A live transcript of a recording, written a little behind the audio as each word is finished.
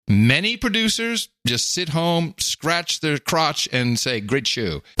Many producers just sit home, scratch their crotch, and say, great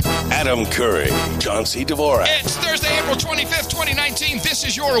show. Adam Curry, John C. Dvorak. It's Thursday, April 25th, 2019. This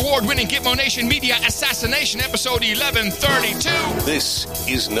is your award-winning Gitmo Nation Media Assassination, episode 1132. This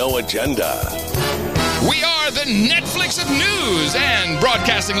is No Agenda. We are the Netflix of news and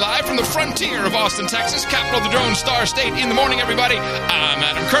broadcasting live from the frontier of Austin, Texas, capital of the Drone Star State. In the morning, everybody, I'm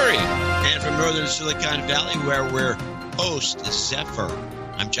Adam Curry. And from northern Silicon Valley, where we're host Zephyr,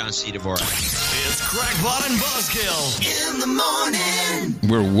 I'm John C. Dvorak. It's Crackpot and Buzzkill in the morning.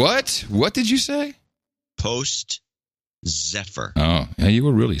 We're what? What did you say? Post Zephyr. Oh, yeah, you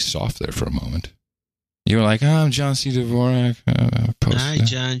were really soft there for a moment. You were like, I'm John C. Dvorak. Hi,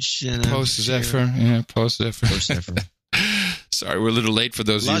 John. Post Zephyr. Yeah, Post Zephyr. Post Zephyr. Sorry, we're a little late for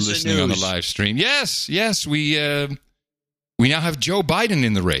those of you listening on the live stream. Yes, we now have Joe Biden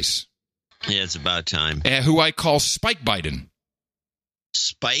in the race. Yeah, it's about time. Who I call Spike Biden.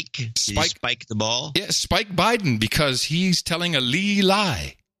 Spike? Did he spike the ball? Yeah, Spike Biden, because he's telling a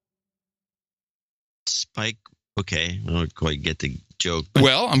lie. Spike? Okay, I don't quite get the joke.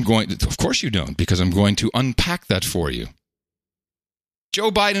 Well, of course you don't, because I'm going to unpack that for you.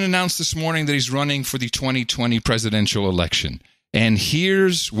 Joe Biden announced this morning that he's running for the 2020 presidential election. And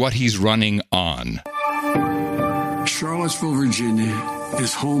here's what he's running on. Charlottesville, Virginia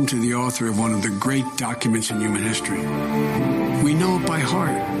is home to the author of one of the great documents in human history. We know it by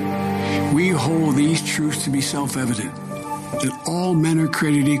heart. We hold these truths to be self-evident, that all men are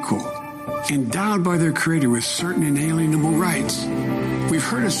created equal, endowed by their Creator with certain inalienable rights. We've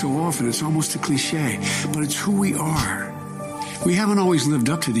heard it so often, it's almost a cliche, but it's who we are. We haven't always lived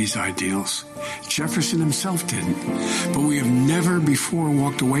up to these ideals. Jefferson himself didn't, but we have never before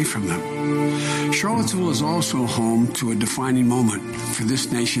walked away from them. Charlottesville is also home to a defining moment for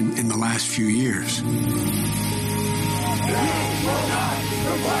this nation in the last few years.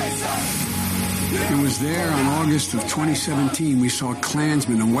 It was there on August of 2017 we saw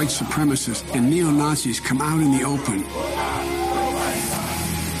Klansmen and white supremacists and neo-Nazis come out in the open.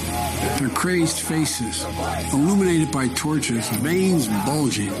 Their crazed faces, illuminated by torches, veins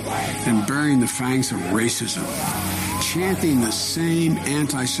bulging and bearing the fangs of racism, chanting the same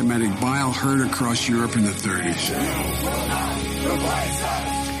anti-Semitic bile heard across Europe in the 30s.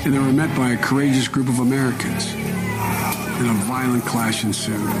 And they were met by a courageous group of Americans, and a violent clash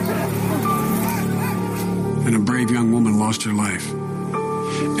ensued. And a brave young woman lost her life.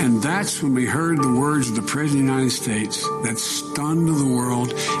 And that's when we heard the words of the President of the United States that stunned the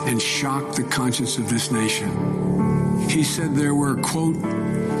world and shocked the conscience of this nation. He said there were, quote,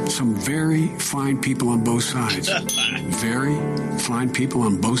 some very fine people on both sides. Very fine people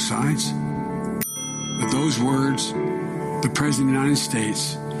on both sides? With those words, the President of the United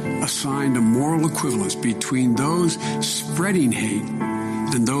States assigned a moral equivalence between those spreading hate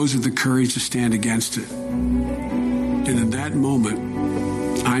and those with the courage to stand against it. And in that moment,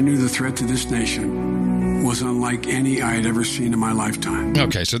 I knew the threat to this nation was unlike any I had ever seen in my lifetime.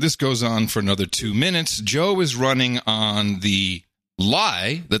 Okay, so this goes on for another 2 minutes. Joe is running on the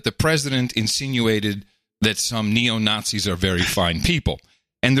lie that the president insinuated that some neo-Nazis are very fine people.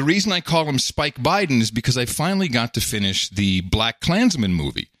 And the reason I call him Spike Biden is because I finally got to finish the Black Klansman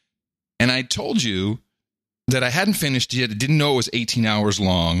movie. And I told you that I hadn't finished yet. I didn't know it was 18 hours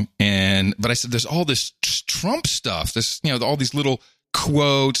long. But I said, there's all this Trump stuff, all these little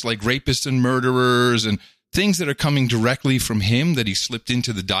quotes like rapists and murderers and things that are coming directly from him that he slipped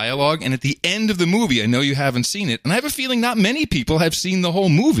into the dialogue. And at the end of the movie, I know you haven't seen it, and I have a feeling not many people have seen the whole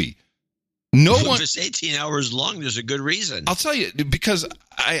movie. No one. If it's 18 hours long, there's a good reason. I'll tell you, because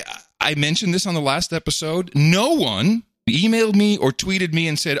I mentioned this on the last episode. No one emailed me or tweeted me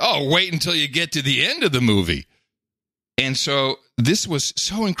and said, oh, wait until you get to the end of the movie. And so this was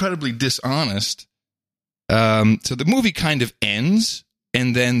so incredibly dishonest. So the movie kind of ends,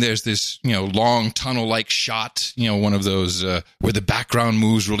 and then there's this, long tunnel-like shot, one of those where the background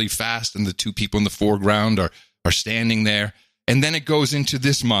moves really fast and the two people in the foreground are standing there. And then it goes into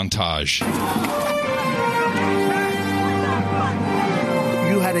this montage.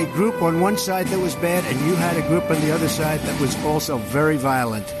 You had a group on one side that was bad, and you had a group on the other side that was also very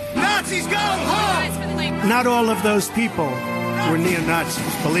violent. Nazis go home! Not all of those people were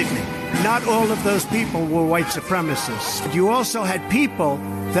neo-Nazis, believe me. Not all of those people were white supremacists. You also had people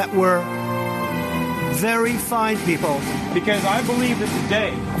that were very fine people. Because I believe that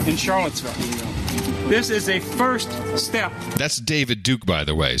today in Charlottesville, this is a first step. That's David Duke, by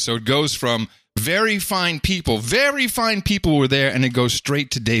the way. So it goes from very fine people were there, and it goes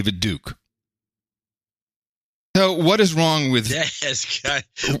straight to David Duke. So what is wrong with...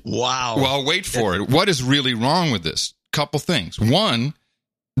 Wow. Well, wait for it. What is really wrong with this? Couple things. One,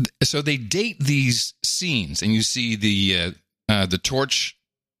 so they date these scenes, and you see the torch,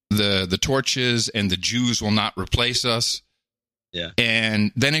 the torches, and the Jews will not replace us. Yeah.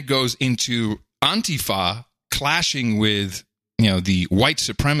 And then it goes into Antifa clashing with, the white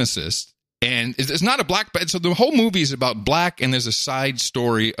supremacists. And it's not a black, so the whole movie is about black, and there's a side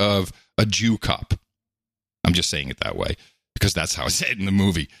story of a Jew cop. I'm just saying it that way because that's how it's said in the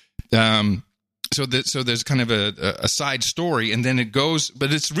movie. So there's kind of a side story, and then it goes,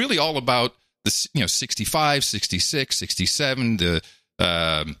 but it's really all about the 65, 66, 67,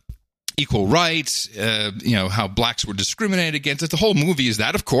 the equal rights, how blacks were discriminated against. The whole movie is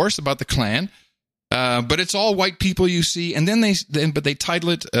that, of course, about the Klan. But it's all white people you see, and then they title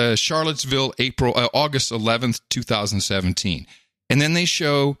it Charlottesville, August 11th, 2017, and then they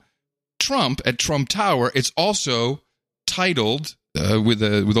show Trump at Trump Tower. It's also titled with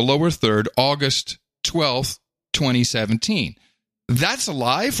a lower third, August 12th, 2017. That's a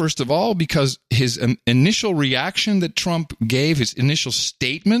lie, first of all, because his initial reaction that Trump gave, his initial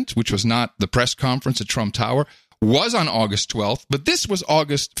statement, which was not the press conference at Trump Tower, was on August 12th, but this was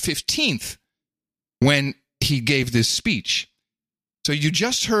August 15th. When he gave this speech. So you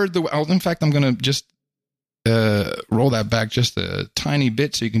just heard in fact, I'm going to just roll that back just a tiny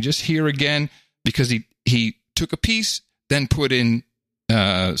bit so you can just hear again, because he took a piece, then put in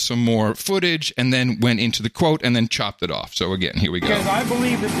some more footage, and then went into the quote, and then chopped it off. So again, here we go. Because I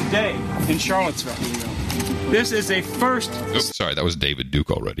believe that today in Charlottesville, this is a first. Oops, sorry, that was David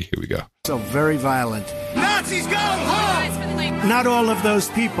Duke already. Here we go. So very violent. Nazis go home! Not all of those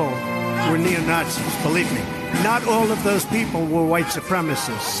people were neo-Nazis, believe me. Not all of those people were white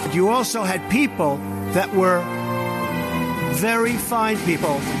supremacists. You also had people that were very fine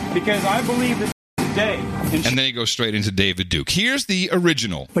people. Because I believe that today in And then he goes straight into David Duke. Here's the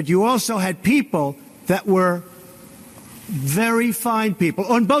original. But you also had people that were very fine people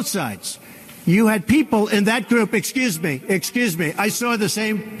on both sides. You had people in that group, excuse me, I saw the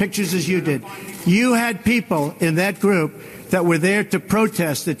same pictures as you did. You had people in that group that were there to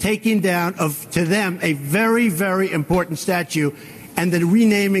protest the taking down of, to them, a very, very important statue and the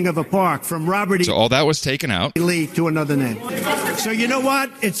renaming of a park from Robert E. So all that was taken out. Lee to another name. So you know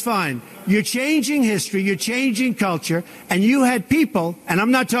what? It's fine. You're changing history, you're changing culture, and you had people, and I'm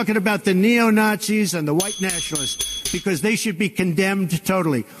not talking about the neo-Nazis and the white nationalists, because they should be condemned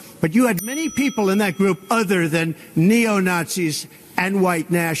totally. But you had many people in that group other than neo-Nazis and white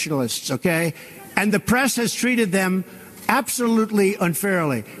nationalists, okay? And the press has treated them absolutely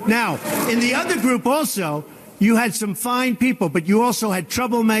unfairly. Now, in the other group also, you had some fine people, but you also had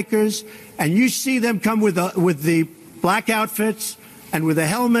troublemakers, and you see them come with the black outfits and with the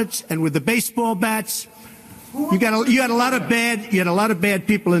helmets and with the baseball bats. You had a lot of bad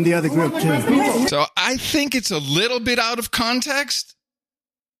people in the other group too. So I think it's a little bit out of context.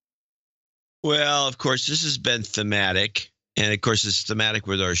 Well, of course, this has been thematic, and of course, it's thematic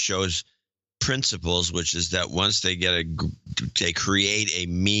with our show's principles, which is that once they create a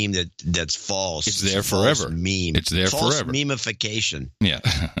meme that's false. It's there forever. Meme. It's there false forever. Memification. Yeah.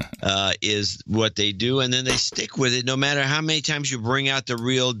 Is what they do, and then they stick with it no matter how many times you bring out the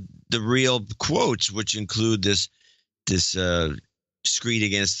real quotes, which include this screed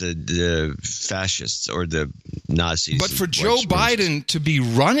against the fascists or the Nazis. But for Joe Biden to be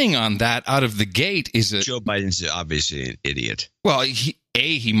running on that out of the gate is Joe Biden's obviously an idiot. Well,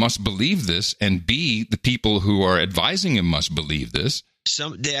 he must believe this, and B, the people who are advising him must believe this.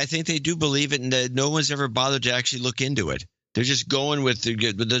 I think they do believe it, and no one's ever bothered to actually look into it. They're just going with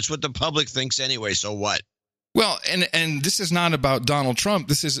that's what the public thinks anyway. So what? Well, and this is not about Donald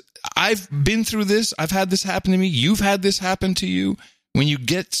Trump. I've been through this. I've had this happen to me. You've had this happen to you. When you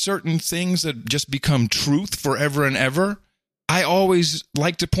get certain things that just become truth forever and ever, I always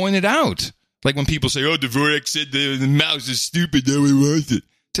like to point it out. Like when people say, "Oh, Dvorak said the mouse is stupid, no one wants it."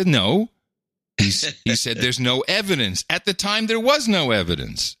 I said, no. He said there's no evidence. At the time, there was no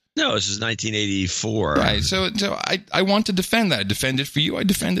evidence. No, this is 1984. Right. So I want to defend that. I defend it for you. I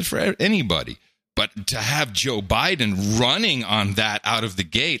defend it for anybody. But to have Joe Biden running on that out of the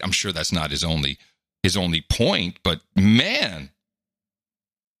gate, I'm sure that's not his only point. But man,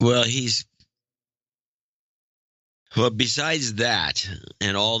 well, besides that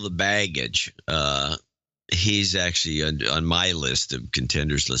and all the baggage, he's actually on my list of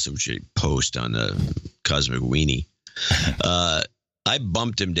contenders list, which I post on the Cosmic Weenie. I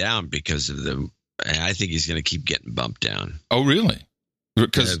bumped him down because of and I think he's going to keep getting bumped down. Oh, really?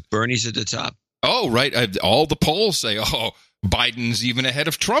 Because Bernie's at the top. Oh, right. All the polls say, oh, Biden's even ahead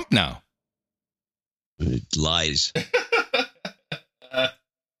of Trump now. Lies.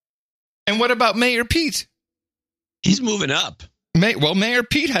 And what about Mayor Pete? He's moving up. Mayor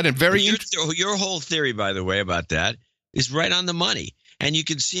Pete had a very... Your whole theory, by the way, about that is right on the money. And you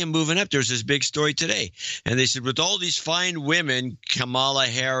can see him moving up. There's this big story today. And they said, with all these fine women, Kamala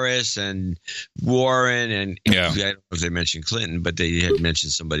Harris and Warren, and I don't know if they mentioned Clinton, but they had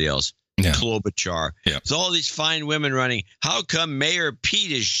mentioned somebody else, Klobuchar. Yeah. With all these fine women running, how come Mayor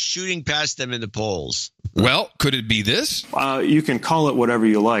Pete is shooting past them in the polls? Well, could it be this? You can call it whatever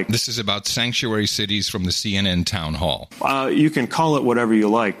you like. This is about sanctuary cities from the CNN town hall. You can call it whatever you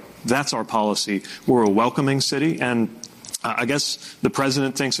like. That's our policy. We're a welcoming city, and I guess the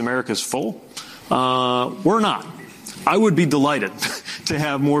president thinks America's full. We're not. I would be delighted to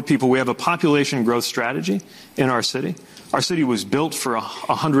have more people. We have a population growth strategy in our city. Our city was built for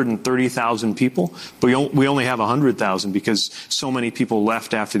 130,000 people, but we only have 100,000 because so many people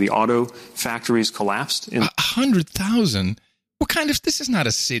left after the auto factories collapsed. 100,000? What kind of... This is not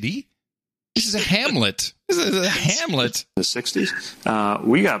a city. This is a hamlet. This is a hamlet. In the 60s.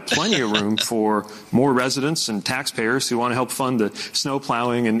 We got plenty of room for more residents and taxpayers who want to help fund the snow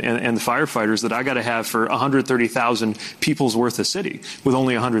plowing and the firefighters that I got to have for 130,000 people's worth of city with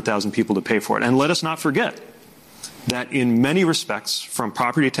only 100,000 people to pay for it. And let us not forget that in many respects, from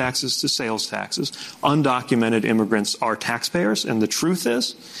property taxes to sales taxes, undocumented immigrants are taxpayers. And the truth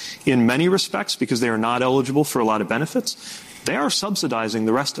is, in many respects, because they are not eligible for a lot of benefits, they are subsidizing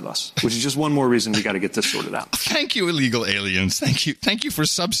the rest of us, which is just one more reason we got to get this sorted out. Thank you, illegal aliens. Thank you. Thank you for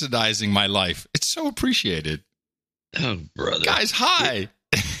subsidizing my life. It's so appreciated. Oh, brother. Guys, hi.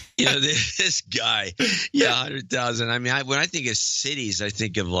 This guy. 100,000. I mean, when I think of cities, I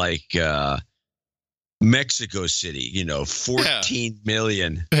think of like Mexico City, 14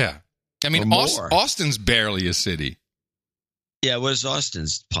 million. Yeah. I mean, Austin's barely a city. Yeah, what is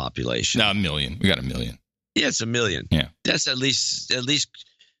Austin's population? No, 1 million. We got 1 million. Yeah, it's 1 million. Yeah. That's at least.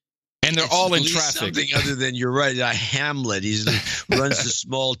 And they're all in traffic. Something other than, you're right, a hamlet. He runs a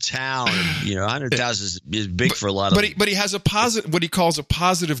small town. 100,000 is big for a lot of. But he has what he calls a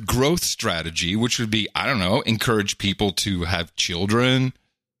positive growth strategy, which would be, I don't know, encourage people to have children.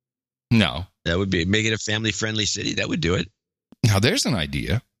 No, that would be make it a family-friendly city. That would do it. Now there's an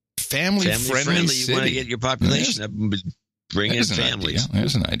idea. Family-friendly city. You want to get your population up. Bring in families.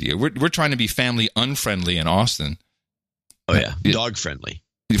 There's an idea. We're trying to be family unfriendly in Austin. Oh yeah, dog friendly.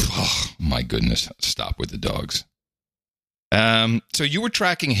 Oh my goodness! Stop with the dogs. So you were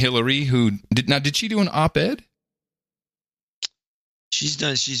tracking Hillary, who did she do an op-ed? She's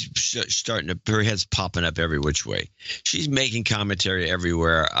done. She's starting to. Her head's popping up every which way. She's making commentary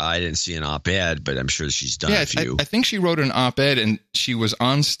everywhere. I didn't see an op-ed, but I'm sure she's done a few. I think she wrote an op-ed, and she was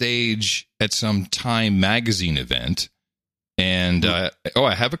on stage at some Time magazine event. And I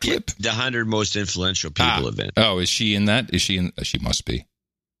have a clip. The 100 most influential people event. Oh, is she in that? Is she in? She must be.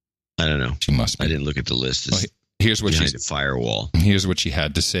 I don't know. She must be. I didn't look at the list. Here's what behind the firewall. Here's what she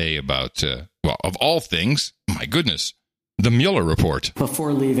had to say about. Of all things, my goodness, the Mueller report.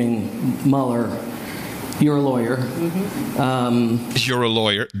 Before leaving Mueller, you're a lawyer. Mm-hmm. You're a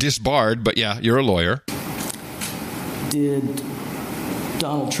lawyer, disbarred, but yeah, you're a lawyer. Did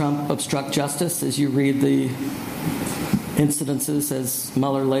Donald Trump obstruct justice as you read the incidences as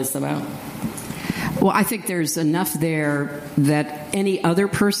Mueller lays them out? Well, I think there's enough there that any other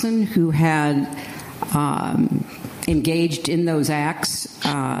person who had engaged in those acts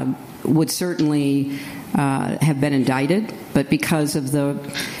would certainly have been indicted. But because of the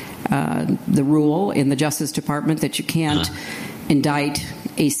rule in the Justice Department that you can't indict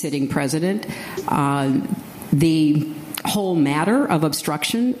a sitting president, the whole matter of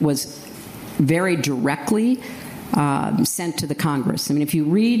obstruction was very directly sent to the Congress. I mean, if you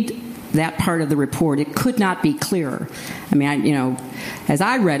read that part of the report, it could not be clearer. I mean, as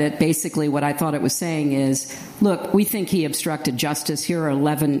I read it, basically what I thought it was saying is, look, we think he obstructed justice. Here are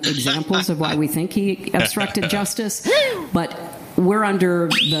 11 examples of why we think he obstructed justice. But we're under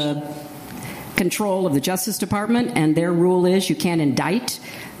the control of the Justice Department, and their rule is you can't indict.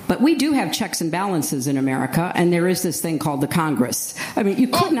 But we do have checks and balances in America, and there is this thing called the Congress. I mean, you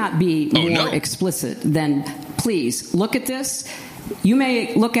could not be more explicit than, please, look at this. You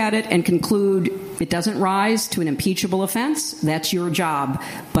may look at it and conclude it doesn't rise to an impeachable offense. That's your job,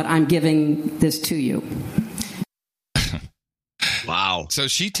 but I'm giving this to you. Wow. So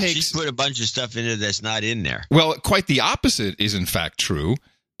she put a bunch of stuff in there that's not in there. Well, quite the opposite is in fact true.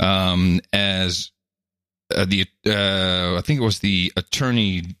 As I think it was the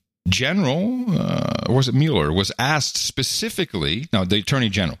Attorney General, or was it Mueller, was asked specifically, the Attorney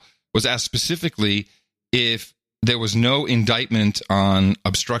General was asked specifically if there was no indictment on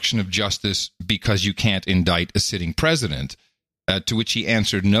obstruction of justice because you can't indict a sitting president, to which he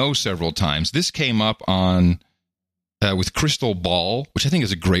answered no several times. This came up on with Crystal Ball, which I think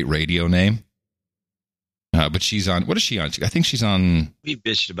is a great radio name. But she's on, what is she on? I think she's on. We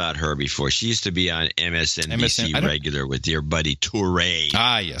bitched about her before. She used to be on MSNBC regular with your buddy Touré.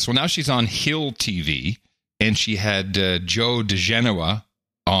 Ah, yes. Well, now she's on Hill TV, and she had Joe DeGenoa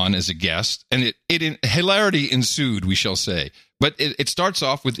on as a guest, and hilarity ensued, we shall say. But it starts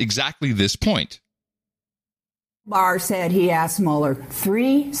off with exactly this point. Barr said he asked Mueller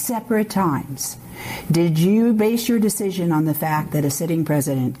 3 separate times, did you base your decision on the fact that a sitting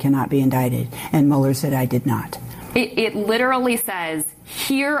president cannot be indicted? And Mueller said, I did not. It literally says,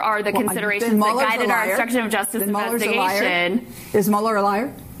 here are the considerations that guided our obstruction of justice investigation. Is Mueller a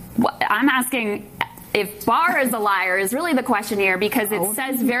liar? Well, I'm asking if Barr is a liar is really the question here, because it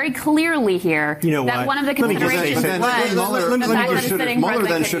says very clearly here that one of the considerations was Mueller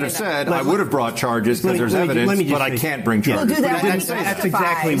then should have said, I would have brought charges because there's evidence, but I can't bring charges. That's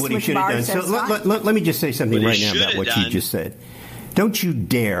exactly what he should have done. So let me just say something right now about what he just said. Don't you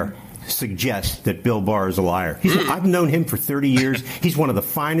dare suggest that Bill Barr is a liar. I've known him for 30 years. He's one of the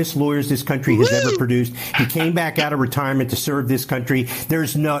finest lawyers this country has ever produced. He came back out of retirement to serve this country.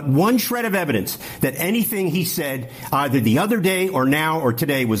 There's not one shred of evidence that anything he said either the other day or now or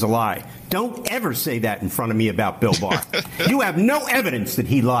today was a lie. Don't ever say that in front of me about Bill Barr. You have no evidence that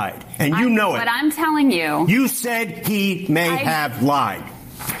he lied, and you know it. But I'm telling you. You said he may have lied.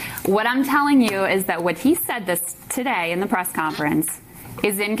 What I'm telling you is that what he said this today in the press conference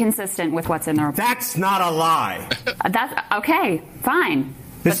is inconsistent with what's in the report. That's not a lie. That's okay, fine.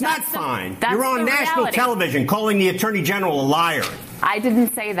 It's not fine. You're on national television calling the Attorney General a liar. I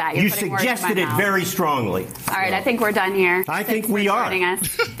didn't say that. You suggested it very strongly. All right, I think we're done here. I think we are.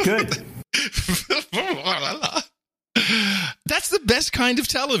 Good. That's the best kind of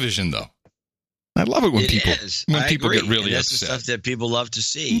television, though. I love it when people get really that's upset. The stuff that people love to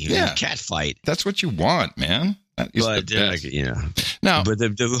see. Yeah, cat fight. That's what you want, man. That is but the best. Now, but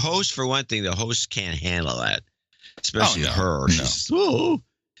the host, for one thing, the host can't handle that, especially her.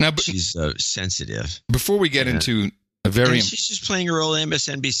 She's sensitive. Before we get into a very, she's just playing her old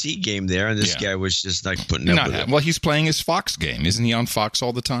MSNBC game there, and this guy was just like putting up with it. Well, he's playing his Fox game, isn't he? On Fox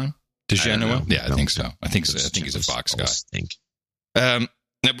all the time. DeGenoa? Yeah, I think so. I think he's a Fox guy. Now,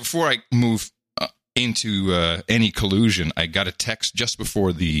 before I move into any collusion, I got a text just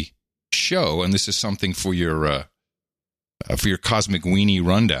before the show, and this is something for your Cosmic Weenie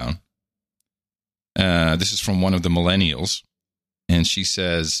rundown. This is from one of the millennials, and she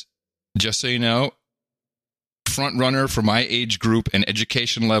says, just so you know, front runner for my age group and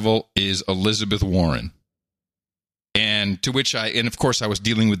education level is Elizabeth Warren. And to which of course I was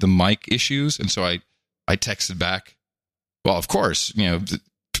dealing with the mic issues, and so I texted back, well, of course, no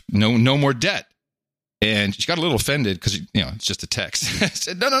more debt. And she got a little offended because, it's just a text. I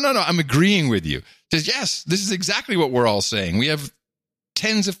said, no, I'm agreeing with you. She says, yes, this is exactly what we're all saying. We have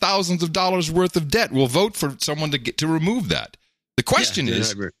tens of thousands of dollars worth of debt. We'll vote for someone to remove that. The question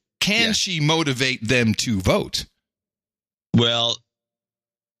is, can she motivate them to vote? Well,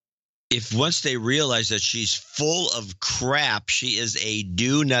 if once they realize that she's full of crap, she is a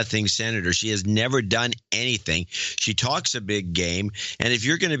do-nothing senator. She has never done anything. She talks a big game. And if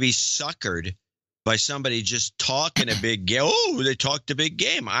you're going to be suckered by somebody just talking a big game, they talked a big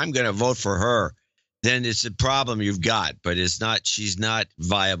game, I'm going to vote for her, then it's a problem you've got. But she's not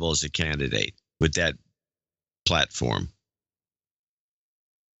viable as a candidate with that platform.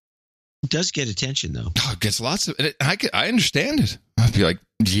 It does get attention, though. Oh, it gets lots of. I understand it. I'd be like,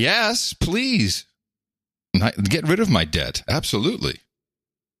 yes, please, get rid of my debt. Absolutely.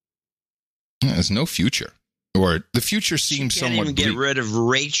 There's no future, or the future seems somewhat. Even get rid of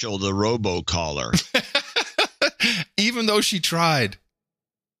Rachel, the robocaller. Even though she tried.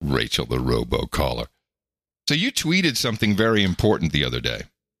 Rachel, the robocaller. So you tweeted something very important the other day.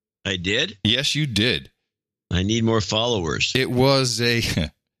 I did? Yes, you did. I need more followers. It was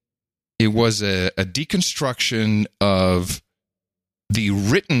a deconstruction of the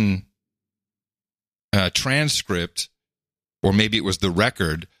written transcript, or maybe it was the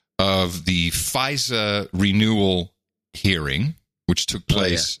record of the FISA renewal hearing, which took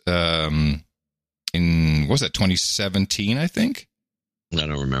place in, what was that, 2017, I think? I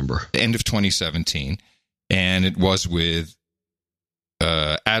don't remember. The end of 2017. And it was with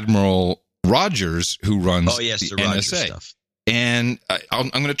Admiral Rogers, who runs the NSA. Stuff. And I'm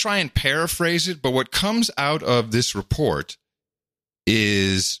going to try and paraphrase it, but what comes out of this report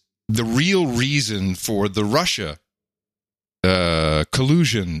is the real reason for the Russia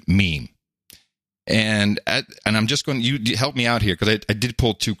collusion meme. And I'm just going to help me out here, because I did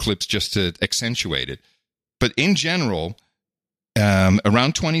pull two clips just to accentuate it. But in general,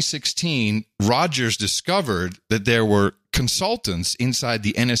 around 2016, Rogers discovered that there were consultants inside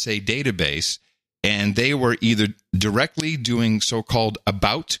the NSA database, and they were either directly doing so-called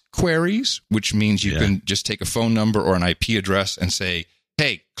about queries, which means you can just take a phone number or an IP address and say,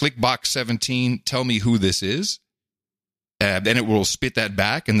 hey, click box 17, tell me who this is. Then it will spit that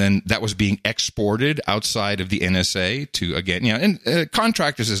back, and then that was being exported outside of the NSA to, again, and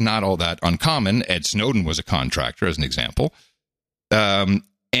contractors is not all that uncommon. Ed Snowden was a contractor, as an example.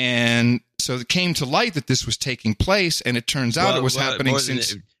 And so it came to light that this was taking place, and it turns out it was happening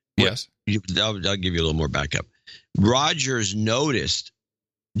since... Yes. I'll give you a little more backup. Rogers noticed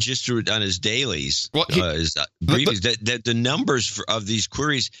just on his dailies, briefings, that the numbers of these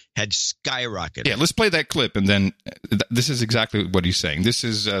queries had skyrocketed. Yeah, let's play that clip, and then this is exactly what he's saying. This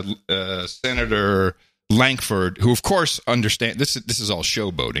is Senator Lankford, who, of course, understands this is all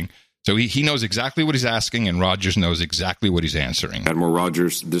showboating. So he knows exactly what he's asking, and Rogers knows exactly what he's answering. Admiral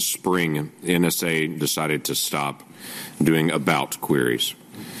Rogers, this spring, NSA decided to stop doing about queries.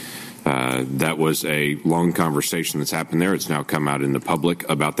 That was a long conversation that's happened there. It's now come out in the public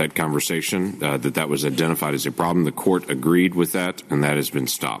about that conversation, that was identified as a problem. The court agreed with that, and that has been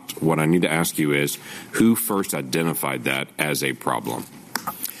stopped. What I need to ask you is, who first identified that as a problem?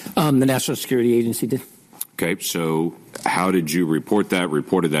 The National Security Agency did. Okay, so how did you report that?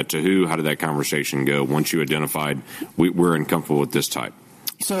 Reported that to who? How did that conversation go once you identified we're uncomfortable with this type?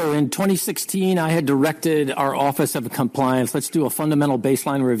 So in 2016, I had directed our Office of Compliance, let's do a fundamental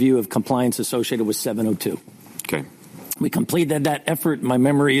baseline review of compliance associated with 702. Okay. We completed that effort. My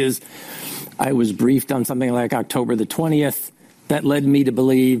memory is I was briefed on something like October the 20th. That led me to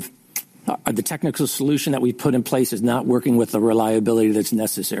believe the technical solution that we put in place is not working with the reliability that's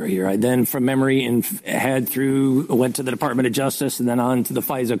necessary here. I then, from memory, went to the Department of Justice and then on to the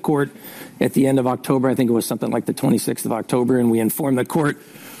FISA court at the end of October. I think it was something like the 26th of October, and we informed the court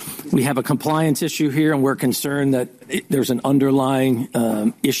we have a compliance issue here, and we're concerned that there's an underlying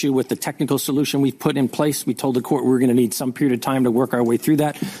issue with the technical solution we've put in place. We told the court we're going to need some period of time to work our way through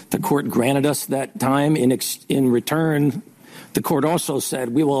that. The court granted us that time. In return, the court also said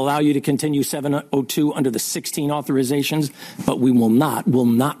we will allow you to continue 702 under the 16 authorizations, but we will not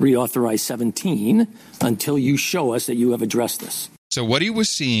reauthorize 17 until you show us that you have addressed this. So what he was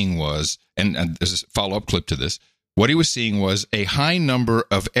seeing was, and there's a follow-up clip to this, what he was seeing was a high number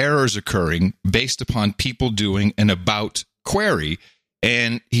of errors occurring based upon people doing an about query,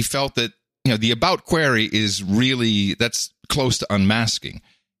 and he felt that the about query is really, that's close to unmasking.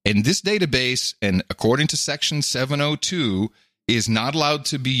 And this database, and according to Section 702, is not allowed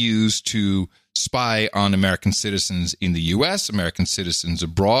to be used to spy on American citizens in the U.S., American citizens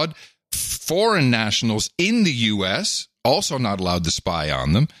abroad. Foreign nationals in the U.S. also not allowed to spy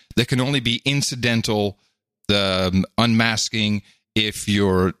on them. There can only be incidental unmasking if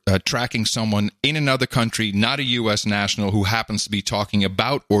you're tracking someone in another country, not a U.S. national, who happens to be talking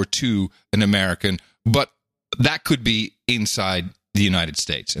about or to an American, but that could be inside the United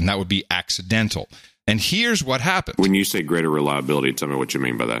States, and that would be accidental. And here's what happened. When you say greater reliability, tell me what you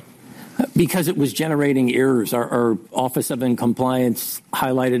mean by that. Because it was generating errors. Our Office of Compliance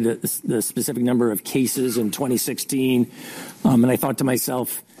highlighted the specific number of cases in 2016, and I thought to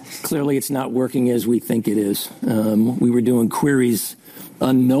myself, clearly it's not working as we think it is. We were doing queries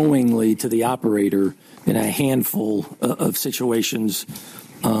unknowingly to the operator in a handful of situations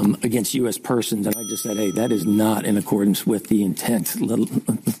against U.S. persons, and I just said, hey, that is not in accordance with the intent of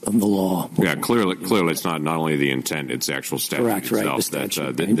the law. Yeah, clearly it's not only the intent, it's the actual statute itself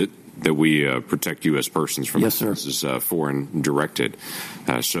that we protect U.S. persons from. Yes, sir. This is foreign directed.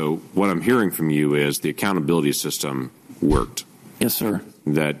 So what I'm hearing from you is the accountability system worked. Yes, sir.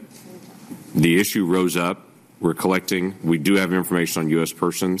 That the issue rose up. We're collecting. We do have information on U.S.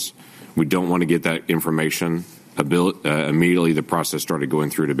 persons. We don't want to get that information. Immediately, the process started going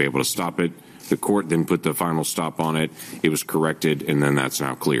through to be able to stop it. The court then put the final stop on it. It was corrected, and then that's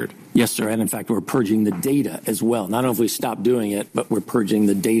now cleared. Yes, sir. And in fact, we're purging the data as well. Not only have we stopped doing it, but we're purging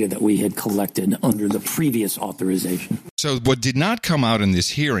the data that we had collected under the previous authorization. So what did not come out in this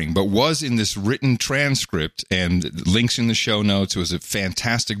hearing, but was in this written transcript and links in the show notes, was a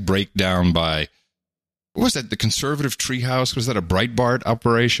fantastic breakdown by, what was that, the Conservative Treehouse? Was that a Breitbart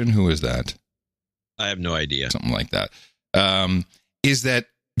operation? Who is that? I have no idea. Something like that. Is that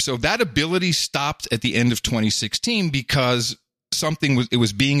so? That ability stopped at the end of 2016 because it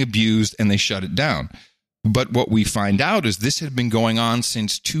was being abused and they shut it down. But what we find out is this had been going on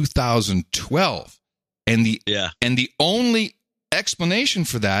since 2012, and the only explanation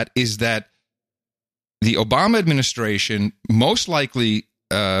for that is that the Obama administration most likely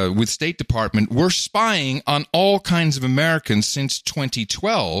with State Department were spying on all kinds of Americans since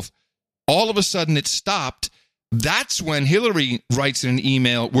 2012. All of a sudden it stopped. That's when Hillary writes in an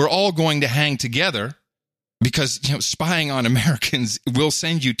email, we're all going to hang together because spying on Americans will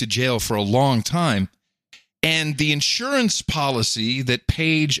send you to jail for a long time. And the insurance policy that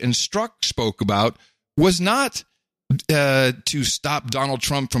Page and Strzok spoke about was not to stop Donald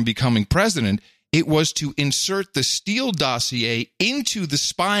Trump from becoming president. It was to insert the Steele dossier into the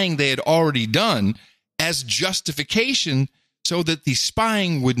spying they had already done as justification so that the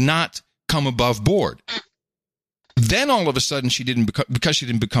spying would not come above board. Then all of a sudden, because she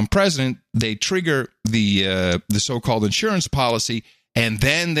didn't become president, they trigger the so-called insurance policy, and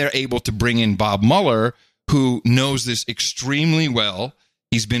then they're able to bring in Bob Mueller, who knows this extremely well.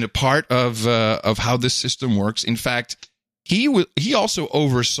 He's been a part of how this system works. In fact, he also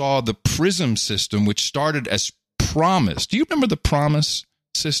oversaw the PRISM system, which started as PROMIS. Do you remember the PROMIS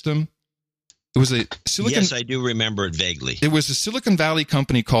system? It was a Yes, I do remember it vaguely. It was a Silicon Valley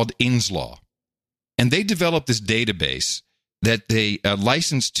company called Inslaw. And they developed this database that they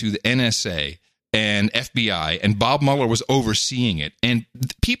licensed to the NSA and FBI, and Bob Mueller was overseeing it. And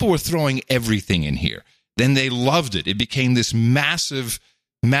people were throwing everything in here. Then they loved it. It became this massive,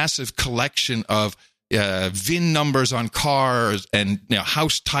 massive collection of VIN numbers on cars and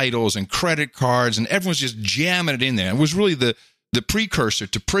house titles and credit cards, and everyone's just jamming it in there. It was really the precursor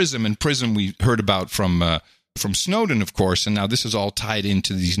to PRISM, and PRISM we heard about from Snowden, of course, and now this is all tied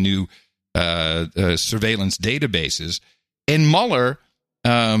into these new surveillance databases. And Mueller,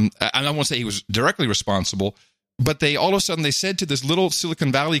 and I won't say he was directly responsible, but all of a sudden they said to this little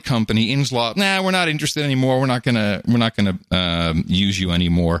Silicon Valley company, Inslaw, "Nah, we're not interested anymore. We're not gonna use you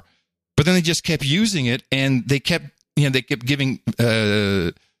anymore." But then they just kept using it, and they kept giving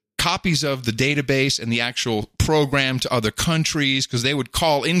copies of the database and the actual program to other countries, because they would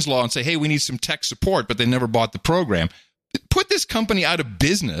call Inslaw and say, "Hey, we need some tech support," but they never bought the program. Put this company out of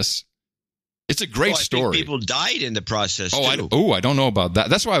business. It's a great story. Think people died in the process. I don't know about that.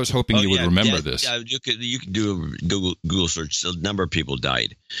 That's why I was hoping you would remember this. Yeah, you could do a Google search. A number of people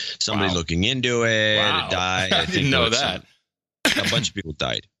died. Somebody looking into it died. I didn't know that. A bunch of people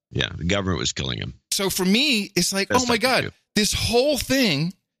died. Yeah, the government was killing them. So for me, it's like, oh my God, this whole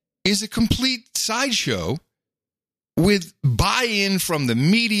thing is a complete sideshow with buy-in from the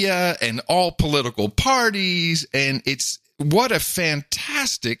media and all political parties, and what a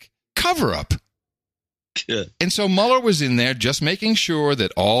fantastic cover-up. Yeah. And so Mueller was in there just making sure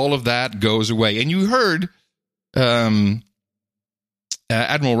that all of that goes away. And you heard Admiral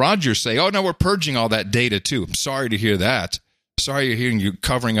Rogers say, "Oh, no, we're purging all that data, too." I'm sorry to hear that. Sorry you're hearing you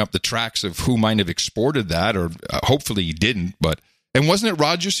covering up the tracks of who might have exported that, or hopefully he didn't. And wasn't it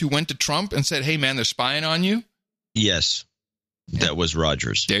Rogers who went to Trump and said, "Hey, man, they're spying on you"? Yes. That was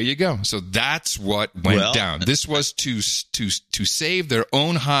Rogers. There you go. So that's what went down. This was to save their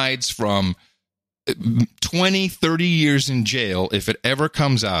own hides from 20, 30 years in jail if it ever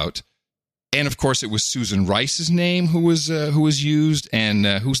comes out. And of course, it was Susan Rice's name who was used, and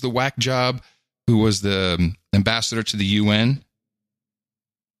who's the whack job who was the ambassador to the UN.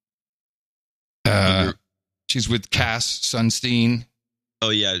 She's with Cass Sunstein. Oh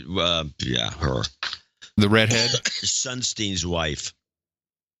yeah, her. The redhead? Sunstein's wife.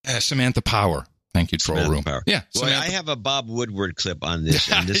 Samantha Power. Thank you, Troll Room. Power. Yeah. Well, I have a Bob Woodward clip on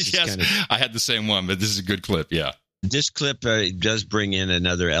this. And this yes, I had the same one, but this is a good clip, yeah. This clip does bring in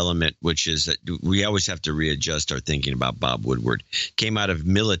another element, which is that we always have to readjust our thinking about Bob Woodward. Came out of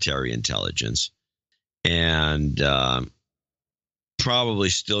military intelligence, and probably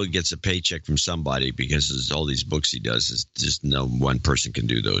still gets a paycheck from somebody, because all these books he does is just no one person can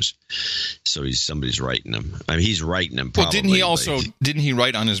do those. So somebody's writing them. I mean, he's writing them. Probably, well, didn't he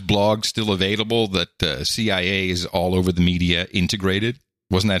write on his blog, still available, that CIA is all over the media integrated?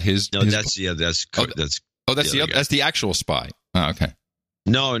 Wasn't that his? No, that's the actual spy. Oh, okay.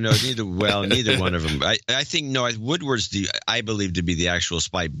 No, neither one of them. I think Woodward's I believe to be the actual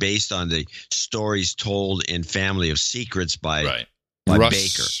spy, based on the stories told in Family of Secrets by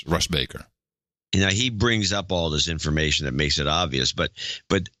Russ Baker. Now he brings up all this information that makes it obvious, but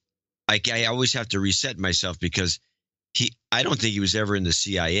I always have to reset myself, because I don't think he was ever in the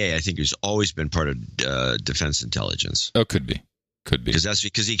CIA. I think he's always been part of Defense Intelligence. Oh, could be.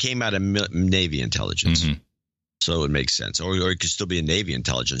 Because he came out of Navy Intelligence. Mm-hmm. So it makes sense. Or it could still be a Navy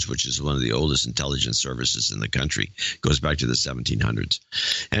Intelligence, which is one of the oldest intelligence services in the country. Goes back to the 1700s.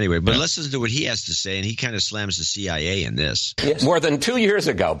 Anyway, but let's listen to what he has to say, and he kind of slams the CIA in this. Yes. More than 2 years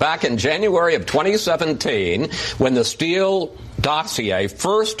ago, back in January of 2017, when the Steele dossier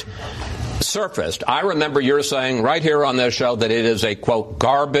first surfaced, I remember you're saying right here on this show that it is a, quote,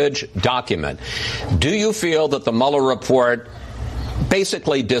 garbage document. Do you feel that the Mueller report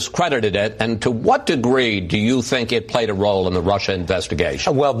basically discredited it, and to what degree do you think it played a role in the Russia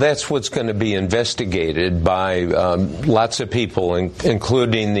investigation? Well, that's what's going to be investigated by lots of people,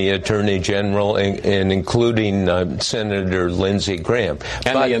 including the Attorney General and including Senator Lindsey Graham.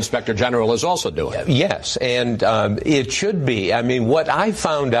 And the Inspector General is also doing it. Yes, and it should be. I mean, what I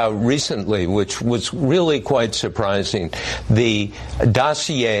found out recently, which was really quite surprising, the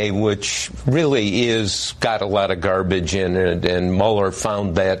dossier, which really is got a lot of garbage in it, and Mueller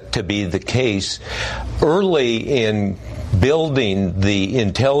found that to be the case. Early in building the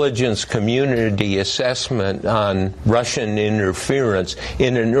intelligence community assessment on Russian interference,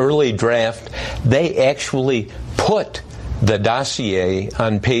 in an early draft, they actually put the dossier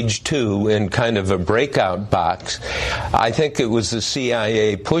on page 2 in kind of a breakout box. I think it was the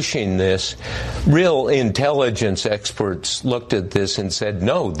CIA pushing this. Real intelligence experts looked at this and said,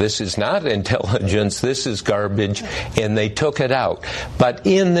 no, this is not intelligence, this is garbage, and they took it out. But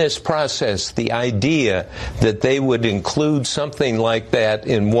in this process, the idea that they would include something like that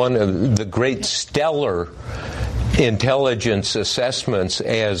in one of the great stellar intelligence assessments,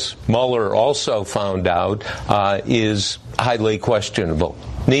 as Mueller also found out, is highly questionable.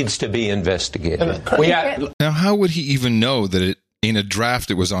 Needs to be investigated. Now, how would he even know that in a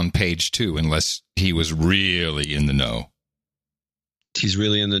draft it was on page 2 unless he was really in the know? He's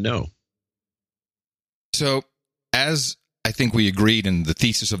really in the know. So, as I think we agreed, and the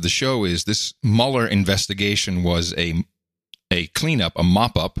thesis of the show is, this Mueller investigation was a cleanup, a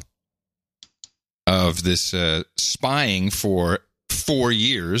mop-up of this spying for 4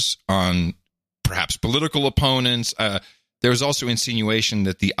 years on perhaps political opponents. There was also insinuation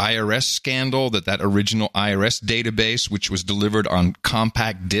that the IRS scandal, that original IRS database, which was delivered on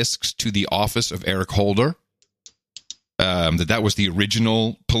compact discs to the office of Eric Holder, that was the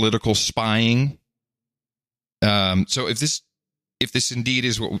original political spying. So if this indeed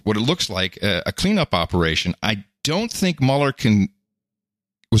is what it looks like, a cleanup operation, I don't think Mueller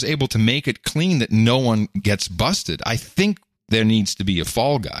was able to make it clean that no one gets busted. I think there needs to be a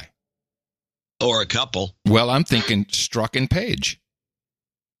fall guy. Or a couple. Well, I'm thinking Strzok and Page.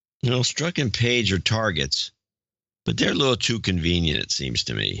 Strzok and Page are targets, but they're a little too convenient, it seems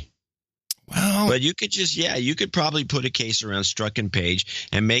to me. Well, but you could you could probably put a case around Strzok and Page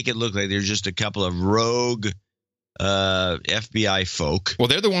and make it look like they're just a couple of rogue FBI folk. Well,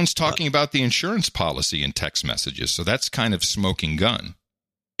 they're the ones talking about the insurance policy in text messages, so that's kind of smoking gun.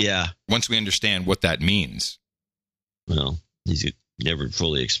 Yeah. Once we understand what that means. Well, he's never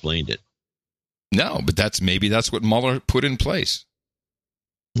fully explained it. No, but that's what Mueller put in place.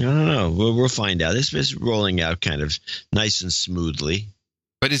 I don't know. We'll find out. This is rolling out kind of nice and smoothly.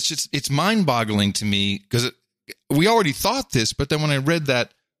 But it's mind-boggling to me because we already thought this, but then when I read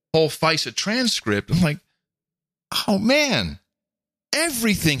that whole FISA transcript, I'm like, oh man,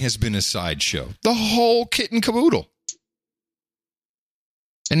 everything has been a sideshow. The whole kit and caboodle.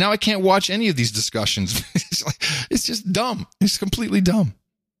 And now I can't watch any of these discussions. It's just dumb. It's completely dumb.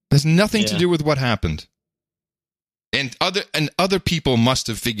 There's nothing to do with what happened. And other people must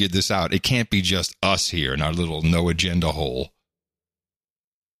have figured this out. It can't be just us here in our little no agenda hole.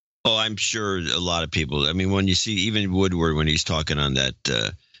 Oh, I'm sure a lot of people. I mean, when you see even Woodward when he's talking on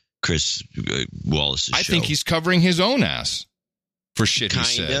that Chris Wallace's show. I think he's covering his own ass for shit he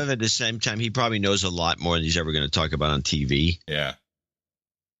said. Kind of. At the same time, he probably knows a lot more than he's ever going to talk about on TV. Yeah.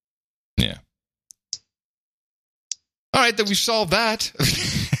 Yeah. All right, then we've solved that.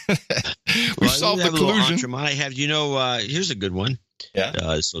 We've solved the collusion. I have, here's a good one.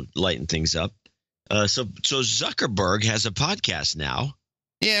 Yeah. So lighten things up. So Zuckerberg has a podcast now.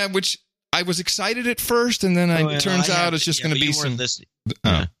 Yeah, which I was excited at first, and then it turns out it's just going to be some.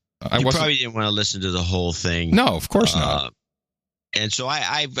 You probably didn't want to listen to the whole thing. No, of course not. And so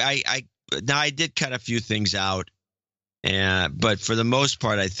I did cut a few things out, but for the most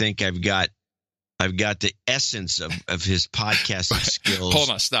part, I think I've got the essence of his podcasting skills.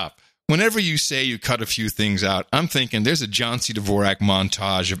 Hold on, stop. Whenever you say you cut a few things out, I'm thinking there's a John C. Dvorak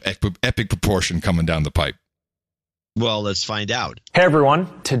montage of epic proportion coming down the pipe. Well, let's find out. Hey, everyone.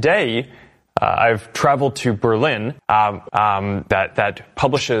 Today, I've traveled to Berlin, that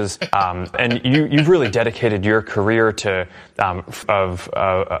publishes, and you've really dedicated your career to and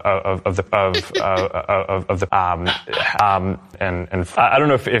I don't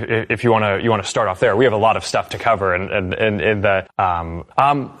know if you want to start off there. We have a lot of stuff to cover, and in the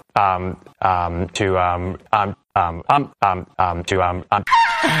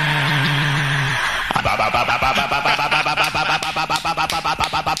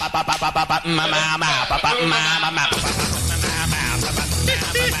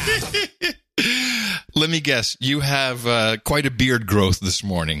Let me guess. You have quite a beard growth this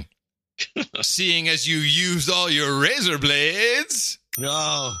morning. Seeing as you used all your razor blades.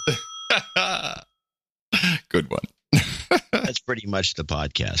 No. Good one. That's pretty much the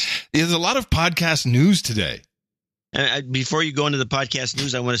podcast. There's a lot of podcast news today. And before you go into the podcast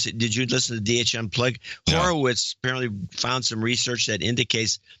news, I want to say, did you listen to DH Unplugged? No. Horowitz apparently found some research that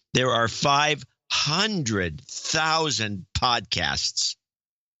indicates there are 500,000 podcasts.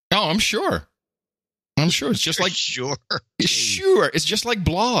 Oh, I'm sure. It's just like sure. It's just like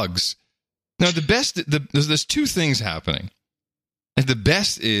blogs. Now, the best. There's two things happening. And the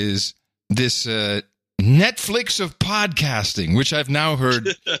best is this Netflix of podcasting, which I've now heard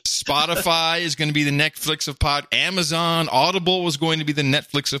Spotify is going to be the Netflix of Amazon, Audible was going to be the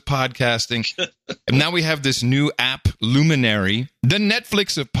Netflix of podcasting. And now we have this new app, Luminary, the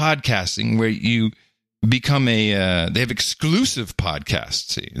Netflix of podcasting, where you become they have exclusive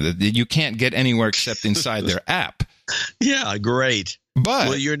podcasts that you can't get anywhere except inside their app. Yeah, great.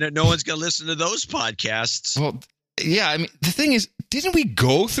 But no one's going to listen to those podcasts. Well, yeah, I mean, the thing is, didn't we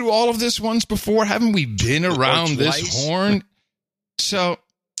go through all of this once before? Haven't we been around this horn? So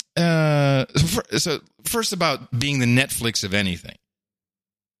first about being the Netflix of anything.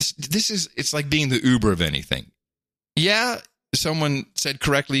 It's like being the Uber of anything. Yeah, someone said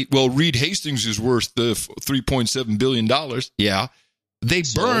correctly, well, Reed Hastings is worth the $3.7 billion. Yeah. They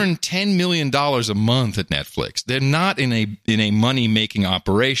burn $10 million a month at Netflix. They're not in a money-making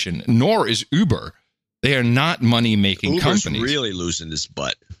operation, nor is Uber. They are not money-making companies. Uber's really losing his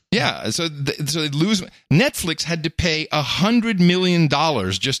butt. Yeah, so they lose. Netflix had to pay $100 million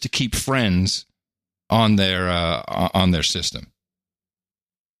just to keep Friends on their system.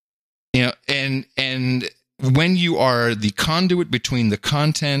 You know, and when you are the conduit between the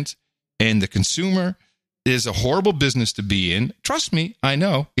content and the consumer, it is a horrible business to be in. Trust me, I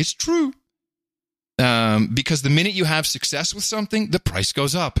know it's true. Because the minute you have success with something, the price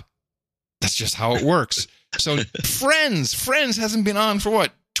goes up. That's just how it works. So Friends hasn't been on for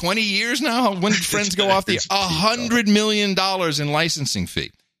what, 20 years now? When did Friends go off the $100 million in licensing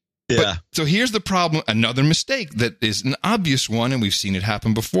fee? Yeah. But, so here's the problem. Another mistake that is an obvious one, and we've seen it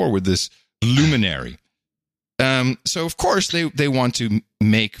happen before with this Luminary. So of course they want to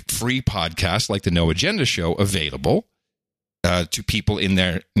make free podcasts like the No Agenda Show available to people in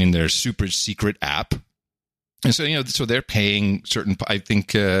their super secret app. And so, so they're paying certain, I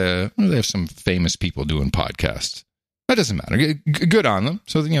think, they have some famous people doing podcasts. That doesn't matter. Good on them.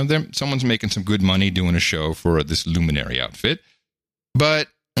 So, someone's making some good money doing a show for this Luminary outfit. But,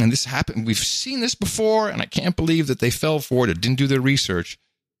 and this happened, we've seen this before, and I can't believe that they fell for it or didn't do their research.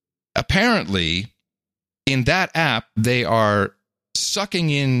 Apparently, in that app, they are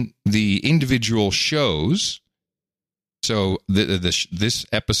sucking in the individual shows. So, this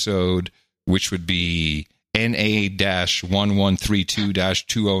episode, which would be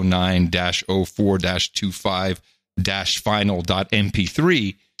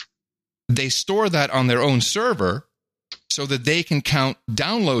NA-1132-209-04-25-final.mp3, they store that on their own server so that they can count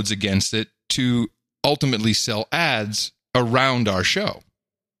downloads against it to ultimately sell ads around our show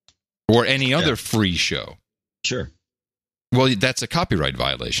or any other free show. Sure. Well, that's a copyright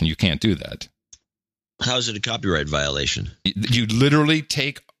violation. You can't do that. How is it a copyright violation? You literally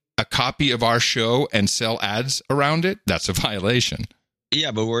take a copy of our show and sell ads around it. That's a violation.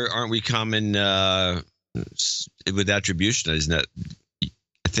 Yeah, but aren't we common with attribution? Isn't that?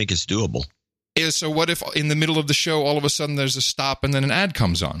 I think it's doable. So what if in the middle of the show, all of a sudden there's a stop and then an ad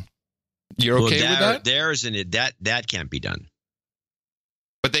comes on? You're okay with that? There isn't it. That can't be done.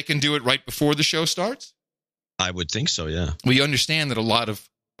 But they can do it right before the show starts? I would think so, yeah. Well, you understand that a lot of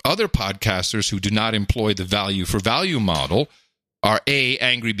other podcasters who do not employ the value for value model are A,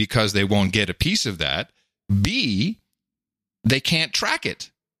 angry because they won't get a piece of that. B, they can't track it.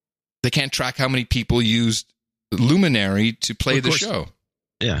 They can't track how many people used Luminary to play the show.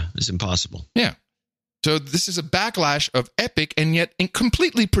 Yeah, it's impossible. Yeah. So this is a backlash of epic and yet in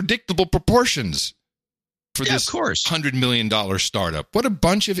completely predictable proportions for this $100 million startup. What a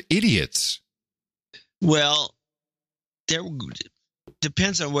bunch of idiots. Well, there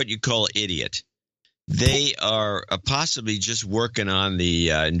depends on what you call idiot. They are possibly just working on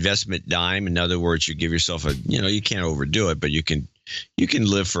the investment dime. In other words, you give yourself you can't overdo it, but you can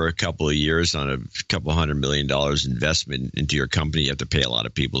live for a couple of years on a couple $100 million investment into your company. You have to pay a lot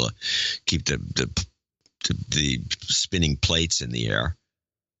of people to keep the spinning plates in the air.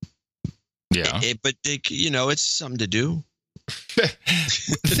 Yeah, but it's something to do. The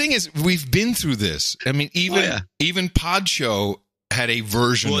thing is, we've been through this. I mean, even Podshow had a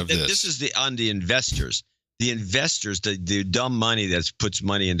version of this. This is on the investors. The investors, the dumb money that puts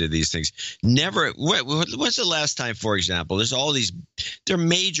money into these things, never. When's the last time, for example, there are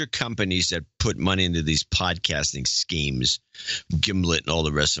major companies that put money into these podcasting schemes. Gimlet and all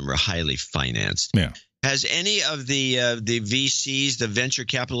the rest of them are highly financed. Yeah. Has any of the VCs, the venture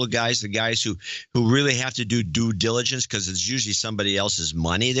capital guys, the guys who really have to do due diligence because it's usually somebody else's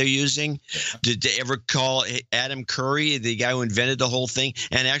money they're using, did they ever call Adam Curry, the guy who invented the whole thing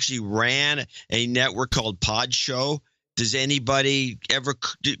and actually ran a network called Pod Show? Does anybody ever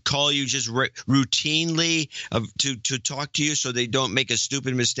call you just routinely to talk to you so they don't make a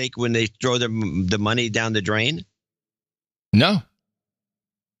stupid mistake when they throw the money down the drain? No.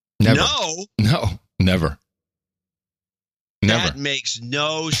 Never. No. Never. That makes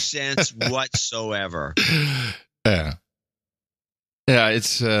no sense whatsoever. Yeah. It's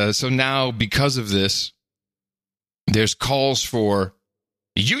so now because of this, there's calls for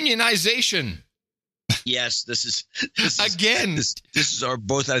unionization. Yes, this is again. This is our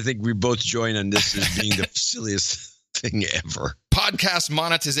both. I think we both join on this as being the silliest thing ever. Podcast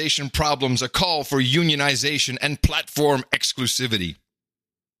monetization problems. A call for unionization and platform exclusivity.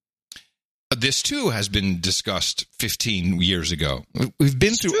 This, too, has been discussed 15 years ago. We've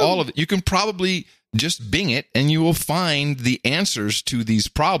been through all of it. You can probably just Bing it, and you will find the answers to these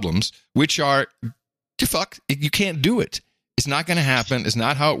problems, which are, you can't do it. It's not going to happen. It's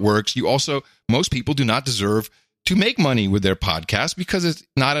not how it works. Most people do not deserve to make money with their podcast because it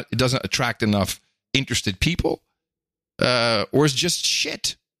doesn't attract enough interested people, or it's just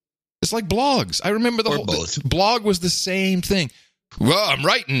shit. It's like blogs. I remember the blog was the same thing. Well, I'm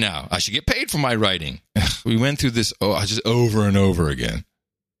writing now. I should get paid for my writing. We went through this just over and over again.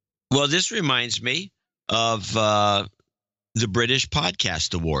 Well, this reminds me of the British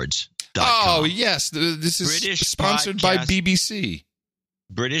Podcast Awards. Oh, yes. This is British sponsored by BBC.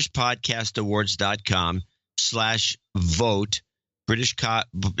 BritishPodcastAwards.com/vote.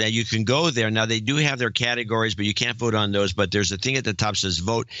 You can go there. Now, they do have their categories, but you can't vote on those. But there's a thing at the top that says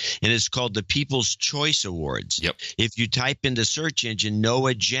vote, and it's called the People's Choice Awards. Yep. If you type in the search engine "no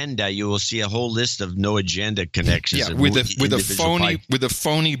agenda," you will see a whole list of no agenda connections. Yeah, with a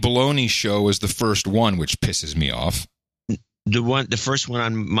phony baloney show as the first one, which pisses me off. The first one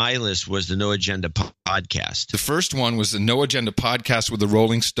on my list was the No Agenda podcast. The first one was the No Agenda podcast with the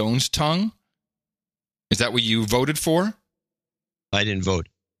Rolling Stones tongue. Is that what you voted for? I didn't vote.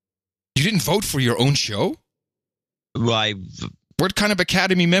 You didn't vote for your own show? Well, what kind of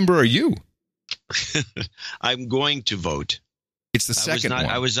Academy member are you? I'm going to vote. It's the second one.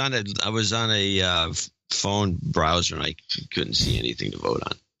 I was on a phone browser and I couldn't see anything to vote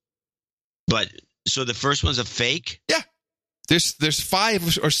on. But so the first one's a fake? Yeah. There's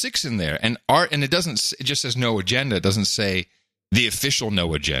 5 or 6 in there, and it just says No Agenda. It doesn't say the official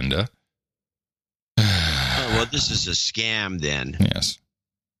No Agenda. Well, this is a scam then. Yes.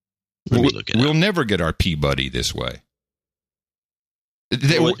 We'll never get our Peabody this way.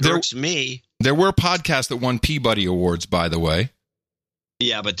 It works me. There were podcasts that won Peabody Awards, by the way.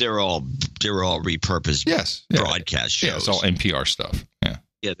 Yeah, but they're all repurposed broadcast shows. Yeah, it's all NPR stuff. Yeah.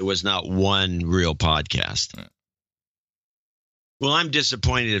 Yeah, there was not one real podcast. Yeah. Well, I'm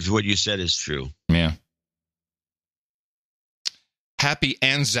disappointed if what you said is true. Yeah. Happy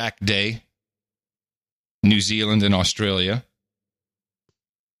Anzac Day, New Zealand and Australia.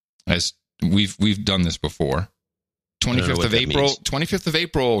 As we've done this before. 25th of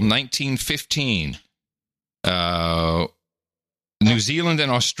April, 1915. New Zealand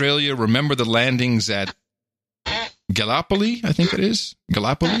and Australia remember the landings at Gallipoli, I think it is.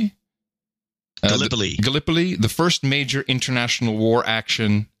 Gallipoli, the first major international war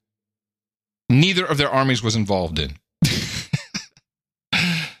action neither of their armies was involved in.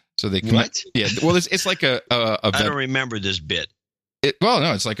 So they what? Yeah, well, it's like a I don't remember this bit.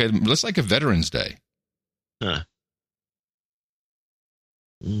 It's like a Veterans Day. Huh.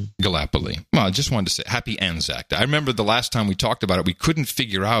 Gallipoli. Well, I just wanted to say Happy Anzac Day. I remember the last time we talked about it, we couldn't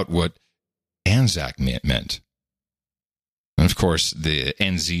figure out what Anzac meant. And of course, the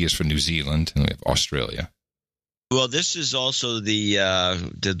NZ is for New Zealand, and we have Australia. Well, this is also the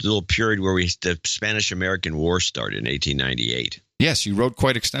little period where the Spanish-American War started in 1898. Yes, you wrote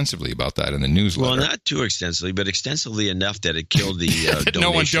quite extensively about that in the newsletter. Well, not too extensively, but extensively enough that it killed the no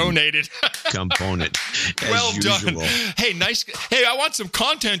one donated component. Well done. Hey, nice. Hey, I want some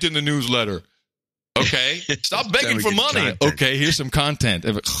content in the newsletter. Okay, stop begging for money. Content. Okay, here's some content.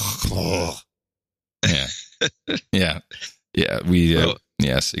 Yeah. We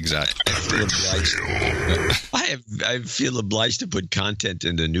Yes, exactly. I feel obliged to put content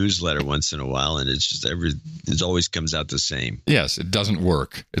in the newsletter once in a while, and it's just it always comes out the same. Yes, it doesn't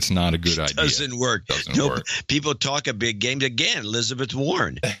work. It's not a good idea. Doesn't work. Work. People talk a big game again. Elizabeth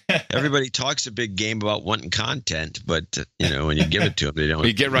Warren. Everybody talks a big game about wanting content, but when you give it to them, they don't.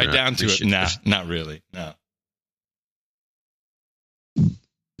 You get right down to it. Nah, not really. No.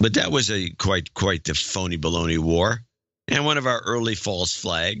 But that was quite the phony baloney war, and one of our early false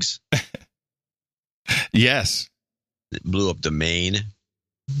flags. Yes, it blew up the Maine.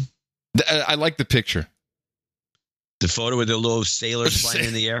 I like the picture. The photo with the little sailors flying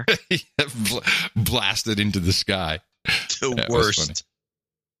in the air, blasted into the sky. The worst.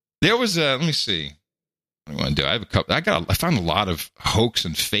 There was let me see. What do I want to do? I have a couple. I found a lot of hoax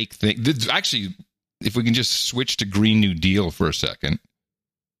and fake things. Actually, if we can just switch to Green New Deal for a second.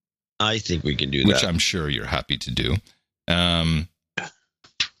 I think we can do that. Which I'm sure you're happy to do.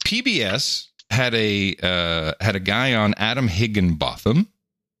 PBS had a guy on, Adam Higginbotham,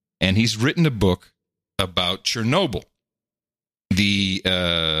 and he's written a book about Chernobyl.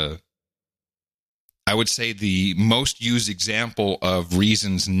 I would say the most used example of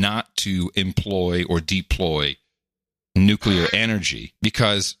reasons not to employ or deploy nuclear energy,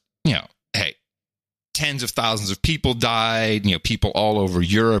 because, hey, tens of thousands of people died. People all over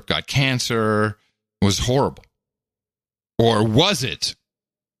Europe got cancer. It was horrible. Or was it?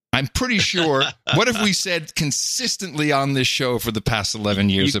 I'm pretty sure. What have we said consistently on this show for the past 11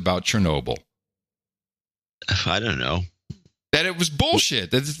 years about Chernobyl? I don't know. That it was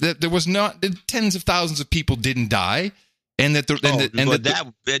bullshit. That there was not, that tens of thousands of people didn't die. And that the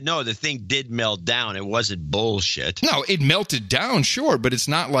thing did melt down. It wasn't bullshit. No, it melted down, sure, but it's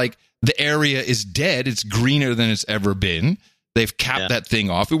not like the area is dead. It's greener than it's ever been. They've capped that thing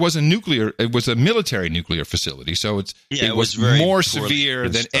off. It was a military nuclear facility, so it was more severe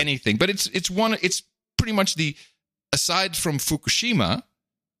than anything. But it's pretty much aside from Fukushima,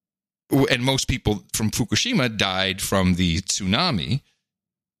 and most people from Fukushima died from the tsunami.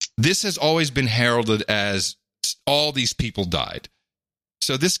 This has always been heralded as all these people died.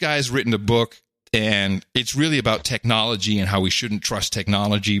 So this guy's written a book, and it's really about technology and how we shouldn't trust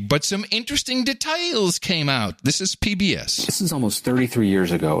technology. But some interesting details came out. This is PBS. This is almost 33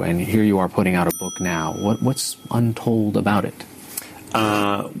 years ago, and here you are putting out a book now. What's untold about it?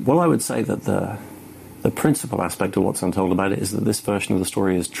 Well, I would say that the principal aspect of what's untold about it is that this version of the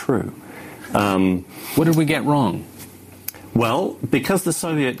story is true. What did we get wrong? Well, because the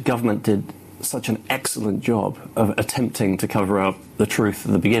Soviet government did such an excellent job of attempting to cover up the truth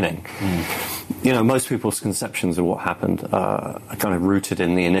at the beginning. Most people's conceptions of what happened are kind of rooted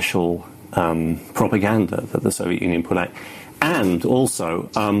in the initial propaganda that the Soviet Union put out, and also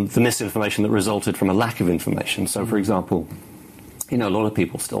the misinformation that resulted from a lack of information. So, for example, a lot of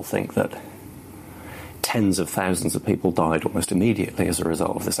people still think that tens of thousands of people died almost immediately as a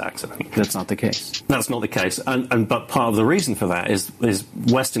result of this accident. That's not the case. That's not the case. But part of the reason for that is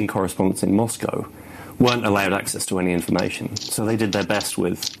Western correspondents in Moscow weren't allowed access to any information. So they did their best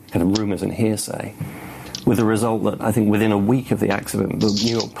with kind of rumors and hearsay, with the result that I think within a week of the accident, the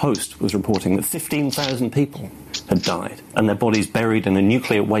New York Post was reporting that 15,000 people had died and their bodies buried in a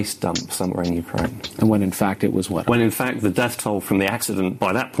nuclear waste dump somewhere in Ukraine. And when in fact it was what? When in fact the death toll from the accident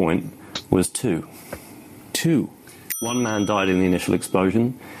by that point was 2. 2. One man died in the initial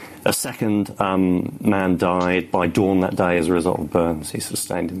explosion. A second man died by dawn that day as a result of burns he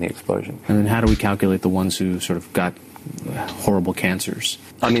sustained in the explosion. And then how do we calculate the ones who sort of got horrible cancers?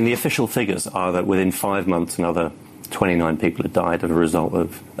 I mean, the official figures are that within 5 months, another 29 people had died as a result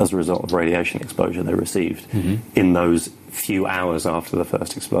of radiation exposure they received in those few hours after the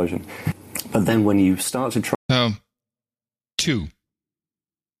first explosion. But then when you start to try... 2.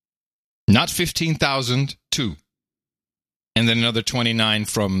 Not 15,000, 2. And then another 29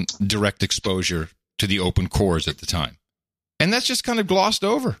 from direct exposure to the open cores at the time. And that's just kind of glossed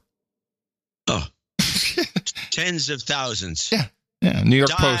over. Oh. Tens of thousands. Yeah. New York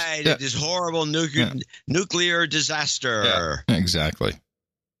Post. Died of this horrible nuclear disaster. Yeah, exactly.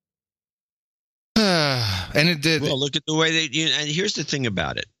 And it did. Well, look at the way and here's the thing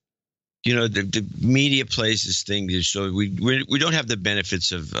about it. The media plays this thing, so we don't have the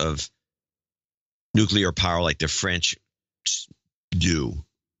benefits of nuclear power like the French do,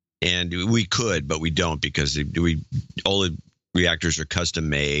 and we could, but we don't, because all the reactors are custom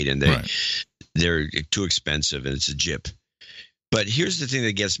made and they're too expensive and it's a jip. But here's the thing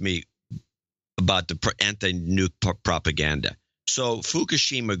that gets me about the anti-nuke propaganda. So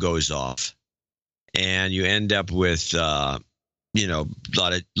Fukushima goes off, and you end up with lot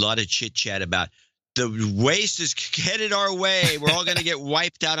of chit chat about the waste is headed our way. We're all going to get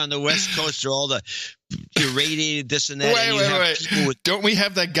wiped out on the West Coast, or all the irradiated this and that. Wait. Don't we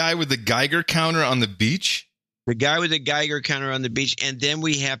have that guy with the Geiger counter on the beach? The guy with the Geiger counter on the beach. And then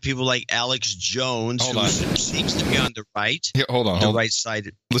we have people like Alex Jones, who seems to be on the right. Here, hold on. Right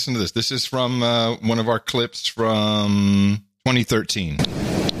side. Listen to this. This is from one of our clips from 2013.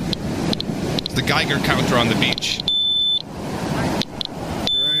 It's the Geiger counter on the beach.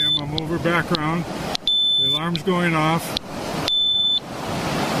 Here I am. I'm over background. The alarm's going off.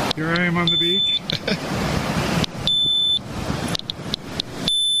 Here I am on the beach.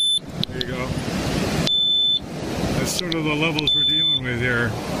 There you go. That's sort of the levels we're dealing with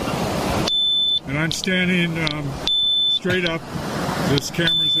here. And I'm standing straight up. This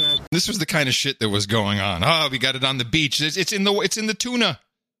camera's at. This was the kind of shit that was going on. Oh, we got it on the beach. It's in the tuna.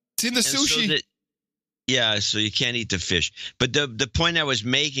 It's in the sushi. So you can't eat the fish. But the point I was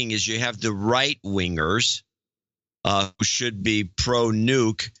making is you have the right wingers who should be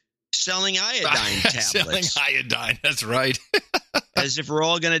pro-nuke selling iodine tablets. Selling iodine, that's right. As if we're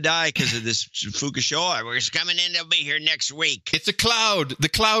all going to die because of this Fukushima. We're coming in, they'll be here next week. It's a cloud. The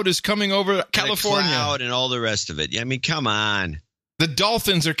cloud is coming over California. The cloud and all the rest of it. I mean, come on. The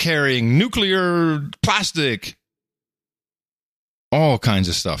dolphins are carrying nuclear plastic. All kinds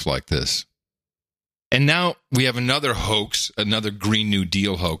of stuff like this. And now we have another hoax, another Green New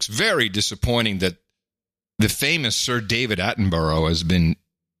Deal hoax. Very disappointing that the famous Sir David Attenborough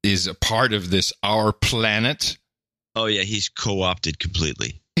is a part of this Our Planet. Oh, yeah, he's co-opted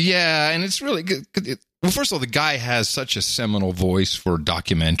completely. Yeah, and it's really good. Well, first of all, the guy has such a seminal voice for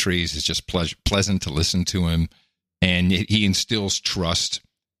documentaries. It's just pleasant to listen to him, and he instills trust.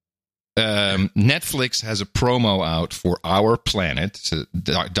 Netflix has a promo out for Our Planet. It's a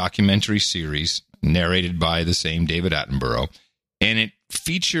documentary series narrated by the same David Attenborough, and it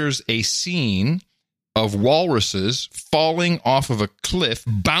features a scene of walruses falling off of a cliff,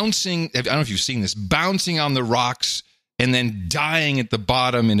 bouncing. I don't know if you've seen this, bouncing on the rocks and then dying at the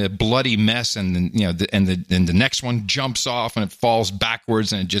bottom in a bloody mess. And then, the next one jumps off and it falls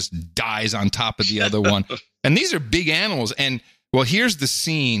backwards and it just dies on top of the other one. And these are big animals. And well, here's the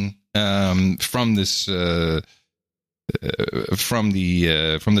scene from this from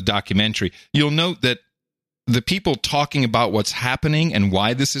the documentary. You'll note that the people talking about what's happening and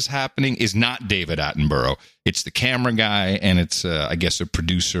why this is happening is not David Attenborough. It's the camera guy, and it's, I guess, a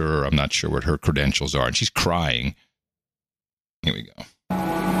producer. I'm not sure what her credentials are, and she's crying. Here we go. I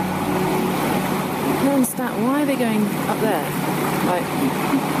don't understand. Why are they going up there? Like,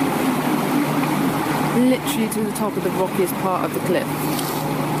 literally to the top of the rockiest part of the cliff.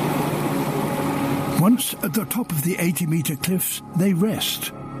 Once at the top of the 80-meter cliffs, they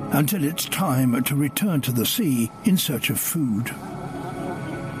rest until it's time to return to the sea in search of food.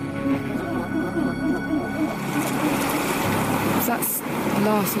 That's the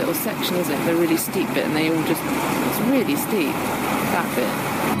last little section, isn't it? The really steep bit, and they all just... It's really steep, that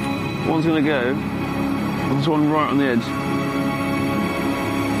bit. One's going to go. There's one right on the edge.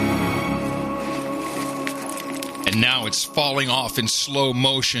 And now it's falling off in slow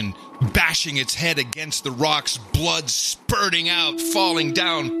motion, bashing its head against the rocks, blood spurting out, falling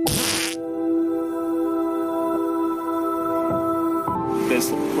down. There's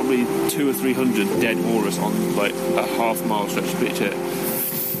probably 200 or 300 dead walrus on like a half-mile stretch of beach here.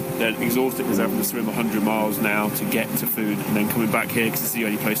 They're exhausted because they're having to swim 100 miles now to get to food, and then coming back here because it's the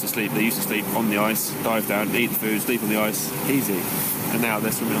only place to sleep. They used to sleep on the ice, dive down, eat the food, sleep on the ice, easy. And now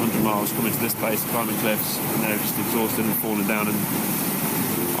they're swimming 100 miles, coming to this place, climbing cliffs, and they're just exhausted and falling down and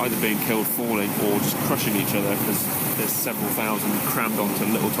either being killed falling or just crushing each other because there's several thousand crammed onto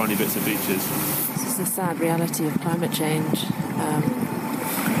little tiny bits of beaches. This is the sad reality of climate change.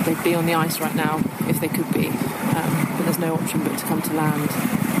 They'd be on the ice right now if they could be, but there's no option but to come to land.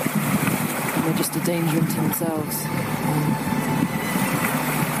 And they're just a danger unto themselves.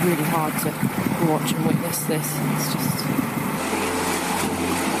 Really hard to watch and witness this.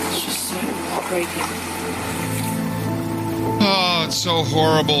 It's just so heartbreaking. Oh, it's so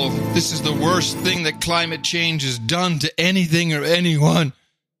horrible. This is the worst thing that climate change has done to anything or anyone.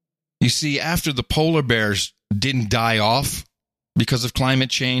 You see, after the polar bears didn't die off because of climate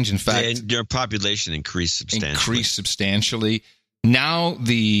change, in fact, their population increased substantially. Now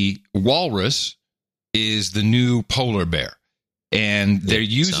the walrus is the new polar bear. And they're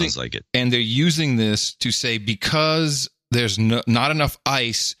using sounds like it. And they're using this to say because there's not enough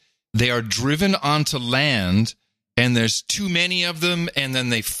ice, they are driven onto land, and there's too many of them, and then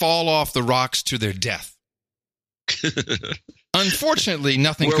they fall off the rocks to their death. Unfortunately,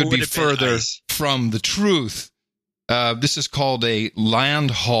 nothing could be further from the truth. This is called a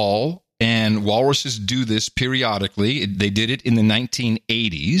land haul, and And walruses do this periodically. They did it in the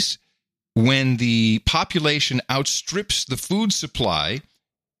 1980s. When the population outstrips the food supply,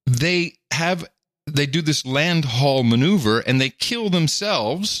 they do this land haul maneuver, and they kill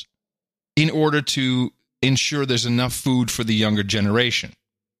themselves in order to ensure there's enough food for the younger generation.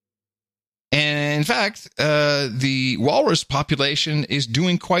 And in fact, the walrus population is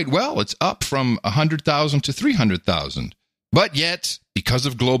doing quite well. It's up from 100,000 to 300,000. But yet, because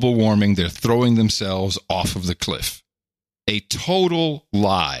of global warming, they're throwing themselves off of the cliff. A total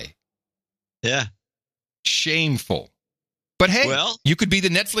lie. Yeah. Shameful. But hey, you could be the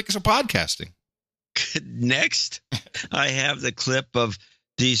Netflix of podcasting. Next, I have the clip of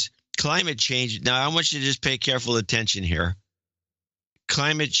these climate change. Now, I want you to just pay careful attention here.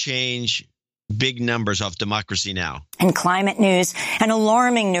 Climate change, big numbers off Democracy Now! In climate news, an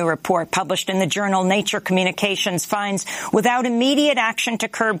alarming new report published in the journal Nature Communications finds without immediate action to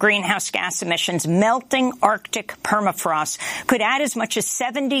curb greenhouse gas emissions, melting Arctic permafrost could add as much as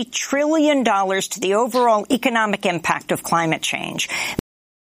 $70 trillion to the overall economic impact of climate change.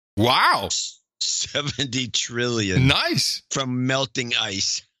 Wow. 70 trillion. Nice. From melting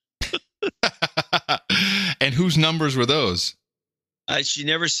ice. And whose numbers were those? She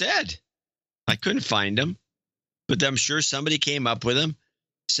never said. I couldn't find them, but I'm sure somebody came up with them.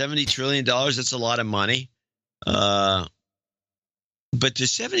 $70 trillion, that's a lot of money. But the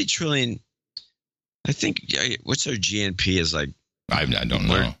 $70 trillion, I think, what's our GNP is like? I don't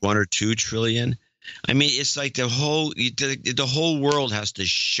know. 1 or 2 trillion. I mean, it's like the whole world has to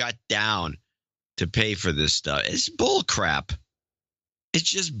shut down to pay for this stuff. It's bull crap. It's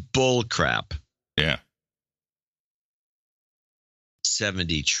just bull crap. Yeah.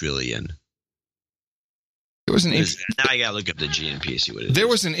 70 trillion. There was an now I gotta look up the GNP, see what it is. There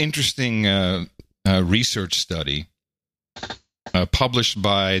was an interesting research study published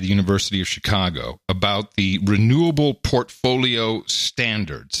by the University of Chicago about the renewable portfolio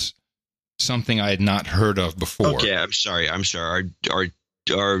standards, something I had not heard of before. Okay, I'm sorry. Our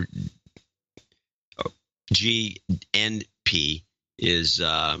GNP is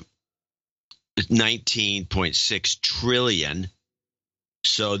 19.6 trillion.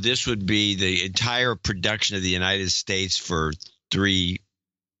 So this would be the entire production of the United States for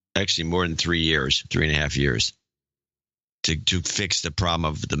more than 3 years, 3.5 years, to fix the problem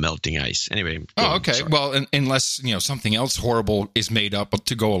of the melting ice. Anyway. Oh, okay. Sorry. Well, unless something else horrible is made up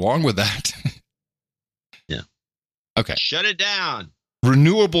to go along with that. Yeah. Okay. Shut it down.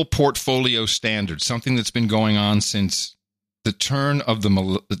 Renewable portfolio standards, something that's been going on since the turn of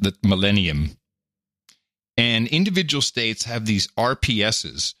the millennium. And individual states have these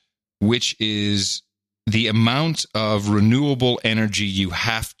RPSs, which is the amount of renewable energy you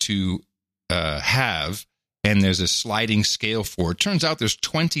have to have, and there's a sliding scale for it. Turns out there's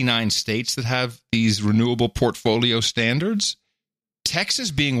 29 states that have these renewable portfolio standards,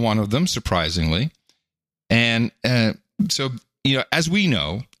 Texas being one of them, surprisingly. And so, as we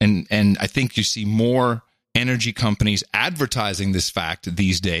know, and I think you see more energy companies advertising this fact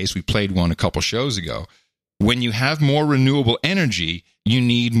these days. We played one a couple shows ago. When you have more renewable energy, you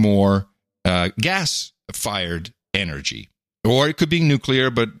need more gas-fired energy. Or it could be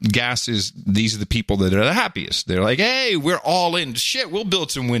nuclear, but these are the people that are the happiest. They're like, hey, we're all in. Shit, we'll build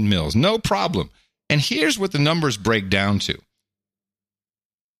some windmills. No problem. And here's what the numbers break down to.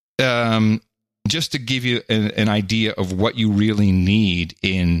 Just to give you an idea of what you really need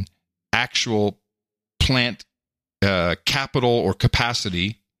in actual plant capital or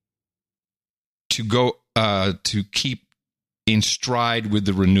capacity to go to keep in stride with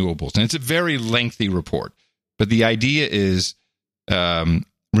the renewables. And it's a very lengthy report. But the idea is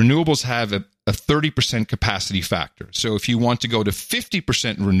renewables have a 30% capacity factor. So if you want to go to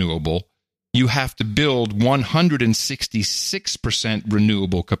 50% renewable, you have to build 166%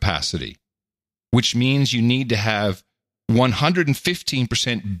 renewable capacity, which means you need to have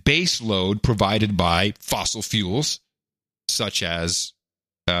 115% base load provided by fossil fuels, such as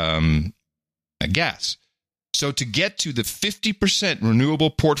gas. So to get to the 50% renewable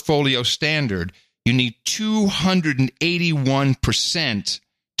portfolio standard, you need 281%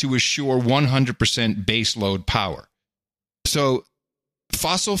 to assure 100% base load power. So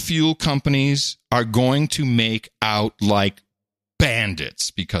fossil fuel companies are going to make out like bandits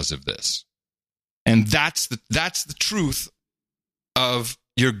because of this. And that's the truth of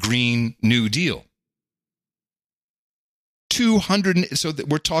your Green New Deal. So that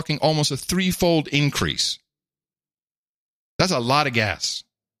we're talking almost a threefold increase. That's a lot of gas.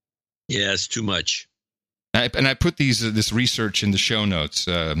 Yeah, it's too much. And I put this research in the show notes.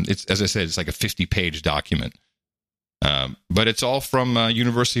 It's, as I said, it's like a 50-page document. But it's all from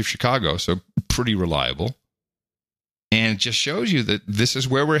University of Chicago, so pretty reliable. And it just shows you that this is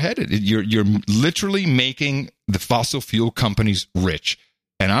where we're headed. You're literally making the fossil fuel companies rich.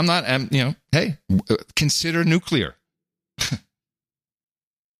 And I'm not, hey, consider nuclear.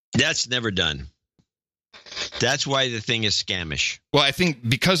 That's never done. That's why the thing is scamish. Well, I think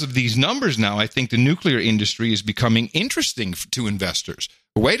because of these numbers now, I think the nuclear industry is becoming interesting to investors.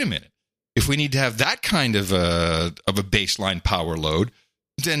 But wait a minute. If we need to have that kind of a baseline power load,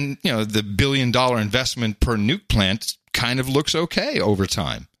 then the $1 billion investment per nuke plant kind of looks okay over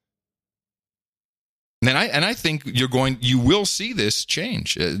time. And I think you will see this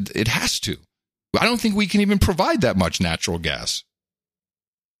change. It has to. I don't think we can even provide that much natural gas.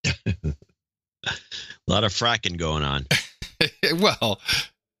 A lot of fracking going on. Well,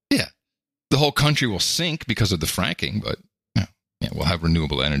 yeah. The whole country will sink because of the fracking, but we'll have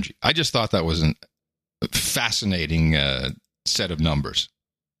renewable energy. I just thought that was a fascinating set of numbers.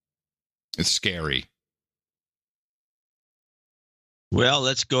 It's scary. Well,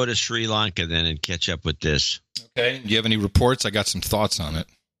 let's go to Sri Lanka then and catch up with this. Okay. Do you have any reports? I got some thoughts on it.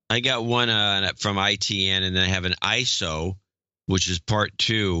 I got one from ITN, and then I have an ISO, which is part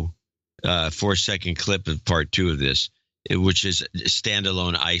 2, 4-second clip of part 2 of this, which is a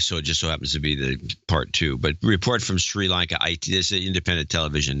standalone ISO. It just so happens to be the part 2. But report from Sri Lanka, this is independent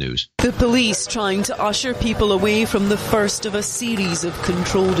television news. The police trying to usher people away from the first of a series of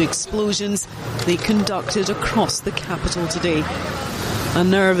controlled explosions they conducted across the capital today. A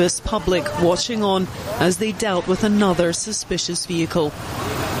nervous public watching on as they dealt with another suspicious vehicle.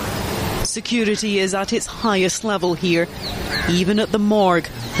 Security is at its highest level here, even at the morgue,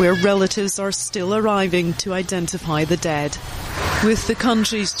 where relatives are still arriving to identify the dead. With the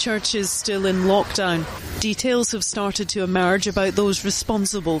country's churches still in lockdown, details have started to emerge about those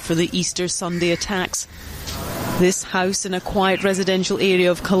responsible for the Easter Sunday attacks. This house in a quiet residential area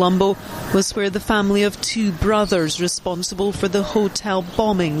of Colombo was where the family of 2 brothers responsible for the hotel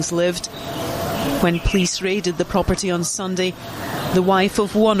bombings lived. When police raided the property on Sunday, the wife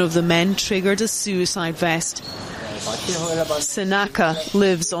of one of the men triggered a suicide vest. Senaka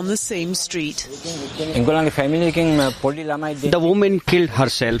lives on the same street. The woman killed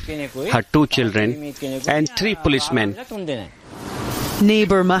herself, her 2 children, and 3 policemen.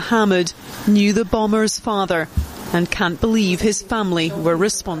 Neighbour Mohammed knew the bomber's father and can't believe his family were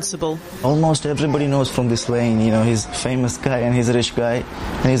responsible. Almost everybody knows from this lane, he's a famous guy and he's a rich guy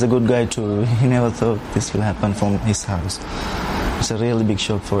and he's a good guy too. He never thought this will happen from his house. It's a really big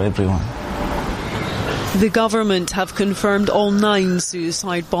shock for everyone. The government have confirmed all 9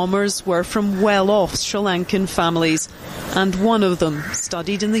 suicide bombers were from well-off Sri Lankan families, and one of them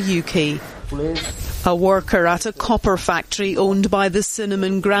studied in the UK. A worker at a copper factory owned by the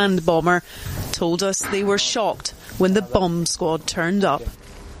Cinnamon Grand bomber told us they were shocked when the bomb squad turned up.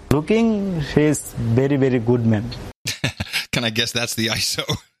 Looking, he's very, very good man. Can I guess that's the ISO?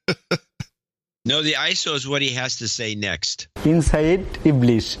 No, the ISO is what he has to say next. Inside,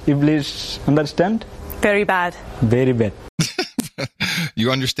 Iblis. Iblis, understand? Very bad. Very bad.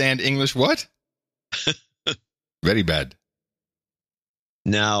 You understand English what? Very bad.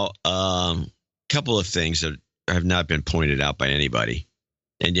 Now, couple of things that have not been pointed out by anybody,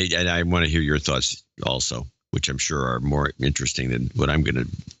 and I want to hear your thoughts also, which I'm sure are more interesting than what I'm going to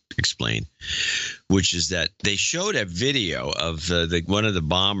explain, which is that they showed a video of one of the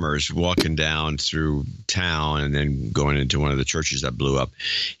bombers walking down through town and then going into one of the churches that blew up,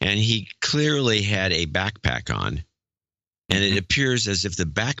 and he clearly had a backpack on, and it appears as if the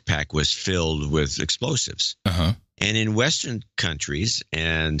backpack was filled with explosives. Uh-huh. And in Western countries,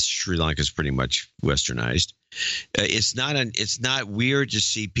 and Sri Lanka is pretty much westernized, it's not weird to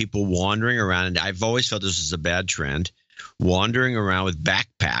see people wandering around. And I've always felt this is a bad trend, wandering around with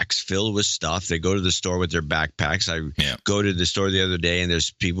backpacks filled with stuff. They go to the store with their backpacks. I go to the store the other day, and there's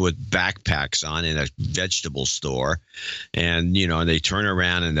people with backpacks on in a vegetable store, and and they turn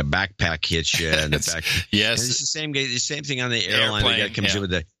around and the backpack hits you, and yes, and it's the same thing on the airline. The guy comes in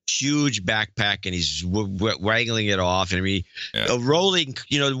with a huge backpack and he's waggling it off, and rolling.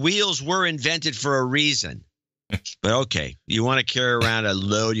 Wheels were invented for a reason. But okay, you want to carry around a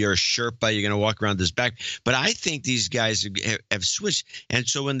load, you're a Sherpa, you're going to walk around this back. But I think these guys have switched. And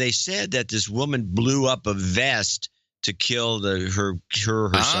so when they said that this woman blew up a vest to kill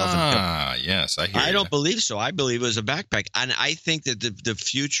herself. Yes, I hear I don't believe so. I believe it was a backpack. And I think that the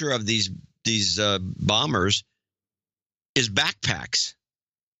future of these bombers is backpacks.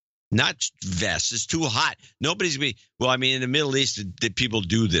 Not vests. It's too hot. Nobody's going to be – well, I mean, in the Middle East, the people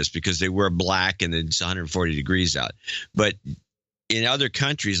do this because they wear black and it's 140 degrees out. But in other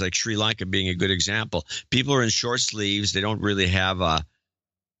countries, like Sri Lanka being a good example, people are in short sleeves. They don't really have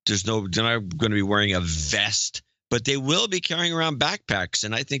they're not going to be wearing a vest, but they will be carrying around backpacks.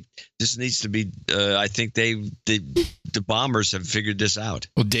 And I think this needs to be, I think the bombers have figured this out.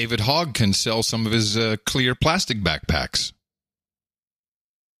 Well, David Hogg can sell some of his clear plastic backpacks.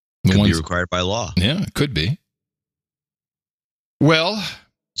 Could be required by law. Yeah, it could be. Well,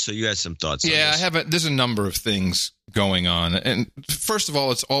 so you had some thoughts on this. I there's a number of things going on. And first of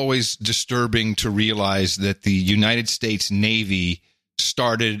all, it's always disturbing to realize that the United States Navy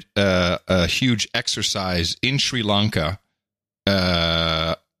started a huge exercise in Sri Lanka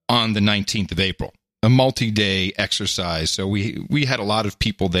on the 19th of April, a multi-day exercise. So we had a lot of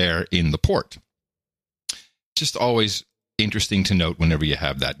people there in the port. Just always interesting to note whenever you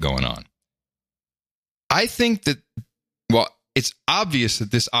have that going on. I think that, well, it's obvious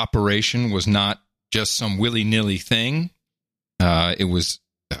that this operation was not just some willy-nilly thing. It was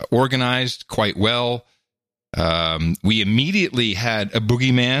organized quite well. We immediately had a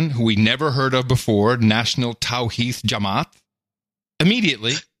boogeyman who we never heard of before, National Tawhid Jamaat.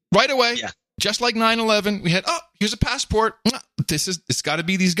 Immediately, right away, just like 9/11, we had, here's a passport. It's got to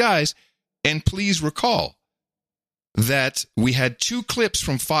be these guys. And please recall that we had two clips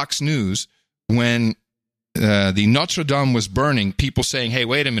from Fox News when the Notre Dame was burning, people saying, hey,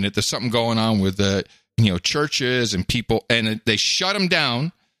 wait a minute, there's something going on with churches and people, and they shut them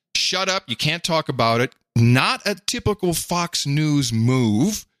down. Shut up, you can't talk about it. Not a typical Fox News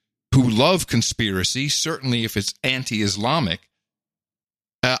move, who love conspiracy, certainly if it's anti-Islamic.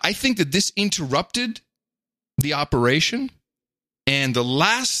 I think that this interrupted the operation, and the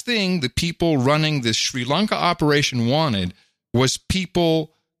last thing the people running the Sri Lanka operation wanted was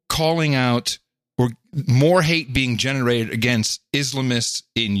people calling out or more hate being generated against Islamists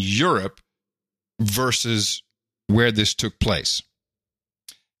in Europe versus where this took place.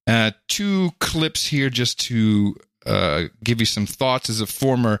 Two clips here just to give you some thoughts as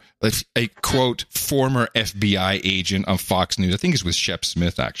a quote, former FBI agent on Fox News. I think it's with Shep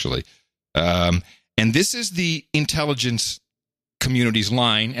Smith, actually. And this is the intelligence community's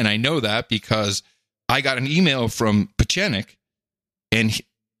line, and I know that because I got an email from Pachenik, and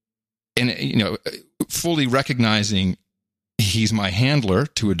fully recognizing he's my handler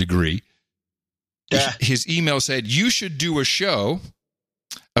to a degree. Yeah. His email said, you should do a show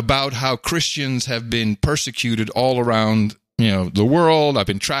about how Christians have been persecuted all around, the world. I've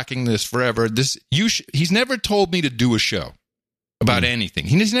been tracking this forever. He's never told me to do a show about anything.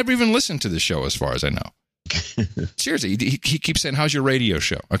 He's never even listened to the show, as far as I know. Seriously, he keeps saying, how's your radio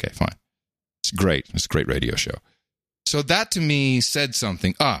show? Okay, fine. It's great. It's a great radio show. So that to me said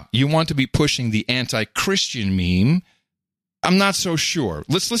something. You want to be pushing the anti-Christian meme? I'm not so sure.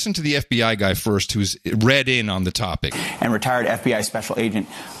 Let's listen to the FBI guy first, who's read in on the topic. And retired FBI Special Agent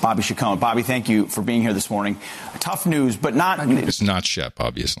Bobby Chacon. Bobby, thank you for being here this morning. Tough news, but not... It's not Shep,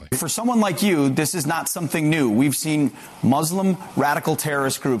 obviously. For someone like you, this is not something new. We've seen Muslim radical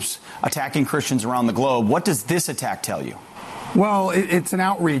terrorist groups attacking Christians around the globe. What does this attack tell you? Well, it's an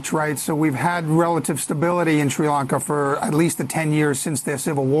outreach, right? So we've had relative stability in Sri Lanka for at least the 10 years since their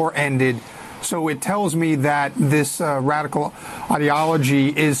civil war ended. So it tells me that this radical ideology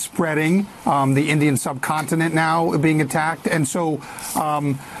is spreading, the Indian subcontinent now being attacked. And so,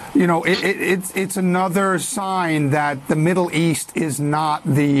 it's another sign that the Middle East is not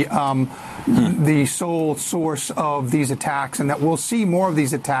the sole source of these attacks, and that we'll see more of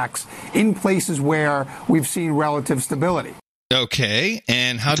these attacks in places where we've seen relative stability. Okay,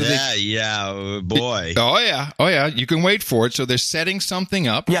 and how do they... Yeah, boy. Oh, yeah, you can wait for it. So they're setting something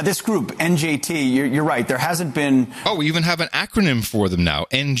up. Yeah, this group, NJT, you're right. There hasn't been... Oh, we even have an acronym for them now,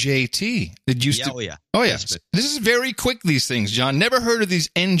 NJT. It used to... Oh, yeah. This is very quick, these things, John. Never heard of these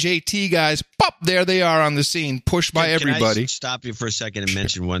NJT guys. Pop, there they are on the scene, pushed by everybody. Can I stop you for a second and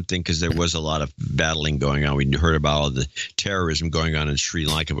mention one thing, because there was a lot of battling going on. We heard about all the terrorism going on in Sri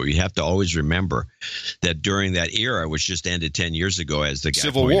Lanka, but we have to always remember that during that era, which just ended 10 years ago, as the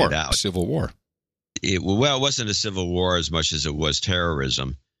guy pointed out. Civil War. It wasn't a civil war as much as it was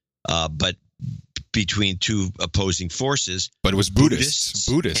terrorism, but between two opposing forces. But it was Buddhists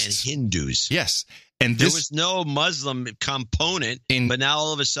and Hindus. Yes. And there was no Muslim component, but now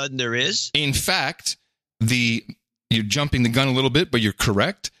all of a sudden there is? In fact, you're jumping the gun a little bit, but you're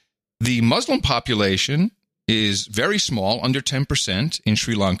correct. The Muslim population is very small, under 10% in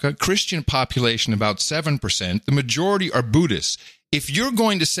Sri Lanka. Christian population, about 7%. The majority are Buddhists. If you're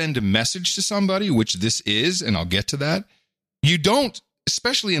going to send a message to somebody, which this is, and I'll get to that, you don't,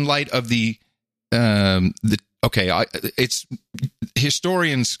 especially in light of it's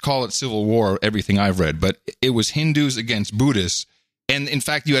historians call it civil war, everything I've read, but it was Hindus against Buddhists. And in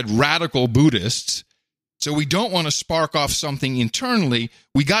fact, you had radical Buddhists. So we don't want to spark off something internally.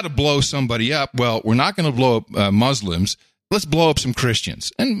 We got to blow somebody up. Well, we're not going to blow up Muslims. Let's blow up some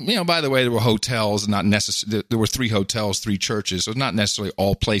Christians. And, by the way, there were hotels, not necessarily. There were 3 hotels, 3 churches. So not necessarily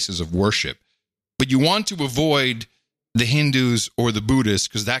all places of worship. But you want to avoid the Hindus or the Buddhists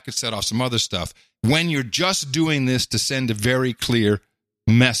because that could set off some other stuff when you're just doing this to send a very clear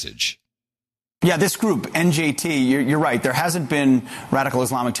message. Yeah, this group, NJT, you're right. There hasn't been radical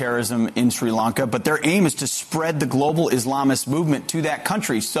Islamic terrorism in Sri Lanka, but their aim is to spread the global Islamist movement to that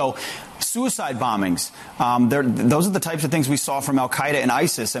country. So suicide bombings, those are the types of things we saw from al-Qaeda and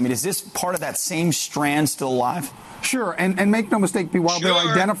ISIS. I mean, is this part of that same strand still alive? Sure, and make no mistake, while they're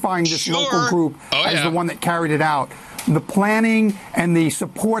identifying this local group as the one that carried it out, the planning and the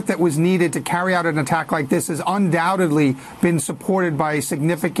support that was needed to carry out an attack like this has undoubtedly been supported by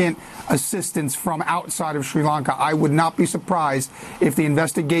significant assistance from outside of Sri Lanka. I would not be surprised if the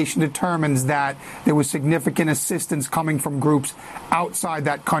investigation determines that there was significant assistance coming from groups outside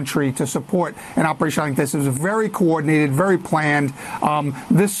that country to support an operation like this. It was very coordinated, very planned.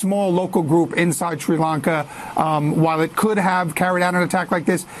 This small local group inside Sri Lanka, while it could have carried out an attack like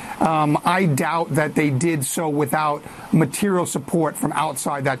this, I doubt that they did so without material support from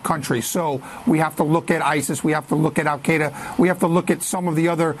outside that country. So we have to look at ISIS, we have to look at al-Qaeda, we have to look at some of the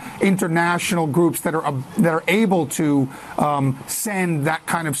other international groups that are able to send that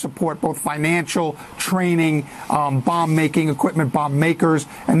kind of support, both financial, training, bomb making equipment, bomb makers,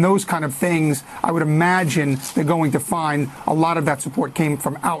 and those kind of things. I would imagine they're going to find a lot of that support came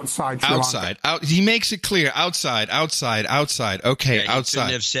from outside Sri Lanka. He makes it clear. Outside. Okay, yeah, outside.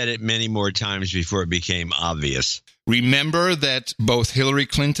 Couldn't have said it many more times before it became obvious. Remember that both Hillary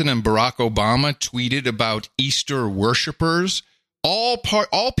Clinton and Barack Obama tweeted about Easter worshipers? All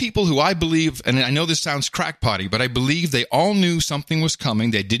people who I believe, and I know this sounds crackpotty, but I believe they all knew something was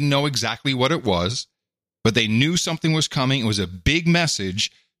coming. They didn't know exactly what it was, but they knew something was coming. It was a big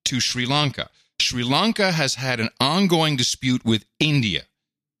message to Sri Lanka. Sri Lanka has had an ongoing dispute with India.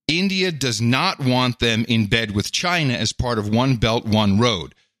 India does not want them in bed with China as part of One Belt, One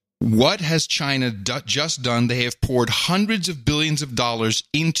Road. What has China just done? They have poured hundreds of billions of dollars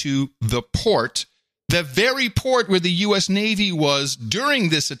into the port, the very port where the U.S. Navy was during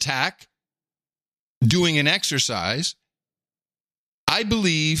this attack, doing an exercise. I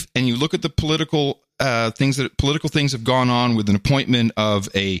believe, and you look at the political things have gone on with an appointment of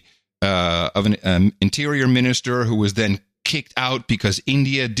an interior minister who was then kicked out because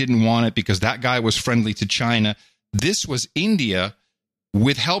India didn't want it because that guy was friendly to China. This was India,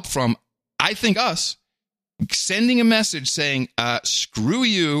 with help from, I think, us, sending a message saying, screw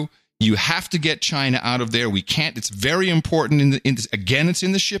you, you have to get China out of there. We can't. It's very important. Again, it's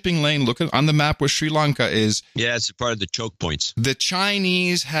in the shipping lane. Look on the map where Sri Lanka is. Yeah, it's a part of the choke points. The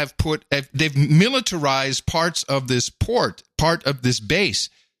Chinese they've militarized parts of this port, part of this base.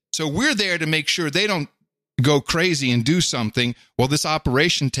 So we're there to make sure they don't go crazy and do something while this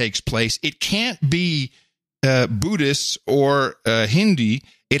operation takes place. It can't be Buddhists or Hindi.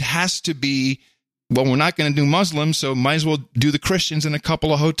 It has to be, well, we're not going to do Muslims, so might as well do the Christians in a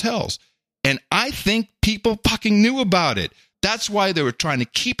couple of hotels. And I think people fucking knew about it. That's why they were trying to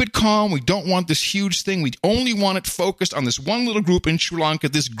keep it calm. We don't want this huge thing. We only want it focused on this one little group in Sri Lanka.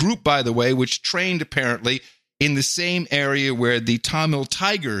 This group, by the way, which trained apparently in the same area where the Tamil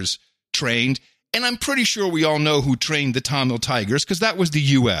Tigers trained. And I'm pretty sure we all know who trained the Tamil Tigers because that was the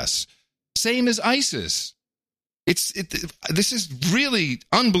U.S. Same as ISIS. This is really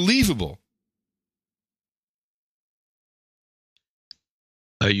unbelievable.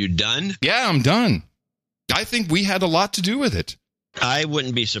 Are you done? Yeah, I'm done. I think we had a lot to do with it. I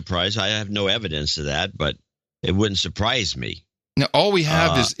wouldn't be surprised. I have no evidence of that, but it wouldn't surprise me. Now, all we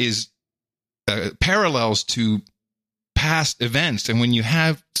have is parallels to past events, and when you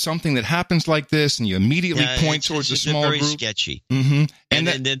have something that happens like this, and you immediately point towards a small very group, sketchy. Mm-hmm. And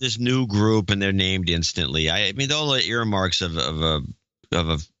then this new group, and they're named instantly. I mean, all the earmarks of a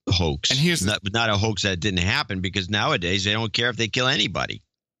hoax. And here's not a hoax that didn't happen, because nowadays they don't care if they kill anybody.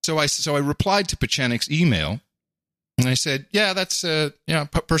 So I replied to Pechenik's email, and I said, "Yeah, that's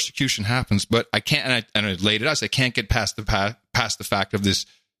persecution happens, but I can't." And I laid it out. I can't get past the fact of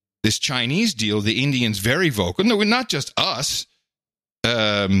this Chinese deal. The Indians very vocal. No, not just us.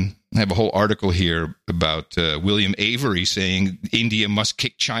 I have a whole article here about William Avery saying India must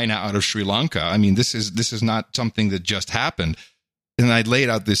kick China out of Sri Lanka. I mean, this is not something that just happened. And I laid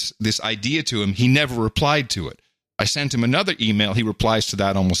out this idea to him. He never replied to it. I sent him another email. He replies to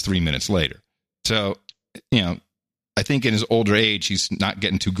that almost 3 minutes later. So, I I think in his older age, he's not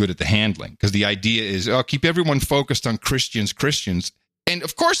getting too good at the handling, because the idea is, keep everyone focused on Christians. And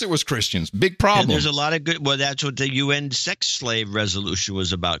of course it was Christians. Big problem. And there's a lot of good. Well, that's what the UN sex slave resolution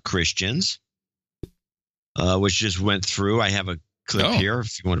was about, Christians, which just went through. I have a clip here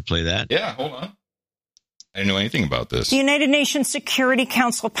if you want to play that. Yeah, hold on. I didn't know anything about this. The United Nations Security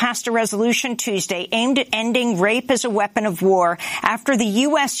Council passed a resolution Tuesday aimed at ending rape as a weapon of war after the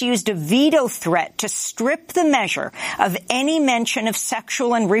U.S. used a veto threat to strip the measure of any mention of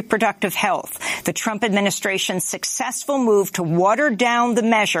sexual and reproductive health. The Trump administration's successful move to water down the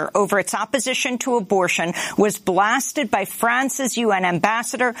measure over its opposition to abortion was blasted by France's UN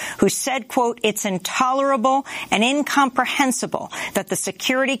ambassador, who said, quote, "It's intolerable and incomprehensible that the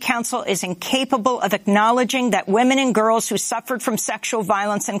Security Council is incapable of acknowledging that women and girls who suffered from sexual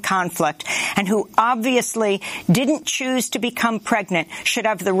violence and conflict and who obviously didn't choose to become pregnant should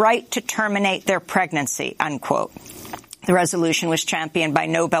have the right to terminate their pregnancy," unquote. The resolution was championed by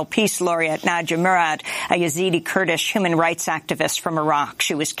Nobel Peace Laureate Nadia Murad, a Yazidi Kurdish human rights activist from Iraq.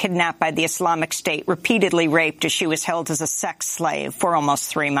 She was kidnapped by the Islamic State, repeatedly raped as she was held as a sex slave for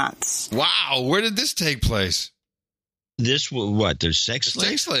almost 3 months. Wow, where did this take place? This what? There's sex slave?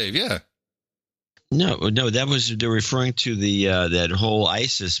 Sex slave, yeah. No, they're referring to the that whole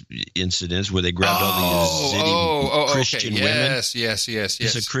ISIS incidents where they grabbed all the Yazidi Christian women. Yes.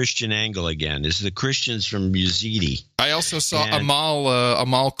 It's a Christian angle again. This is the Christians from Yazidi. I also saw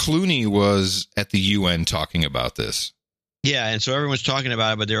Amal Clooney was at the UN talking about this. Yeah, and so everyone's talking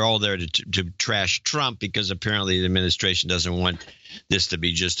about it, but they're all there to trash Trump because apparently the administration doesn't want this to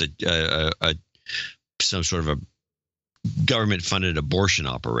be just some sort of a government-funded abortion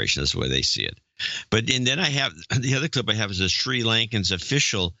operation. That's the way they see it. And then I have the other clip I have is a Sri Lankan's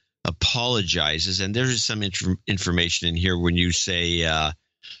official apologizes, and there's some information in here when you say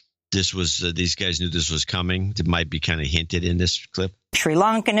this was these guys knew this was coming. It might be kind of hinted in this clip. Sri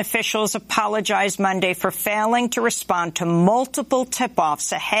Lankan officials apologized Monday for failing to respond to multiple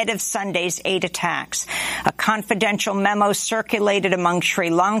tip-offs ahead of Sunday's 8 attacks. A confidential memo circulated among Sri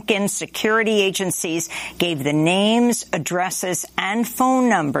Lankan security agencies gave the names, addresses, and phone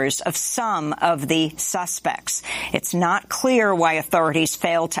numbers of some of the suspects. It's not clear why authorities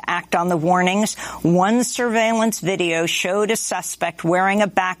failed to act on the warnings. One surveillance video showed a suspect wearing a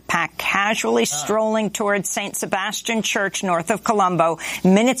backpack casually strolling towards St. Sebastian Church north of Colombo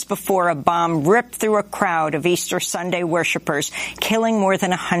minutes before a bomb ripped through a crowd of Easter Sunday worshippers, killing more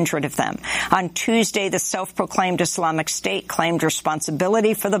than 100 of them. On Tuesday, the self-proclaimed Islamic State claimed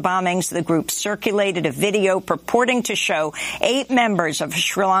responsibility for the bombings. The group circulated a video purporting to show 8 members of a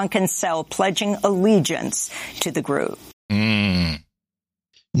Sri Lankan cell pledging allegiance to the group.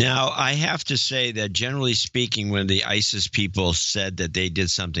 Now, I have to say that generally speaking, when the ISIS people said that they did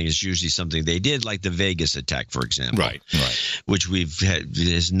something, it's usually something they did, like the Vegas attack, for example. Right. Which we've had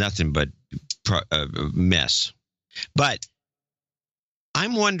is nothing but mess. But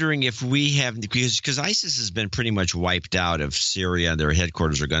I'm wondering if we have, because ISIS has been pretty much wiped out of Syria, and their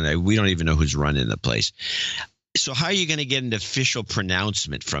headquarters are gone. We don't even know who's running the place. So how are you going to get an official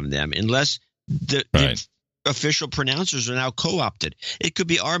pronouncement from them unless the official pronouncers are now co-opted? It could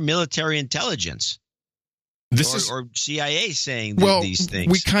be our military intelligence or CIA saying these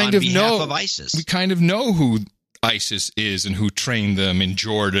things. We kind of know of ISIS. We kind of know who ISIS is and who trained them in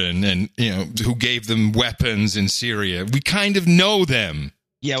Jordan and who gave them weapons in Syria. We kind of know them.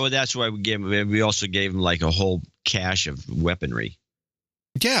 Yeah, well, that's why we also gave them like a whole cache of weaponry.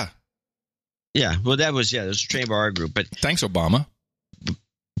 Yeah. Yeah, well, that was trained by our group. But thanks, Obama.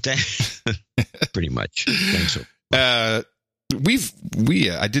 Pretty much. Thanks. I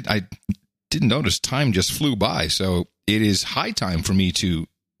didn't notice time just flew by, so it is high time for me to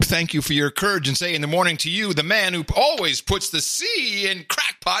thank you for your courage and say in the morning to you, the man who always puts the C in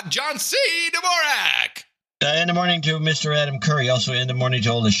crackpot, John C. Dvorak. In the morning to Mr. Adam Curry. Also in the morning to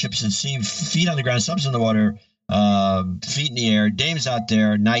all the ships at sea, feet on the ground, subs in the water, feet in the air, dames out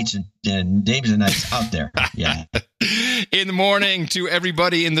there, knights and dames and knights out there. Yeah. In the morning to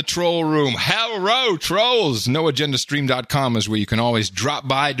everybody in the troll room. Hello, trolls. NoAgendaStream.com is where you can always drop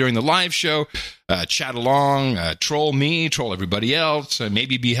by during the live show, chat along, troll me, troll everybody else,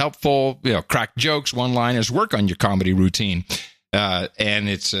 maybe be helpful, crack jokes, one-liners, work on your comedy routine. And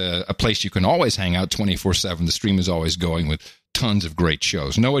it's a place you can always hang out 24/7. The stream is always going with tons of great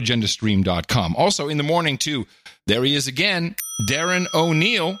shows. NoAgendaStream.com. Also in the morning, too, there he is again, Darren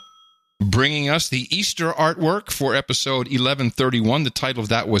O'Neill, bringing us the Easter artwork for episode 1131. The title of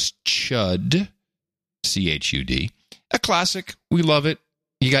that was Chud, C-H-U-D. A classic. We love it.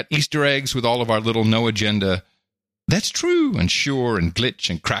 You got Easter eggs with all of our little No Agenda. That's true. And Sure and Glitch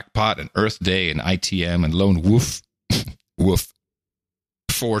and Crackpot and Earth Day and ITM and Lone Wolf. Woof.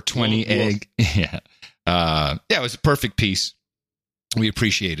 420 egg. Yeah. It was a perfect piece. We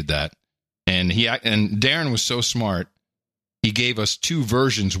appreciated that. And Darren was so smart. He gave us two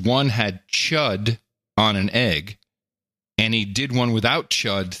versions. One had chud on an egg, and he did one without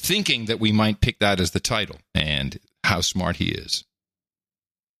chud, thinking that we might pick that as the title. And how smart he is.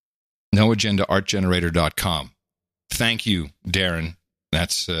 NoAgendaArtGenerator.com. Thank you, Darren.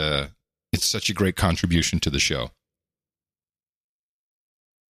 That's it's such a great contribution to the show.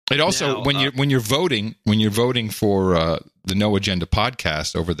 It also, now, when you're voting for the No Agenda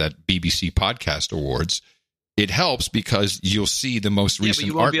podcast over that BBC Podcast Awards, it helps because you'll see the most recent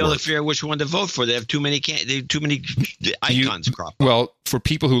artwork. But you won't be able to figure out which one to vote for. They have too many icons crop up. Well, for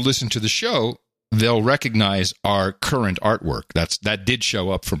people who listen to the show, they'll recognize our current artwork. That did show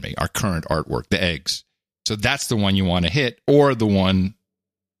up for me. Our current artwork, the eggs. So that's the one you want to hit, or the one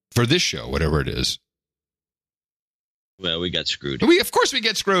for this show, whatever it is. Well, we got screwed. Of course we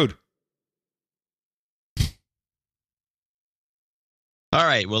get screwed. All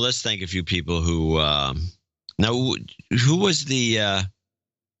right. Well, let's thank a few people who. Now, who was the?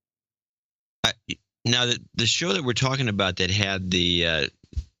 Now the show that we're talking about that had the.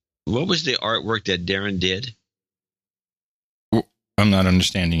 What was the artwork that Darren did? I'm not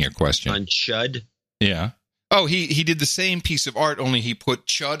understanding your question. On Chud? Yeah. Oh, he did the same piece of art, only he put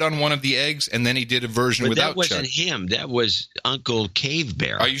chud on one of the eggs, and then he did a version without chud. That wasn't him. That was Uncle Cave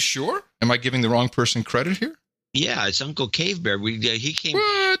Bear. Are you sure? Am I giving the wrong person credit here? Yeah, it's Uncle Cave Bear. He came.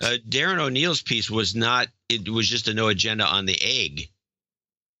 Darren O'Neill's piece was not. It was just a no agenda on the egg.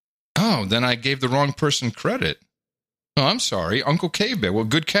 Oh, then I gave the wrong person credit. Oh, I'm sorry, Uncle Cave Bear. Well,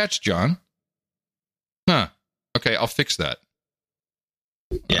 good catch, John. Huh. Okay, I'll fix that.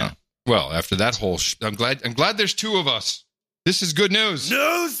 Yeah. Well, after that whole, I'm glad there's two of us. This is good news.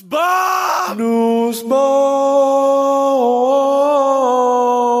 News bomb. News bomb.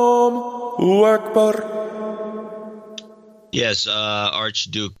 Akbar. Yes,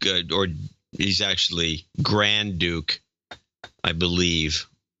 Archduke, or he's actually Grand Duke, I believe.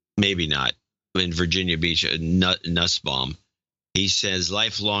 Maybe not. In Virginia Beach, Nussbaum. He says,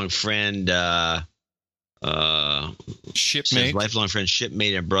 lifelong friend. Shipmate, lifelong friend,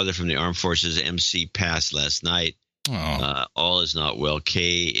 shipmate, and brother from the Armed Forces. MC passed last night. All is not well.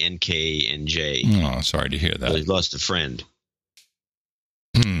 K, NK, and J. Oh, sorry to hear that. So he lost a friend.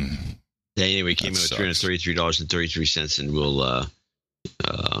 Anyway, came in with $333.33, and we'll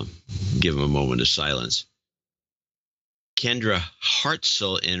give him a moment of silence. Kendra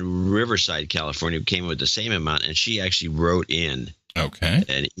Hartzell in Riverside, California, came in with the same amount, and she actually wrote in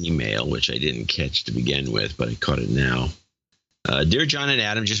an email, which I didn't catch to begin with, but I caught it now. Dear John and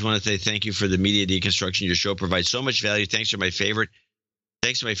Adam, just want to say thank you for the media deconstruction. Your show provides so much value. Thanks to my favorite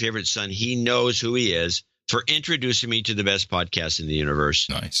son. He knows who he is, for introducing me to the best podcast in the universe.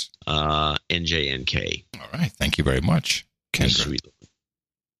 Nice. NJNK. All right. Thank you very much, Kendra.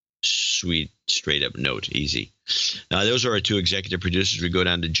 Sweet, straight up note. Easy. Those are our two executive producers. We go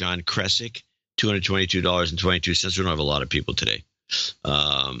down to John Kresick, $222.22. We don't have a lot of people today.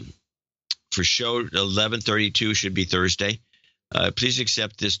 For show 1132 should be Thursday. Please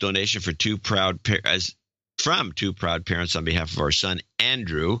accept this donation for from two proud parents on behalf of our son,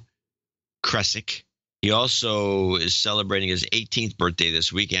 Andrew Kresick. He also is celebrating his 18th birthday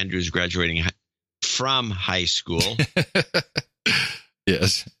this week. Andrew is graduating from high school.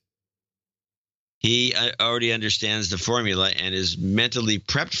 Yes. He already understands the formula and is mentally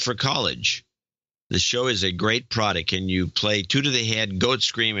prepped for college. The show is a great product. Can you play Two to the Head, Goat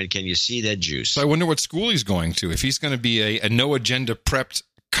Scream, and Can You See That Juice? So I wonder what school he's going to. If he's going to be a no-agenda prepped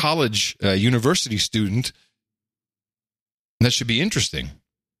college university student, that should be interesting.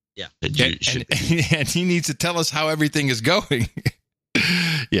 Yeah. And he needs to tell us how everything is going.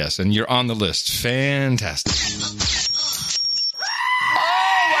 Yes, and you're on the list. Fantastic.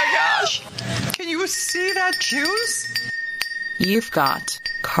 Can you see that juice? You've got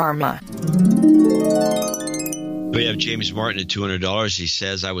karma. We have James Martin at $200. He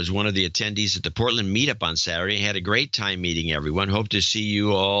says, I was one of the attendees at the Portland meetup on Saturday. Had a great time meeting everyone. Hope to see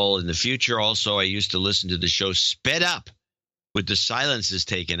you all in the future. Also, I used to listen to the show sped up with the silences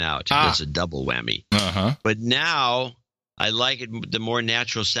taken out. That's a double whammy. But now I like it, the more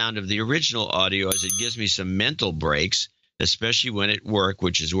natural sound of the original audio, as it gives me some mental breaks, especially when at work,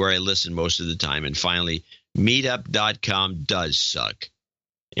 which is where I listen most of the time. And finally, meetup.com does suck.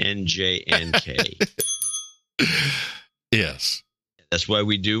 NJNK. Yes. That's why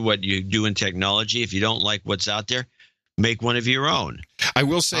we do what you do in technology. If you don't like what's out there, make one of your own. I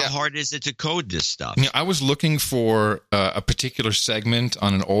will say, how hard is it to code this stuff? I was looking for a particular segment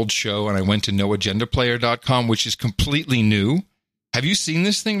on an old show, and I went to noagendaplayer.com, which is completely new. Have you seen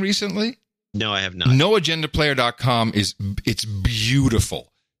this thing recently? No, I have not. Noagendaplayer.com it's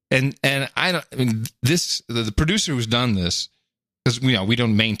beautiful, and the producer who's done this, because we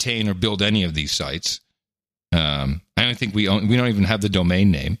don't maintain or build any of these sites. I don't think we don't even have the domain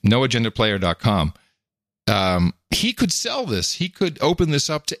name. Noagendaplayer.com. He could sell this. He could open this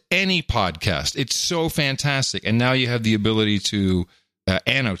up to any podcast. It's so fantastic. And now you have the ability to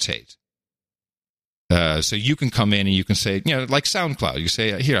annotate. So you can come in and you can say, like SoundCloud. You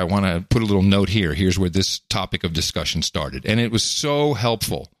say, here, I want to put a little note here. Here's where this topic of discussion started. And it was so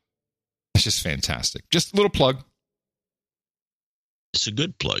helpful. It's just fantastic. Just a little plug. It's a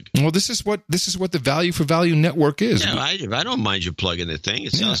good plug. Well, this is what the Value for Value Network is. Yeah, I don't mind you plugging the thing.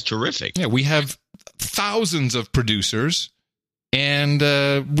 It sounds terrific. Yeah, we have thousands of producers, and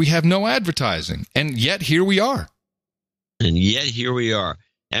we have no advertising, and yet here we are. And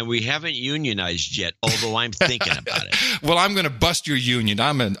we haven't unionized yet, although I'm thinking about it. Well, I'm going to bust your union.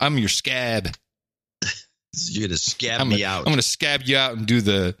 I'm your scab. You're going to scab me out. I'm going to scab you out and do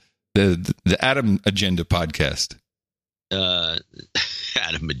the Adam Agenda podcast.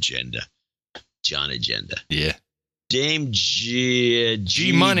 Adam Agenda. John Agenda. Yeah. Dame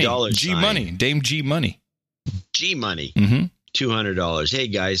G Money. dollar G sign. Money. Dame G Money. G Money. Mm-hmm. $200. Hey,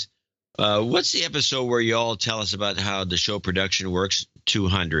 guys. What's the episode where you all tell us about how the show production works?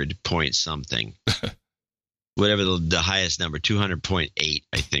 200 point something. Whatever the highest number, 200.8,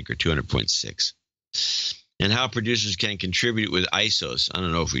 I think, or 200.6. And how producers can contribute with ISOs. I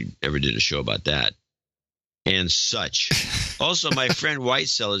don't know if we ever did a show about that. And such. Also, my friend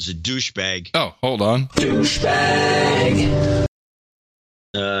Whitesell is a douchebag. Oh, hold on. Douchebag.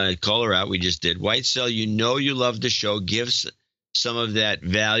 Call her out. We just did. Whitesell, you love the show. Give some of that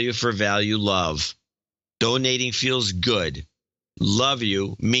value for value love. Donating feels good. Love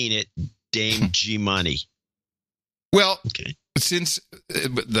you. Mean it. Dame G Money. Well, okay. Since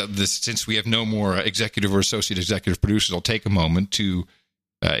we have no more executive or associate executive producers, I'll take a moment to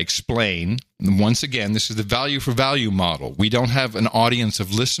explain. Once again, this is the value for value model. We don't have an audience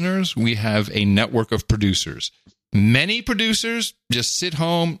of listeners. We have a network of producers. Many producers just sit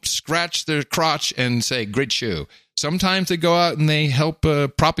home, scratch their crotch, and say, great show. Sometimes they go out and they help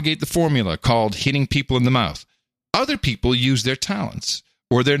propagate the formula called hitting people in the mouth. Other people use their talents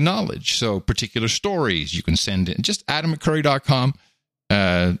or their knowledge. So particular stories you can send in. Just adam@curry.com.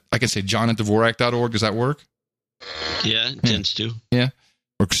 I can say john@dvorak.org. Does that work? Yeah, it tends to. Yeah.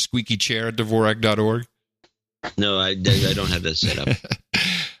 Or squeakychair@dvorak.org. No, I don't have that set up.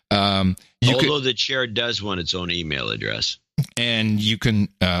 Although the chair does want its own email address. And you can,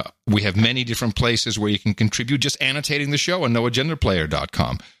 we have many different places where you can contribute, just annotating the show on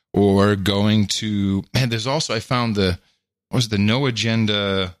noagendaplayer.com or going to, there's also, I found the No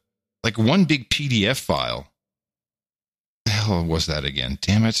Agenda, like one big PDF file. The hell was that again?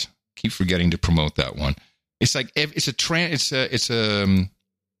 Damn it. Keep forgetting to promote that one. It's like, it's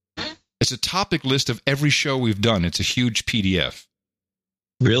a topic list of every show we've done. It's a huge PDF.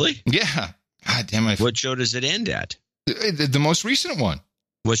 Really? Yeah. God damn it. What show does it end at? The most recent one.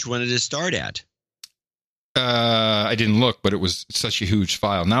 Which one did it start at? I didn't look, but it was such a huge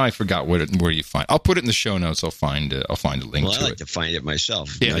file. Now I forgot where you find. I'll put it in the show notes. I'll find a link to it. Well, I like to find it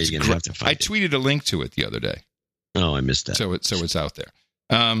myself. Yeah, I tweeted a link to it the other day. Oh, I missed that. So it's out there.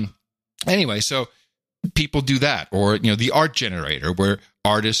 Anyway, so people do that, or the art generator where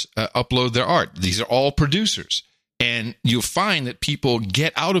artists upload their art. These are all producers, and you'll find that people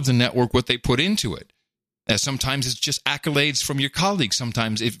get out of the network what they put into it. Sometimes it's just accolades from your colleagues.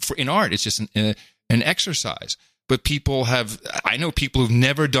 Sometimes in art, it's just an exercise. But I know people who've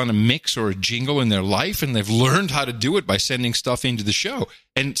never done a mix or a jingle in their life, and they've learned how to do it by sending stuff into the show.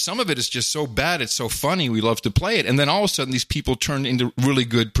 And some of it is just so bad, it's so funny, we love to play it. And then all of a sudden, these people turn into really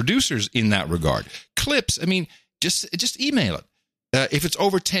good producers in that regard. Clips, just email it. If it's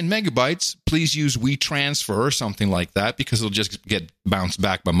over 10 megabytes, please use WeTransfer or something like that, because it'll just get bounced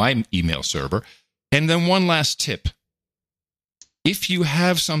back by my email server. And then one last tip. If you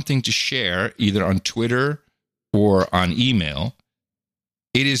have something to share, either on Twitter or on email,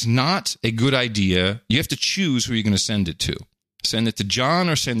 it is not a good idea. You have to choose who you're going to send it to. Send it to John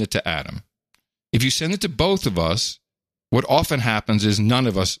or send it to Adam. If you send it to both of us, what often happens is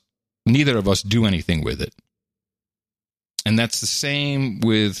neither of us do anything with it. And that's the same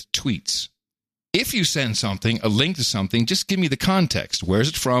with tweets. If you send something, a link to something, just give me the context. Where's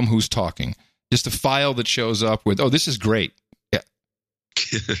it from? Who's talking? Just a file that shows up with, oh, this is great. Yeah.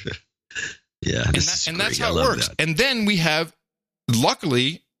 Yeah. And that's how it works. That. And then we have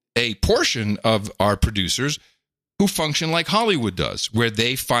luckily, a portion of our producers who function like Hollywood does, where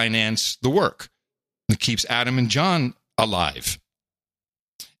they finance the work. It keeps Adam and John alive.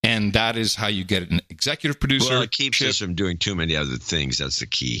 And that is how you get an executive producer. Well, it keeps us from doing too many other things. That's the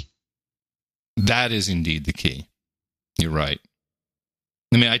key. That is indeed the key. You're right.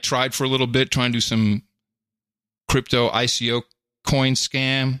 I mean, I tried for a little bit trying to do some crypto ICO coin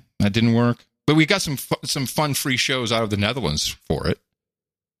scam. That didn't work. But we got some fun free shows out of the Netherlands for it.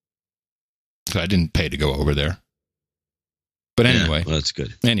 So I didn't pay to go over there. But anyway. Well, that's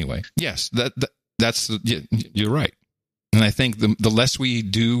good. Anyway, yes, you're right. And I think the less we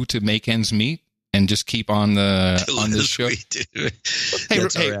do to make ends meet and just keep on this show.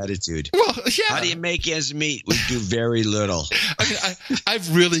 That's our attitude. Well, yeah. How do you make ends meet? We do very little. I mean,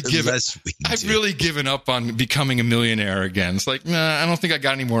 I've really given up on becoming a millionaire again. It's like, I don't think I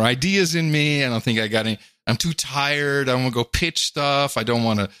got any more ideas in me. I don't think I got any. I'm too tired. I don't want to go pitch stuff. I don't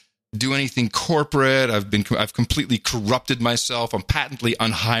want to do anything corporate. I've completely corrupted myself. I'm patently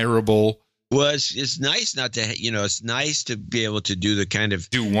unhireable. Well, it's nice not to, it's nice to be able to do the kind of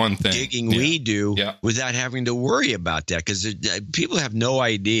one thing digging we do without having to worry about that, because people have no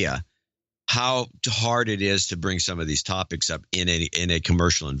idea how hard it is to bring some of these topics up in a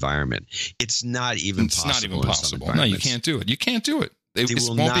commercial environment. It's not even possible. No, you can't do it. You can't do it. It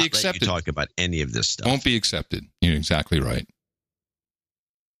will won't not be accepted. Let you talk about any of this stuff. Won't be accepted. You're exactly right.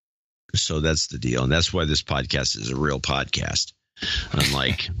 So that's the deal, and that's why this podcast is a real podcast,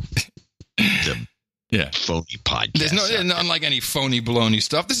 unlike the phony podcast. Unlike any phony baloney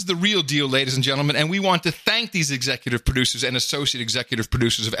stuff. This is the real deal, ladies and gentlemen, and we want to thank these executive producers and associate executive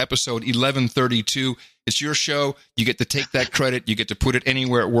producers of episode 1132. It's your show. You get to take that credit. You get to put it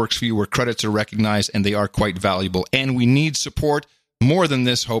anywhere it works for you, where credits are recognized, and they are quite valuable. And we need support. More than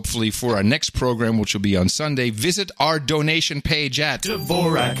this, hopefully, for our next program, which will be on Sunday. Visit our donation page at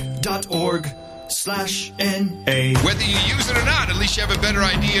Dvorak.org/NA. Whether you use it or not, at least you have a better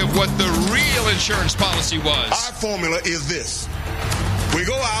idea of what the real insurance policy was. Our formula is this. We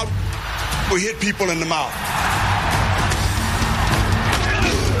go out, we hit people in the mouth.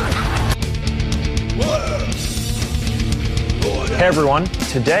 Hey everyone,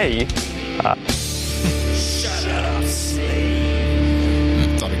 today...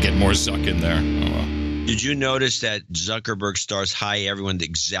 Thought I'd get more Zuck in there. Oh, well. Did you notice that Zuckerberg starts hi everyone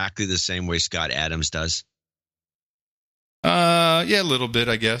exactly the same way Scott Adams does? Yeah, a little bit,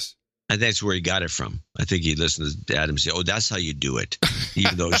 I guess. I think that's where he got it from. I think he listened to Adams say, "Oh, that's how you do it."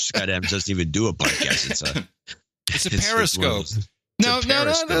 Even though Scott Adams doesn't even do a podcast, it's a Periscope. No,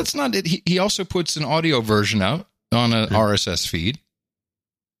 that's not it. He also puts an audio version out on an RSS feed.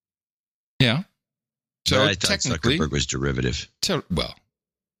 Yeah. So I thought Zuckerberg was derivative. Well.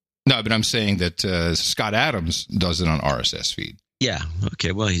 No, but I'm saying that Scott Adams does it on RSS feed. Yeah.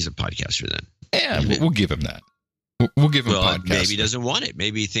 Okay. Well, he's a podcaster then. Yeah, we'll give him that. We'll give him podcast. Maybe he doesn't want it.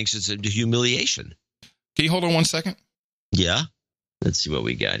 Maybe he thinks it's a humiliation. Can you hold on 1 second? Yeah. Let's see what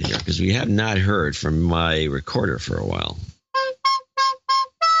we got here, because we have not heard from my recorder for a while.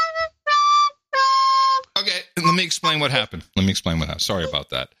 Okay. Let me explain what happened. Sorry about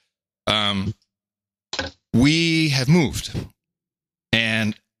that. We have moved.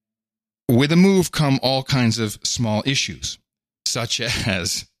 And with a move come all kinds of small issues, such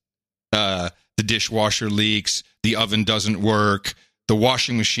as the dishwasher leaks, the oven doesn't work, the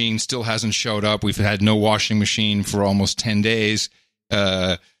washing machine still hasn't showed up. We've had no washing machine for almost 10 days.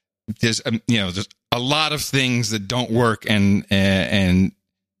 There's a lot of things that don't work, and I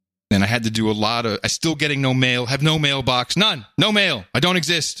had to do a lot of. I'm still getting no mail. Have no mailbox. None. No mail. I don't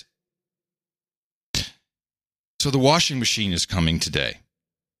exist. So the washing machine is coming today.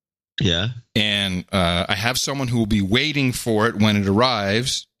 Yeah. And I have someone who will be waiting for it when it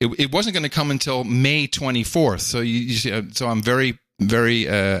arrives. It wasn't going to come until May 24th. So I'm very, very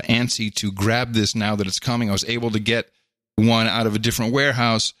antsy to grab this now that it's coming. I was able to get one out of a different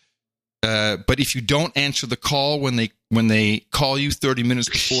warehouse. But if you don't answer the call when they call you 30 minutes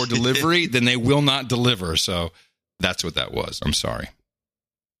before delivery, then they will not deliver. So that's what that was. I'm sorry.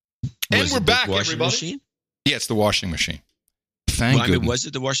 And we're back, everybody. Machine? Yeah, it's the washing machine. Thank goodness. Was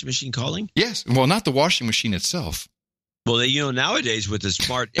it the washing machine calling? Yes. Well, not the washing machine itself. Well, nowadays with the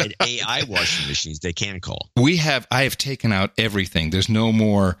smart AI washing machines, they can call. I have taken out everything. There's no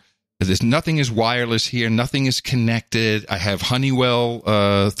more. Nothing is wireless here. Nothing is connected. I have Honeywell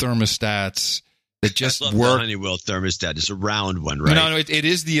thermostats that just work. The Honeywell thermostat. It's a round one, right? No, it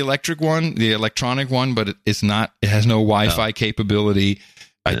is the electric one, the electronic one, but it's not. It has no Wi-Fi capability.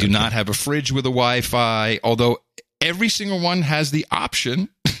 I do not have a fridge with a Wi-Fi, although every single one has the option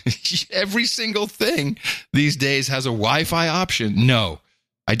Every single thing these days has a Wi-Fi option. No,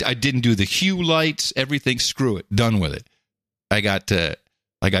 I didn't do the hue lights, everything. Screw it. Done with it. I got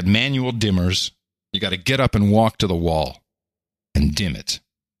manual dimmers. You got to get up and walk to the wall and dim it.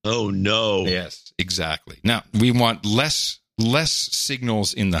 Oh, no. Yes, exactly. Now, we want less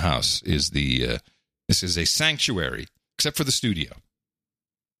signals in the house. This is a sanctuary, except for the studio,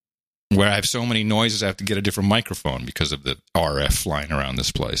 where I have so many noises I have to get a different microphone because of the RF flying around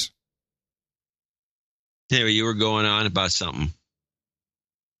this place. Anyway, you were going on about something.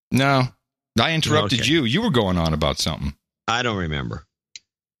 No, I interrupted you. You were going on about something. I don't remember.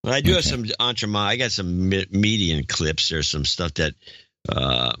 But I do have some I got some median clips. There's some stuff that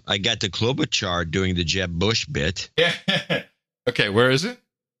I got the Klobuchar doing the Jeb Bush bit. Yeah. Okay, where is it?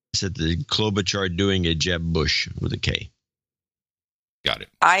 It's at the Klobuchar doing a Jeb Bush with a K. Got it.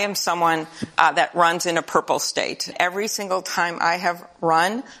 I am someone that runs in a purple state. Every single time I have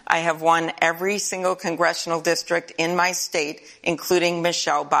run, I have won every single congressional district in my state, including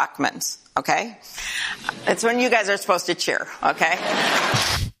Michelle Bachmann's. Okay? It's when you guys are supposed to cheer. Okay?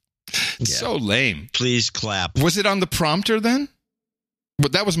 So lame. Please clap. Was it on the prompter then?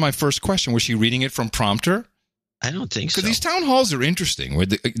 But that was my first question. Was she reading it from prompter? I don't think so. Because these town halls are interesting, where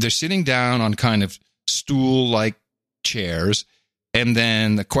they're sitting down on kind of stool-like chairs, and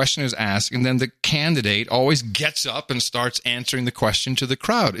then the question is asked, and then the candidate always gets up and starts answering the question to the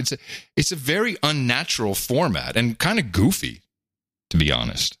crowd. It's a very unnatural format and kind of goofy, to be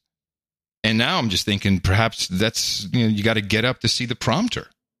honest. And now I'm just thinking perhaps that's, you got to get up to see the prompter.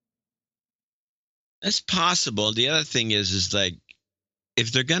 That's possible. The other thing is like,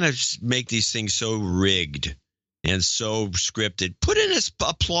 if they're going to make these things so rigged and so scripted, put an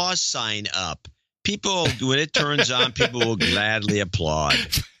applause sign up. People, when it turns on, people will gladly applaud.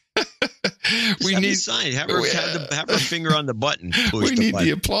 We need a sign. Have her finger on the button. We need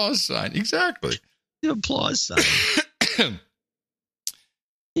the applause sign. Exactly. The applause sign.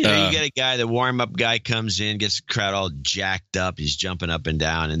 You get a guy, the warm-up guy comes in, gets the crowd all jacked up. He's jumping up and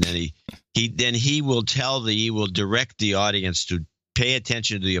down, and then he will direct the audience to pay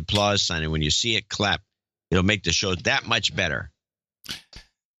attention to the applause sign, and when you see it clap, it'll make the show that much better.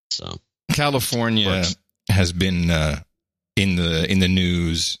 So California has been in the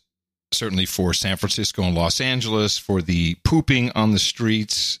news, certainly for San Francisco and Los Angeles, for the pooping on the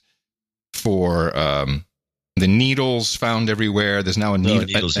streets, for the needles found everywhere. There's now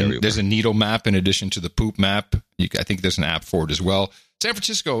there's a needle map in addition to the poop map. I think there's an app for it as well. San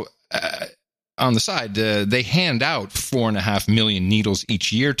Francisco, on the side, they hand out 4.5 million needles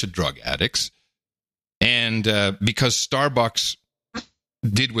each year to drug addicts. And because Starbucks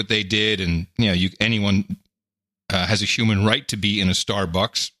did what they did, and anyone has a human right to be in a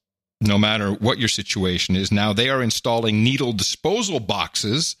Starbucks, no matter what your situation is. Now they are installing needle disposal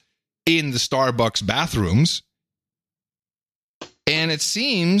boxes in the Starbucks bathrooms. And it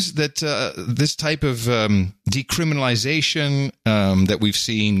seems that this type of decriminalization that we've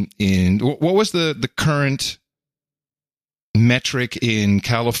seen in... What was the current metric in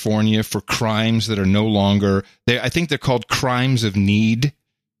California for crimes that are no longer... I think they're called crimes of need.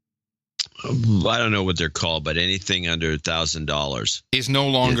 I don't know what they're called, but anything under $1,000 is no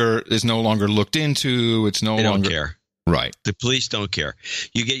longer looked into. They don't care. Right. The police don't care.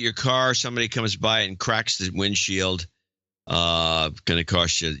 You get your car, somebody comes by and cracks the windshield. It's going to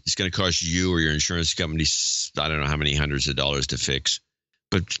cost you or your insurance company, I don't know how many hundreds of dollars to fix,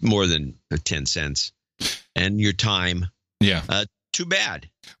 but more than 10 cents. And your time. Yeah. Too bad.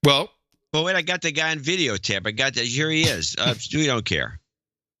 Well, wait, I got the guy on videotape. Here he is. We don't care.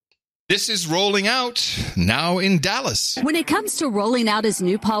 This is rolling out now in Dallas. When it comes to rolling out his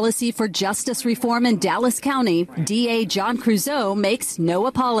new policy for justice reform in Dallas County, DA John Creuzot makes no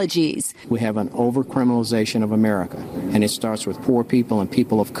apologies. We have an overcriminalization of America, and it starts with poor people and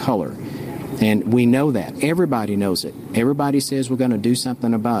people of color. And we know that. Everybody knows it. Everybody says we're going to do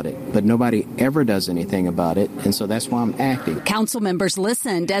something about it, but nobody ever does anything about it, and so that's why I'm acting. Council members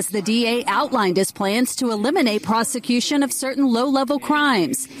listened as the DA outlined his plans to eliminate prosecution of certain low-level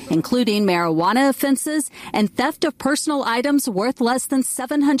crimes, including marijuana offenses and theft of personal items worth less than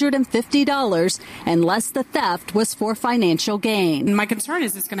 $750, unless the theft was for financial gain. My concern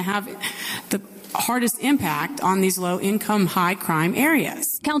is it's going to have the hardest impact on these low-income, high-crime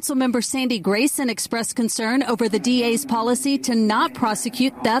areas. Councilmember Sandy Grayson expressed concern over the DA's policy to not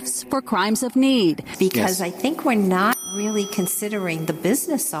prosecute thefts for crimes of need. Because I think we're not really considering the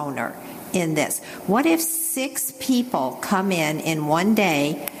business owner in this. What if 6 people come in one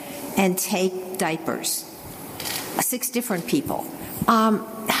day and take diapers? 6 different people.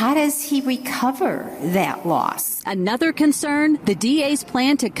 how does he recover that loss? Another concern, the DA's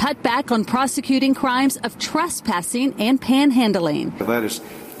plan to cut back on prosecuting crimes of trespassing and panhandling. That is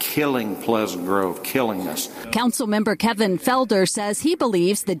killing Pleasant Grove, killing us. Councilmember Kevin Felder says he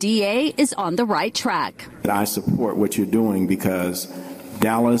believes the DA is on the right track. I support what you're doing because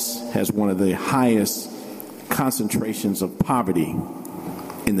Dallas has one of the highest concentrations of poverty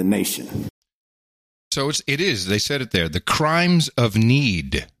in the nation. So it is, they said it there, the crimes of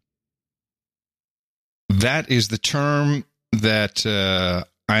need. That is the term that Well,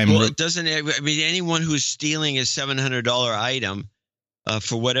 anyone who's stealing a $700 item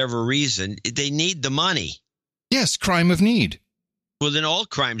for whatever reason, they need the money. Yes, crime of need. Well, then all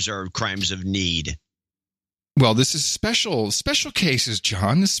crimes are crimes of need. Well, this is special cases,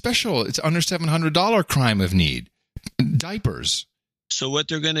 John. It's under $700 crime of need. Diapers. So what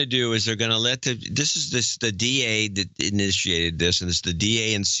they're going to do is they're going to let the DA that initiated this, and it's the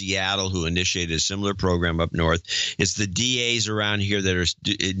DA in Seattle who initiated a similar program up north. It's the DAs around here that are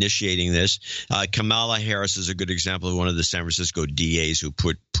initiating this. Kamala Harris is a good example of one of the San Francisco DAs who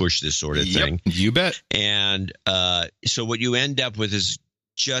push this sort of thing. You bet. And so what you end up with is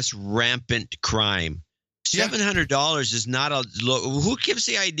just rampant crime. $700 is not a low. Who gives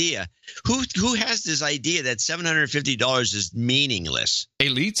the idea? Who has this idea that $750 is meaningless?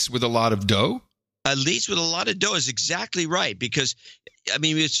 Elites with a lot of dough? Elites with a lot of dough is exactly right. Because, I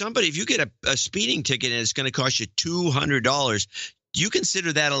mean, if you get a speeding ticket and it's going to cost you $200, you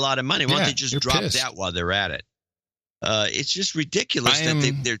consider that a lot of money. Why don't they just drop that while they're at it? It's just ridiculous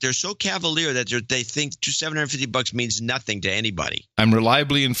that they're so cavalier that they think $750 means nothing to anybody. I'm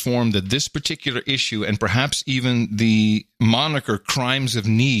reliably informed that this particular issue, and perhaps even the moniker crimes of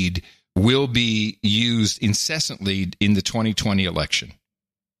need, will be used incessantly in the 2020 election.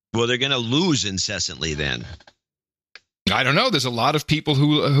 Well, they're going to lose incessantly then. I don't know. There's a lot of people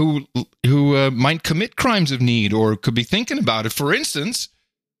who might commit crimes of need or could be thinking about it. For instance,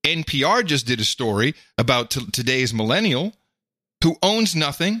 NPR just did a story about today's millennial who owns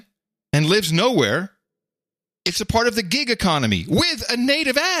nothing and lives nowhere. It's a part of the gig economy with a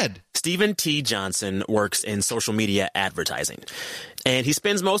native ad. Stephen T. Johnson works in social media advertising, and he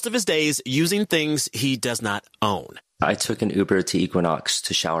spends most of his days using things he does not own. I took an Uber to Equinox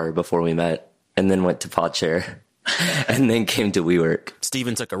to shower before we met, and then went to Podshare. And then came to WeWork.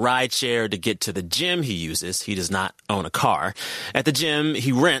 Stephen took a ride share to get to the gym he uses. He does not own a car. At the gym,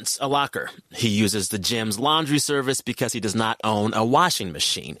 he rents a locker. He uses the gym's laundry service because he does not own a washing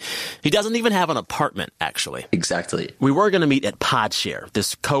machine. He doesn't even have an apartment, actually. Exactly. We were going to meet at Podshare,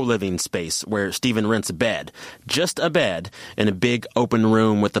 this co-living space where Stephen rents a bed. Just a bed in a big open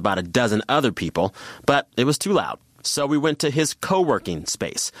room with about a dozen other people, but it was too loud. So we went to his co-working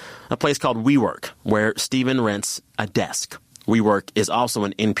space, a place called WeWork, where Stephen rents a desk. WeWork is also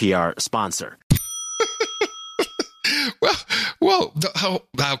an NPR sponsor. Well,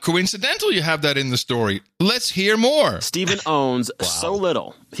 how coincidental you have that in the story. Let's hear more. Stephen owns so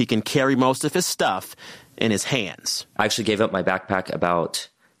little, he can carry most of his stuff in his hands. I actually gave up my backpack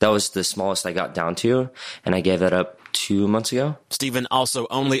that was the smallest I got down to, and I gave that up 2 months ago. Stephen also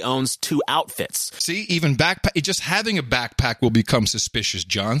only owns 2 outfits. See, even just having a backpack will become suspicious,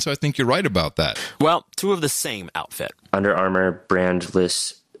 John, so I think you're right about that. Well, 2 of the same outfit. Under Armour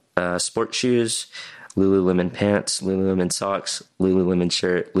brandless sport shoes, Lululemon pants, Lululemon socks, Lululemon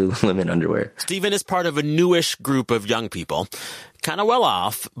shirt, Lululemon underwear. Stephen is part of a newish group of young people, kind of well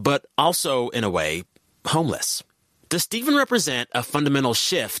off, but also, in a way, homeless. Does Stephen represent a fundamental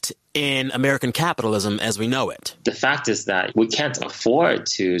shift in American capitalism as we know it? The fact is that we can't afford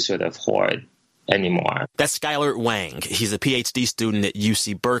to sort of hoard anymore. That's Skylar Wang. He's a PhD student at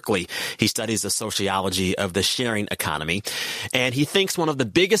UC Berkeley. He studies the sociology of the sharing economy. And he thinks one of the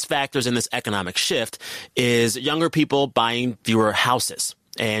biggest factors in this economic shift is younger people buying fewer houses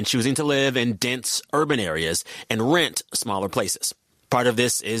and choosing to live in dense urban areas and rent smaller places. Part of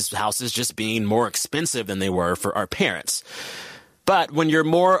this is houses just being more expensive than they were for our parents. But when you're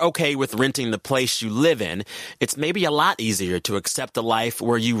more okay with renting the place you live in, it's maybe a lot easier to accept a life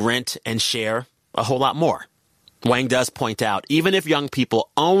where you rent and share a whole lot more. Wang does point out, even if young people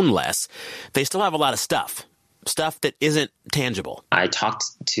own less, they still have a lot of stuff that isn't tangible. I talked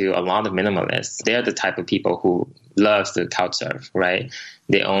to a lot of minimalists. They're the type of people who love to couch surf, right?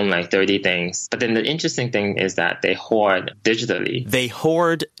 They own like 30 things. But then the interesting thing is that they hoard digitally. They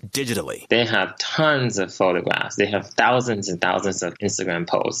hoard digitally. They have tons of photographs. They have thousands and thousands of Instagram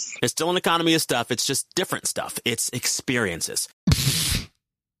posts. It's still an economy of stuff. It's just different stuff. It's experiences.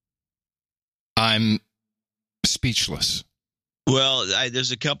 I'm speechless. Well,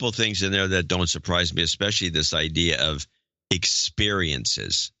 there's a couple of things in there that don't surprise me, especially this idea of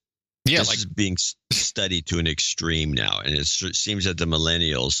experiences. Yeah, this is being studied to an extreme now, and it seems that the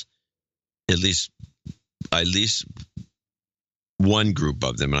millennials, at least one group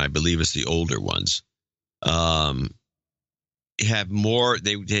of them, and I believe it's the older ones, have more.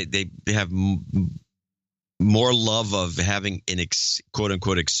 They have more love of having an quote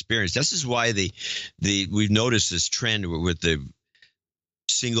unquote experience. This is why we've noticed this trend with the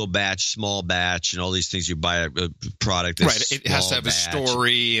single batch, small batch, and all these things. You buy a product, right? It has to have a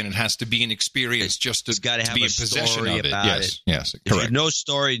story, and it has to be an experience just to be in possession of it. Yes, correct. No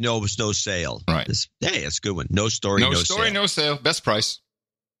story, no sale. Right. Hey, that's a good one. No story, no sale. No sale. Best price.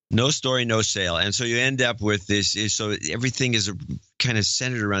 No story, no sale. And so you end up with this. So everything is kind of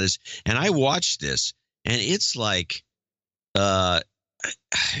centered around this. And I watched this, and it's like,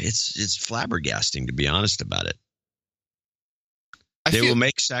 it's flabbergasting, to be honest about it. They will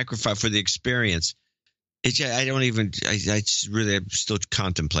make sacrifice for the experience. I'm still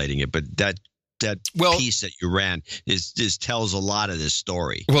contemplating it, but that piece that you ran tells a lot of this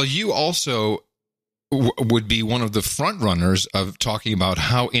story. Well, you also would be one of the front runners of talking about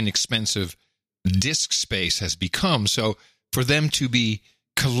how inexpensive disk space has become. So for them to be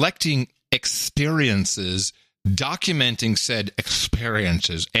collecting experiences, documenting said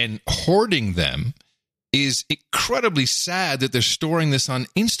experiences, and hoarding them is incredibly sad that they're storing this on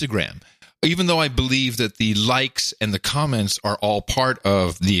Instagram. Even though I believe that the likes and the comments are all part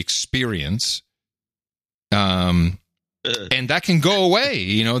of the experience, and that can go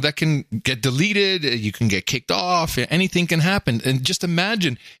away, that can get deleted, you can get kicked off, anything can happen. And just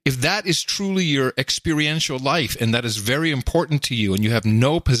imagine if that is truly your experiential life, and that is very important to you, and you have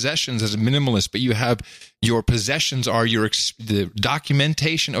no possessions as a minimalist, but you have your possessions are the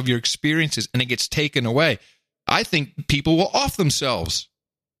documentation of your experiences, and it gets taken away. I think people will off themselves.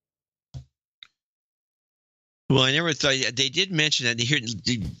 Well, I never thought they did mention that here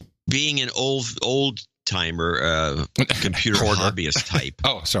being an old timer, computer hobbyist type.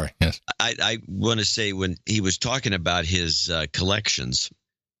 Oh, sorry. Yes. I want to say when he was talking about his collections,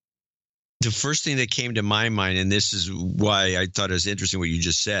 the first thing that came to my mind, and this is why I thought it was interesting what you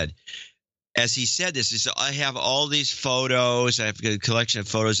just said. As he said this, he said, I have all these photos. I have a collection of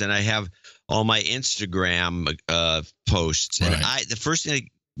photos, and I have all my Instagram posts. Right. And the first thing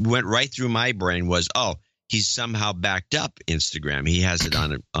that went right through my brain was, he's somehow backed up Instagram. He has it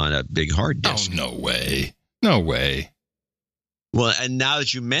on a big hard disk. Oh, no way. No way. Well, and now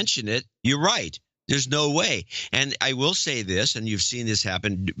that you mention it, you're right. There's no way. And I will say this, and you've seen this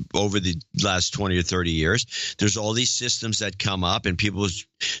happen over the last 20 or 30 years. There's all these systems that come up, and people,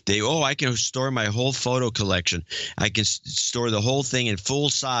 I can store my whole photo collection. I can store the whole thing in full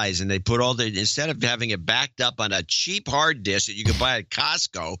size, and they put instead of having it backed up on a cheap hard disk that you can buy at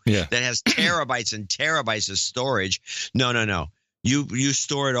Costco that has terabytes and terabytes of storage. No. You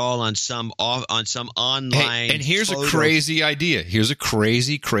store it all on some online. Hey, and here's a crazy idea. Here's a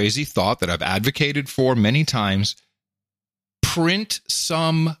crazy thought that I've advocated for many times. Print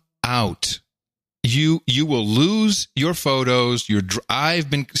some out. You will lose your photos. I've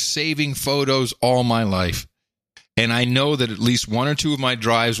been saving photos all my life, and I know that at least one or two of my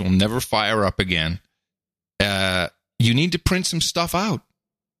drives will never fire up again. You need to print some stuff out.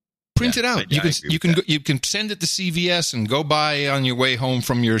 Print it out. You can send it to CVS and go buy on your way home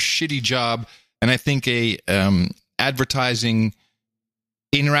from your shitty job. And I think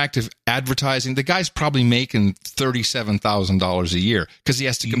interactive advertising. The guy's probably making $37,000 a year because he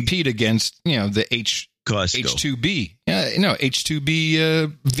has to compete against the H-2B.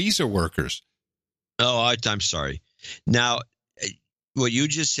 H-2B visa workers. Oh, I'm sorry. Now, what you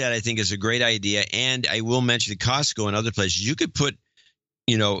just said, I think, is a great idea. And I will mention Costco and other places. You could put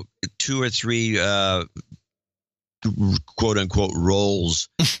 2 or 3 quote unquote rolls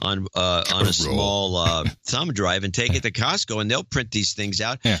on a small thumb drive and take it to Costco, and they'll print these things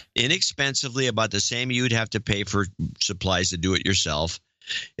out inexpensively, about the same you'd have to pay for supplies to do it yourself,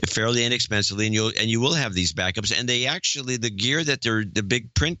 fairly inexpensively, and you will have these backups. And they actually, the gear that the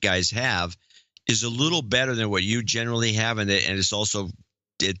big print guys have is a little better than what you generally have, and it's also,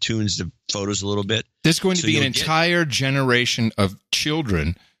 it tunes the photos a little bit. There's going to be an entire generation of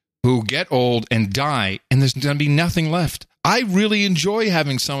children who get old and die, and there's going to be nothing left. I really enjoy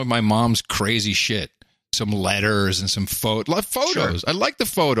having some of my mom's crazy shit, some letters and some photos. Sure. I like the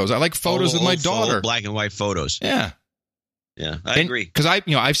photos. I like photos of my daughter. Black and white photos. Yeah. Yeah, I agree. Because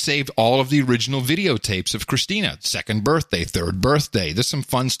I've saved all of the original videotapes of Christina. 2nd birthday, 3rd birthday. There's some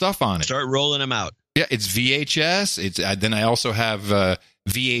fun stuff on it. Start rolling them out. Yeah, it's VHS. Then I also have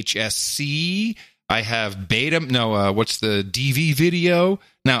VHS-C. I have what's the DV video?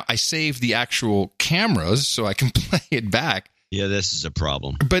 Now, I save the actual cameras so I can play it back. Yeah, this is a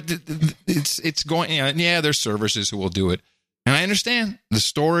problem. But it's going, there's services who will do it. And I understand the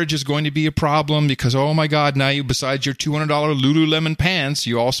storage is going to be a problem because, oh my God, now besides your $200 Lululemon pants,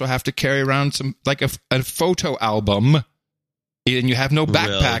 you also have to carry around a photo album, and you have no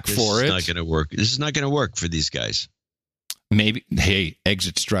backpack for it. This is not going to work. This is not going to work for these guys. Maybe, hey,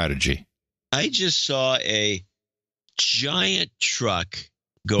 exit strategy. I just saw a giant truck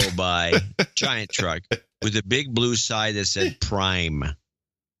go by, giant truck, with a big blue sign that said Prime.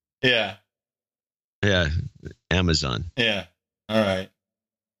 Yeah. Yeah, Amazon. Yeah. All right.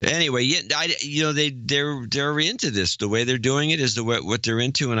 Anyway, they're into this. The way they're doing it is what they're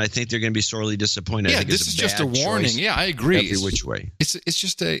into, and I think they're going to be sorely disappointed. Yeah, I think this is just a warning. Yeah, I agree. Every which way. It's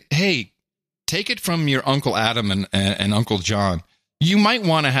just hey, take it from your Uncle Adam and Uncle John. You might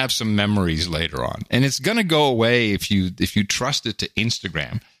want to have some memories later on, and it's going to go away if you trust it to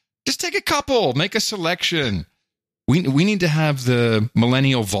Instagram. Just take a couple, make a selection. We need to have the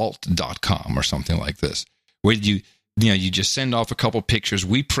millennialvault.com or something like this, where you just send off a couple pictures,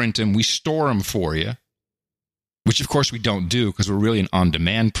 we print them, we store them for you, which of course we don't do because we're really an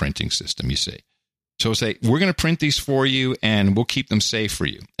on-demand printing system, you see. So say, we're going to print these for you and we'll keep them safe for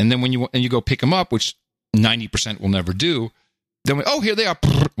you. And then when you go pick them up, which 90% will never do, then here they are.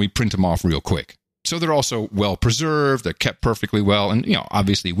 We print them off real quick. So they're also well preserved. They're kept perfectly well. And,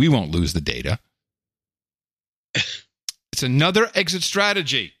 obviously we won't lose the data. It's another exit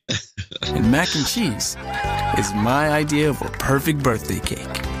strategy. And mac and cheese is my idea of a perfect birthday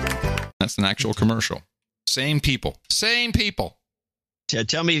cake. That's an actual commercial. Same people. Tell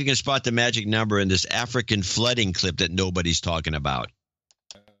me if you can spot the magic number in this African flooding clip that nobody's talking about.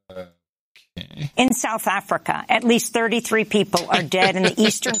 In South Africa, at least 33 people are dead in the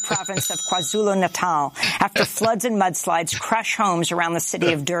eastern province of KwaZulu-Natal after floods and mudslides crush homes around the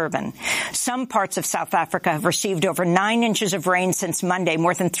city of Durban. Some parts of South Africa have received over 9 inches of rain since Monday,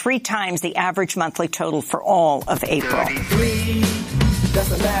 more than 3 times the average monthly total for all of April. 33,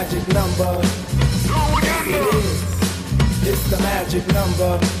 that's a magic number. It's the magic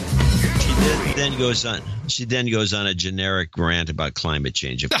number. She then goes on a generic rant about climate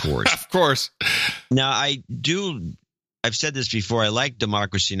change, of course. Of course. Now, I've said this before, I like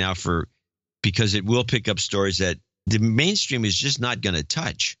Democracy Now! Because it will pick up stories that the mainstream is just not going to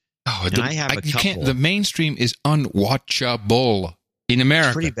touch. The mainstream is unwatchable in America.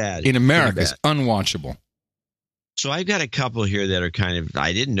 It's pretty bad. In America, it's unwatchable. So I've got a couple here that are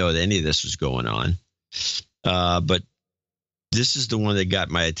I didn't know that any of this was going on. But this is the one that got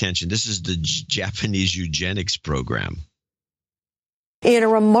my attention. This is the Japanese eugenics program. In a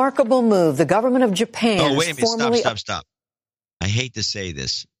remarkable move, the government of Japan Stop. I hate to say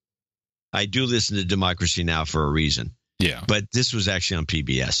this. I do listen to Democracy Now! For a reason. Yeah. But this was actually on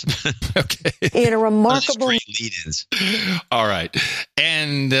PBS. Okay. In a remarkable lead-ins. All right.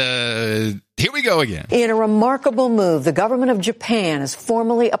 And here we go again. In a remarkable move, the government of Japan has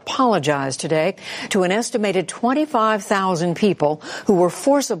formally apologized today to an estimated 25,000 people who were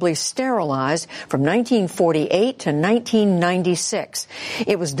forcibly sterilized from 1948 to 1996.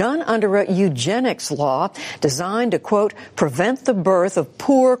 It was done under a eugenics law designed to, quote, prevent the birth of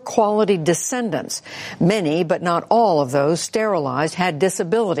poor quality descendants. Many, but not all of those sterilized had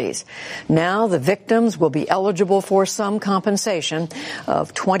disabilities. Now the victims will be eligible for some compensation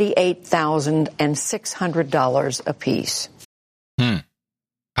of $28,600 apiece.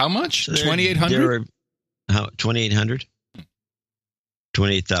 How much? 2,800? How 2,800?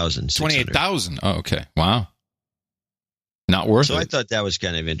 28,000. 28,000. Oh, okay. Wow. Not worth it. So I thought that was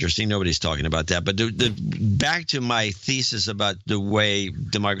kind of interesting. Nobody's talking about that. But back to my thesis about the way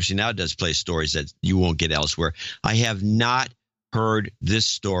Democracy Now! Does play stories that you won't get elsewhere. I have not heard this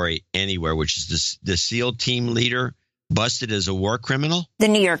story anywhere, which is the SEAL team leader busted as a war criminal? The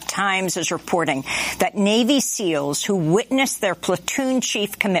New York Times is reporting that Navy SEALs who witnessed their platoon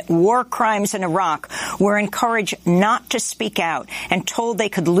chief commit war crimes in Iraq were encouraged not to speak out and told they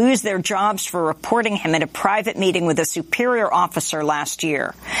could lose their jobs for reporting him at a private meeting with a superior officer last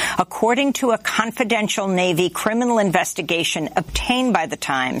year. According to a confidential Navy criminal investigation obtained by the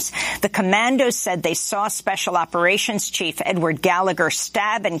Times, the commandos said they saw Special Operations Chief Edward Gallagher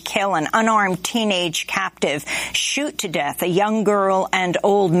stab and kill an unarmed teenage captive, shoot to death a young girl and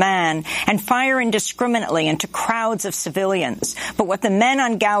old man and fire indiscriminately into crowds of civilians. But what the men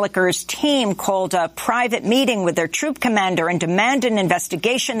on Gallagher's team called a private meeting with their troop commander and demanded an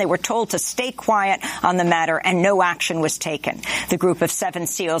investigation, they were told to stay quiet on the matter, and no action was taken. The group of 7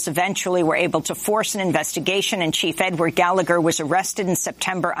 SEALs eventually were able to force an investigation, and Chief Edward Gallagher was arrested in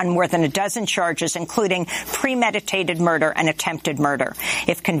September on more than a dozen charges, including premeditated murder and attempted murder.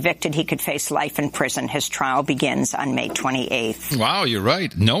 If convicted, he could face life in prison. His trial begins on May 28th. Wow, you're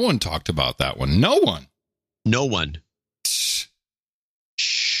right. No one talked about that one. No one. No one. Shh.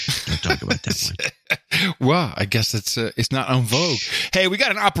 Don't talk about that one. Well, I guess it's not en vogue. Hey, we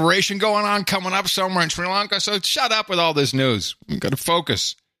got an operation going on coming up somewhere in Sri Lanka, so shut up with all this news. We've got to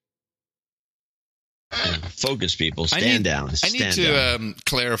focus. Focus, people. Stand down. I need to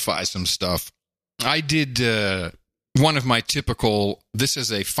clarify some stuff. I did one of my typical, this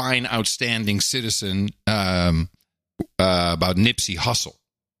is a fine, outstanding citizen about Nipsey Hussle.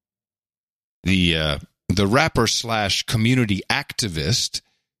 The rapper / community activist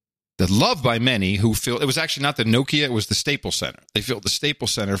that loved by many who feel, it was actually not the Nokia, it was the Staples Center. They built the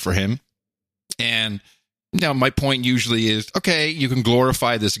Staples Center for him. And my point usually is, okay, you can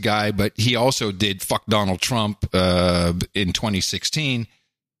glorify this guy, but he also did fuck Donald Trump in 2016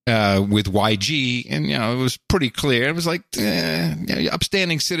 with YG, and it was pretty clear. It was like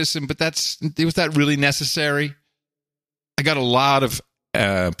upstanding citizen, but was that really necessary? I got a lot of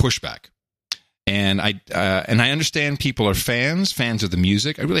pushback, and I understand people are fans of the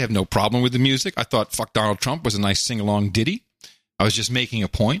music. I really have no problem with the music. I thought "Fuck Donald Trump" was a nice sing-along ditty. I was just making a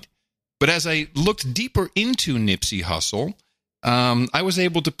point. But as I looked deeper into Nipsey Hussle, I was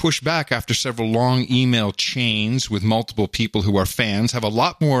able to push back after several long email chains with multiple people who are fans, have a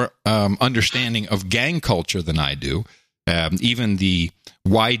lot more understanding of gang culture than I do. Even the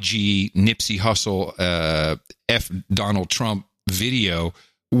YG Nipsey Hussle F Donald Trump video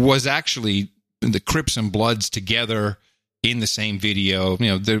was actually the Crips and Bloods together in the same video.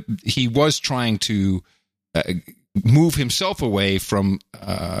 He was trying to move himself away from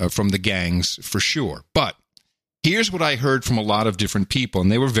the gangs for sure. But here's what I heard from a lot of different people,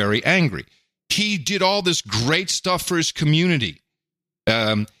 and they were very angry. He did all this great stuff for his community.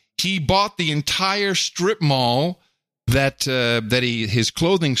 He bought the entire strip mall that his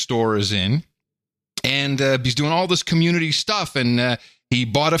clothing store is in, and he's doing all this community stuff. And he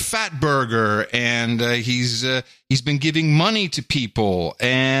bought a Fat Burger, and he's been giving money to people,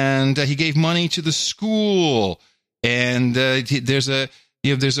 and he gave money to the school. And there's a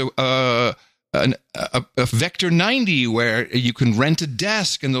Vector 90 where you can rent a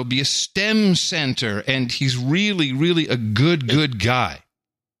desk, and there'll be a STEM center, and he's really, really a good guy.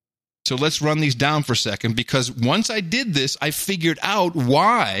 So let's run these down for a second, because once I did this, I figured out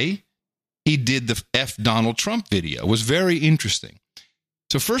why he did the F Donald Trump video. It was very interesting.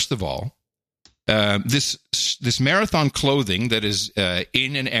 So first of all, this Marathon clothing that is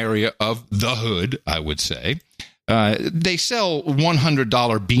in an area of the hood, I would say, they sell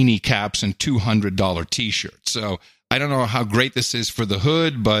 $100 beanie caps and $200 T-shirts. So I don't know how great this is for the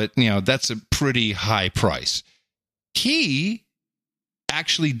hood, but that's a pretty high price. He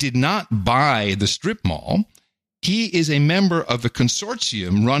actually did not buy the strip mall. He is a member of a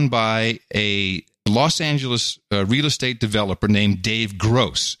consortium run by a Los Angeles real estate developer named Dave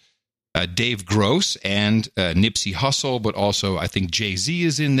Gross. Dave Gross and Nipsey Hussle, but also I think Jay-Z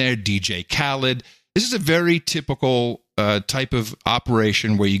is in there, DJ Khaled. This is a very typical type of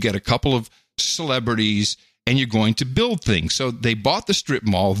operation where you get a couple of celebrities and you're going to build things. So they bought the strip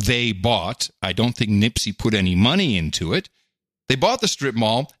mall. I don't think Nipsey put any money into it. They bought the strip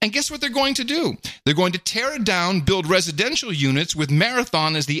mall, and guess what they're going to do? They're going to tear it down, build residential units with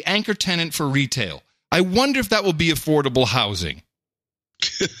Marathon as the anchor tenant for retail. I wonder if that will be affordable housing.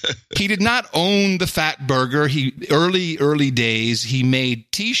 He did not own the Fat Burger. Early days, he made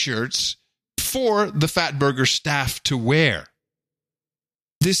T-shirts for the Fat Burger staff to wear.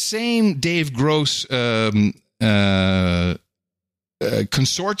 This same Dave Gross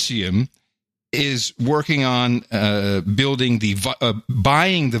consortium is working on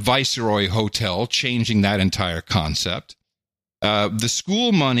buying the Viceroy Hotel, changing that entire concept. The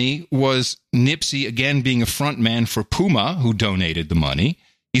school money was Nipsey, again, being a front man for Puma, who donated the money.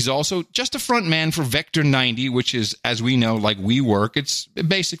 He's also just a front man for Vector 90, which is, as we know, like WeWork. It's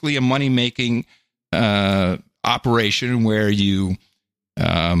basically a money-making operation where you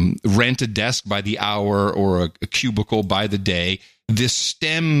rent a desk by the hour or a cubicle by the day. This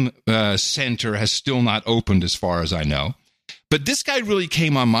STEM center has still not opened as far as I know. But this guy really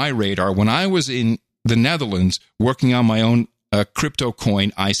came on my radar when I was in the Netherlands working on my own crypto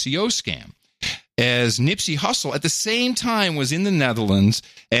coin ICO scam. as Nipsey Hussle at the same time was in the Netherlands,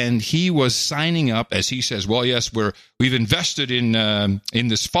 and he was signing up, as he says, well, yes, we've invested in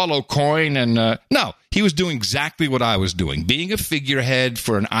this follow coin, and no, he was doing exactly what I was doing, being a figurehead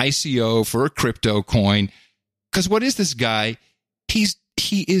for an ICO, for a crypto coin. Because what is this guy? He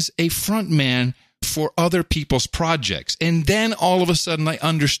is a front man for other people's projects. And then all of a sudden I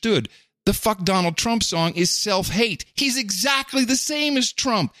understood the Fuck Donald Trump song is self-hate. He's exactly the same as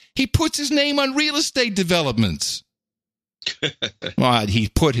Trump. He puts his name on real estate developments. Well, he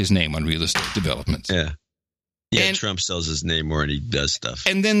put his name on real estate developments. Yeah. Yeah, Trump sells his name more and he does stuff.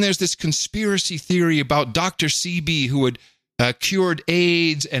 And then there's this conspiracy theory about Dr. Sebi, who had cured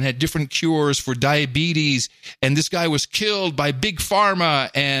AIDS and had different cures for diabetes. And this guy was killed by Big Pharma.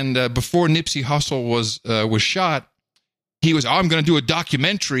 And before Nipsey Hussle was shot, he was, I'm going to do a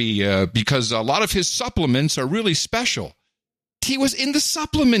documentary because a lot of his supplements are really special. He was in the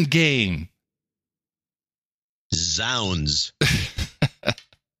supplement game. Zounds.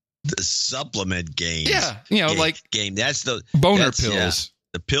 The supplement game. Yeah, game. That's the boner pills. Yeah,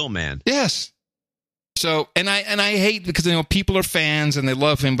 the pill man. Yes. So, and I hate because people are fans and they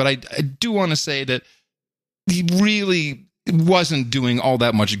love him, but I do want to say that he really wasn't doing all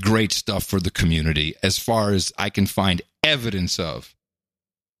that much great stuff for the community, as far as I can find evidence of.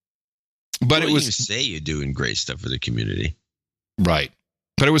 But you say you're doing great stuff for the community, right?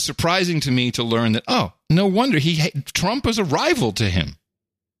 But it was surprising to me to learn that no wonder Trump was a rival to him.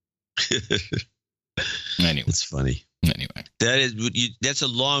 Anyway, it's funny. Anyway, that's a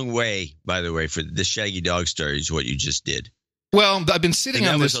long way, by the way, for the Shaggy Dog story is what you just did. Well, I've been sitting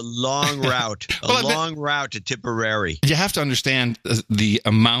on this. That was a long route, long route to Tipperary. You have to understand the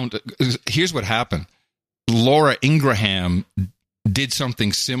amount. Here's what happened. Laura Ingraham did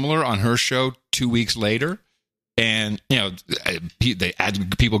something similar on her show 2 weeks later. And, they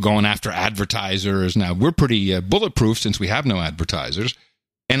had people going after advertisers. Now, we're pretty bulletproof since we have no advertisers.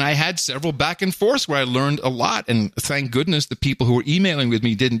 And I had several back and forths where I learned a lot. And thank goodness the people who were emailing with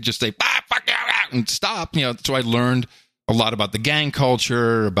me didn't just say, fuck you, and stop. So I learned a lot about the gang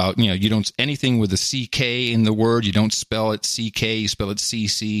culture, about, you don't, anything with a CK in the word, you don't spell it CK, you spell it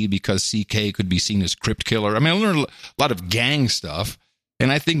CC because CK could be seen as crypt killer. I mean, I learned a lot of gang stuff.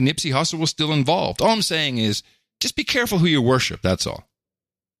 And I think Nipsey Hussle was still involved. All I'm saying is just be careful who you worship. That's all.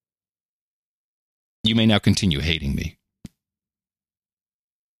 You may now continue hating me.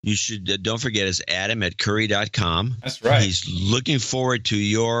 You should, don't forget, it's Adam@curry.com. That's right. He's looking forward to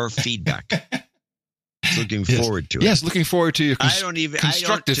your feedback. Looking forward to it. Yes, looking forward to your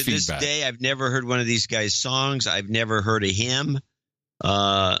constructive to feedback. This day, I've never heard one of these guys' songs. I've never heard of him.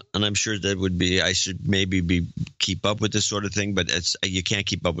 And I'm sure that would be, I should maybe keep up with this sort of thing, but you can't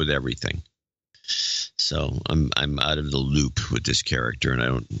keep up with everything. So I'm out of the loop with this character,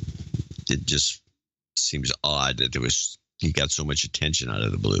 and it just seems odd that he got so much attention out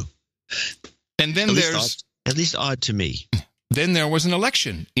of the blue. And then at least odd to me. Then there was an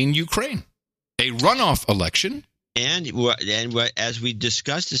election in Ukraine, a runoff election. And as we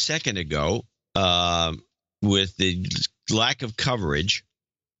discussed a second ago, with the lack of coverage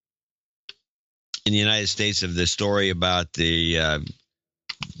in the United States of the story about the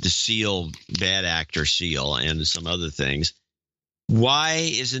SEAL, bad actor SEAL, and some other things, why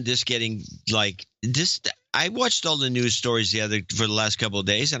isn't this getting like this? I watched all the news stories for the last couple of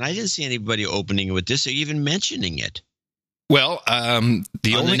days, and I didn't see anybody opening it with this or even mentioning it. Well,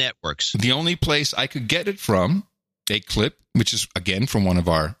 the networks. The only place I could get it from, a clip, which is, again, from one of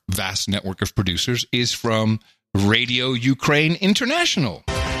our vast network of producers, is from Radio Ukraine International.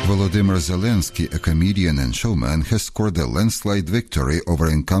 Volodymyr Zelensky, a comedian and showman, has scored a landslide victory over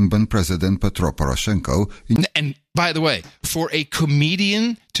incumbent President Petro Poroshenko. And by the way, for a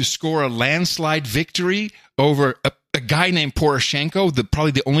comedian to score a landslide victory over a guy named Poroshenko,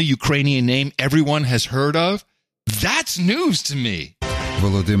 probably the only Ukrainian name everyone has heard of, that's news to me.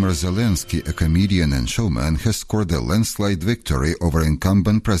 Volodymyr Zelensky, a comedian and showman, has scored a landslide victory over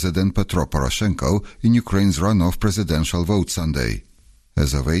incumbent President Petro Poroshenko in Ukraine's runoff presidential vote Sunday.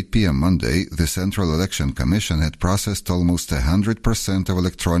 As of 8 p.m. Monday, the Central Election Commission had processed almost 100% of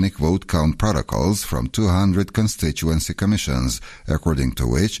electronic vote count protocols from 200 constituency commissions, according to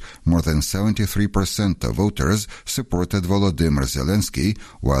which more than 73% of voters supported Volodymyr Zelensky,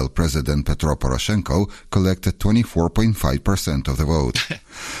 while President Petro Poroshenko collected 24.5% of the vote.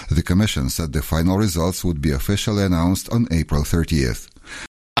 The commission said the final results would be officially announced on April 30th.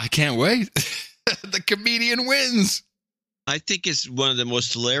 I can't wait. The comedian wins. I think it's one of the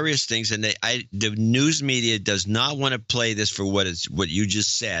most hilarious things, and the news media does not want to play this for what you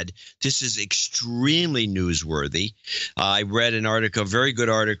just said. This is extremely newsworthy. I read an article, a very good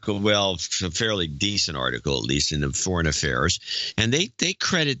article, well, a fairly decent article, at least in the Foreign Affairs, and they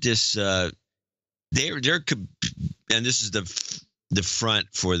credit this. And this is the front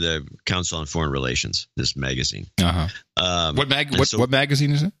for the Council on Foreign Relations, this magazine. What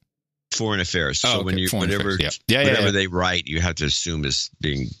magazine is it? Foreign Affairs. So when whatever they write, you have to assume is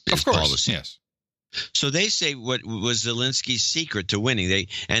being policy. Yes. So they say what was Zelensky's secret to winning. They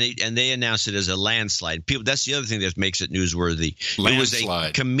announced it as a landslide. People, that's the other thing that makes it newsworthy. Landslide. It was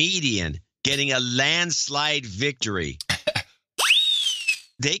a comedian getting a landslide victory.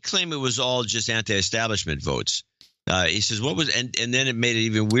 They claim it was all just anti-establishment votes. He says, "What was?" And then it made it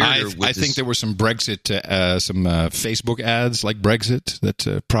even weirder. I think there were some Brexit, some Facebook ads like Brexit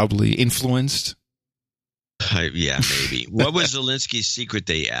that probably influenced. Yeah, maybe. What was Zelensky's secret?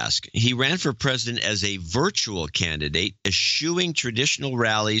 They ask. He ran for president as a virtual candidate, eschewing traditional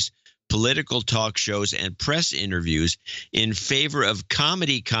rallies, political talk shows, and press interviews in favor of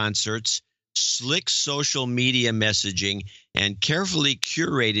comedy concerts, slick social media messaging, and carefully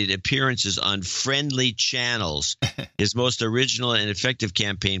curated appearances on friendly channels. His most original and effective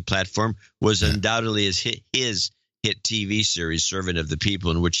campaign platform was undoubtedly his hit TV series, Servant of the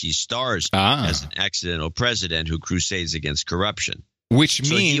People, in which he stars as an accidental president who crusades against corruption. Which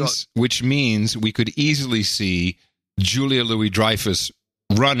means we could easily see Julia Louis-Dreyfus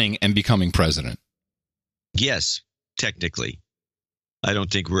running and becoming president. Yes, technically. I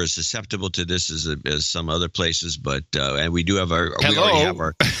don't think we're as susceptible to this as some other places, but and we do have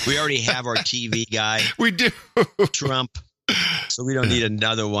we already have our TV guy. We do. Trump. So we don't need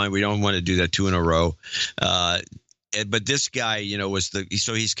another one. We don't want to do that 2 in a row. But this guy,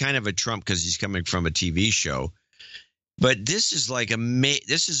 so he's kind of a Trump because he's coming from a TV show. But this is like a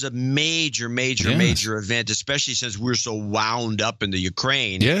major event, especially since we're so wound up in the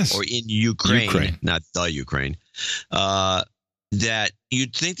Ukraine or in Ukraine, not the Ukraine. That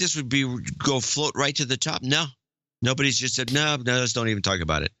you'd think this would go float right to the top. No, nobody's just said no. Let's don't even talk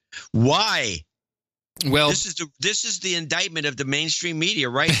about it. Why? Well, this is the indictment of the mainstream media,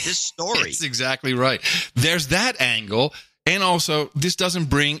 right? This story. That's exactly right. There's that angle, and also this doesn't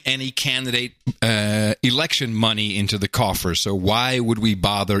bring any candidate election money into the coffer. So why would we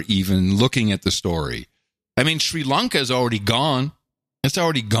bother even looking at the story? I mean, Sri Lanka is already gone. It's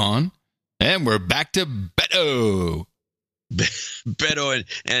already gone, and we're back to Beto. Beto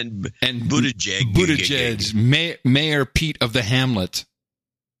and Buttigieg. Buttigieg, Mayor Pete of the Hamlet.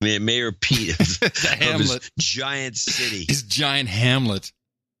 Mayor Pete of the Hamlet. His giant city. His giant Hamlet.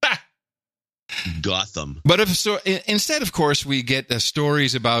 Gotham. But instead, of course, we get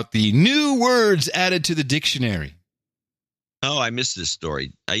stories about the new words added to the dictionary. Oh, I missed this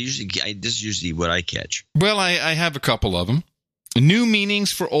story. This is usually what I catch. Well, I have a couple of them. New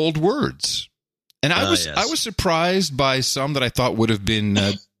meanings for old words. And I was surprised by some that I thought would have been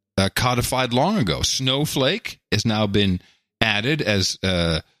codified long ago. Snowflake has now been added as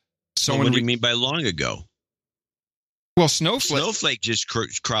someone. What do you mean by long ago? Well, snowflake just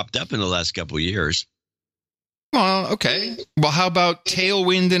cropped up in the last couple of years. Well, okay. Well, how about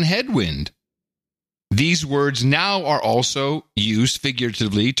tailwind and headwind? These words now are also used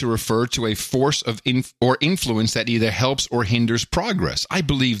figuratively to refer to a force of or influence that either helps or hinders progress. I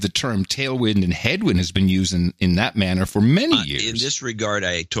believe the term tailwind and headwind has been used in that manner for many years. In this regard,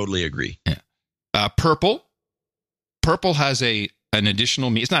 I totally agree. Yeah. Purple. Purple has an additional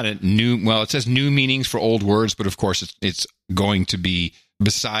meaning. It's not a new. Well, it says new meanings for old words, but of course, it's going to be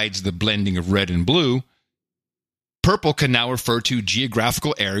besides the blending of red and blue. Purple can now refer to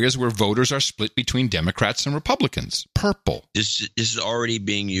geographical areas where voters are split between Democrats and Republicans. Purple. This is already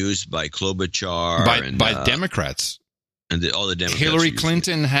being used by Klobuchar by Democrats. And all the Democrats. Hillary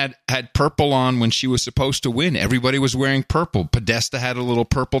Clinton had purple on when she was supposed to win. Everybody was wearing purple. Podesta had a little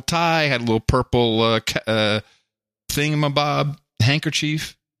purple tie, had a little purple thingamabob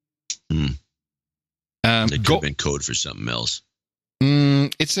handkerchief. It could have been code for something else.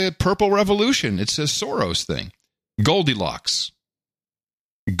 It's a purple revolution. It's a Soros thing. Goldilocks.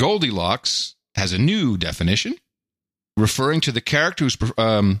 Goldilocks has a new definition, referring to the character whose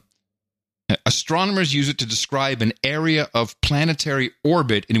astronomers use it to describe an area of planetary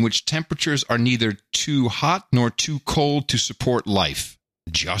orbit in which temperatures are neither too hot nor too cold to support life.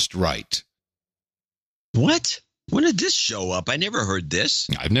 Just right. What? When did this show up? I never heard this.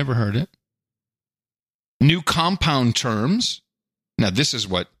 I've never heard it. New compound terms. Now, this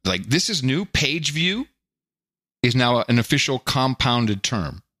is new. Page view is now an official compounded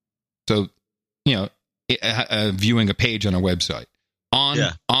term. So, viewing a page on a website.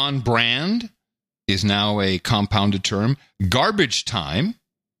 On brand is now a compounded term. Garbage time,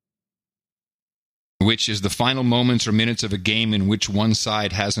 which is the final moments or minutes of a game in which one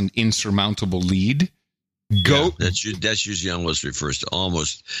side has an insurmountable lead. That's usually refers to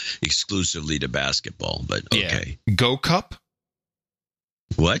almost exclusively to basketball, but okay. Yeah. Go Cup.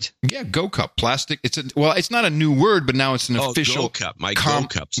 What? Yeah, Go Cup. Plastic. It's not a new word, but now it's an official Go Cup. My Go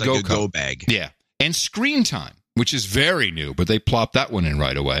Cup's like a go bag. Yeah. And screen time, which is very new, but they plopped that one in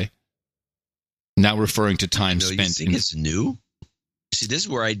right away. Now referring to time spent. You think it's new? See, this is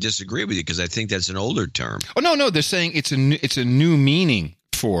where I disagree with you because I think that's an older term. Oh no, they're saying it's a new meaning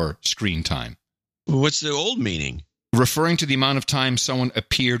for screen time. What's the old meaning? Referring to the amount of time someone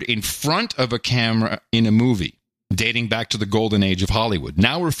appeared in front of a camera in a movie, dating back to the golden age of Hollywood.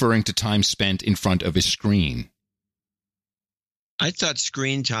 Now referring to time spent in front of a screen. I thought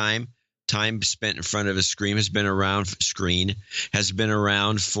screen time spent in front of a screen has been around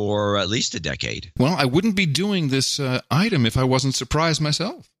for at least a decade. Well, I wouldn't be doing this item if I wasn't surprised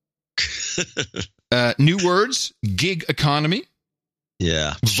myself. New words, gig economy.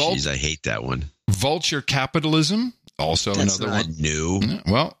 Yeah, jeez, I hate that one. Vulture capitalism, also That's another not one. New.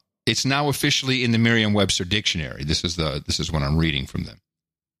 Well, it's now officially in the Merriam-Webster dictionary. This is what I'm reading from them.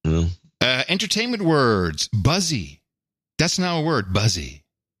 Entertainment words, buzzy. That's now a word, buzzy.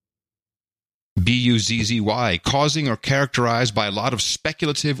 B-U-Z-Z-Y, causing or characterized by a lot of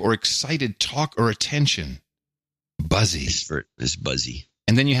speculative or excited talk or attention. Buzzy. It's buzzy.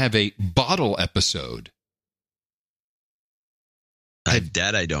 And then you have a bottle episode. I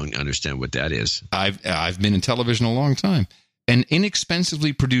don't understand what that is. I've been in television a long time. An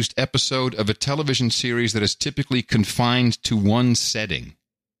inexpensively produced episode of a television series that is typically confined to one setting.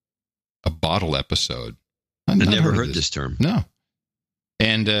 A bottle episode. I've never heard this term. No.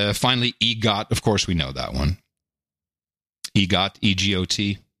 And finally, EGOT. Of course, we know that one. EGOT,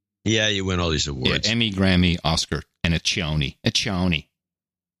 E-G-O-T. Yeah, you win all these awards. Yeah, Emmy, Grammy, Oscar, and a Choney.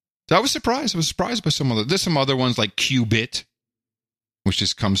 So I was surprised. By some other. There's some other ones like Qubit, which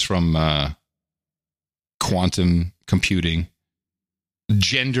just comes from quantum computing.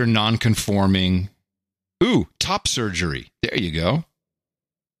 Gender nonconforming. Ooh, top surgery. There you go.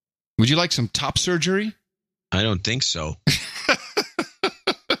 Would you like some top surgery? I don't think so.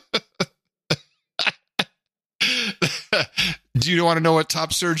 Do you want to know what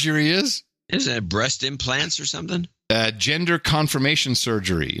top surgery is? Isn't it breast implants or something? Gender confirmation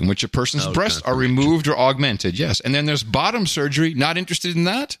surgery, in which a person's breasts are removed or augmented. Yes. And then there's bottom surgery. Not interested in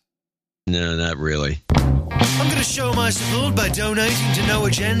that? No, not really. I'm going to show my support by donating to No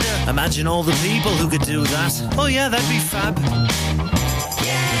Agenda. Imagine all the people who could do that. Oh, yeah, that'd be fab.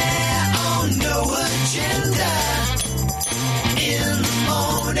 Yeah, on No Agenda in the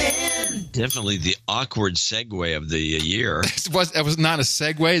morning. Definitely the awkward segue of the year. That was not a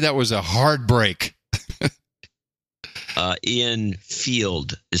segue. That was a hard break. Ian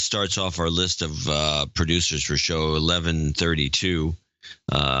Field. It starts off our list of producers for show 1132.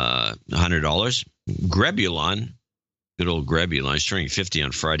 $100. Grebulon, good old Grebulon. He's turning 50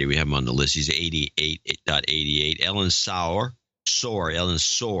 on Friday. We have him on the list. He's 88.88. Ellen Soar,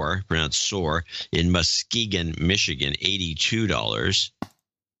 pronounced Soar, in Muskegon, Michigan, $82.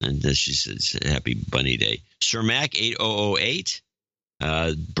 And she says, Happy Bunny Day. Sir Mac, 8008.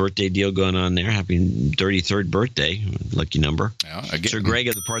 Birthday deal going on there. Happy 33rd birthday. Lucky number. Sir Greg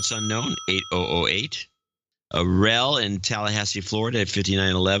of the Parts Unknown, 8008. Rel in Tallahassee, Florida at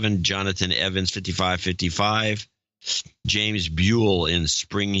 5911. Jonathan Evans, 5555. James Buell in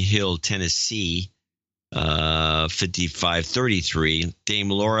Spring Hill, Tennessee, 5533. Dame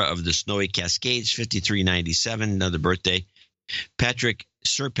Laura of the Snowy Cascades, 5397. Another birthday.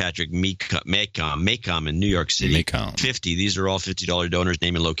 Sir Patrick Maycom in New York City, 50. These are all $50 donors,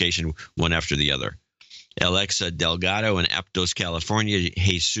 name and location, one after the other. Alexa Delgado in Aptos, California.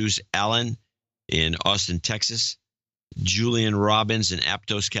 Jesus Allen in Austin, Texas. Julian Robbins in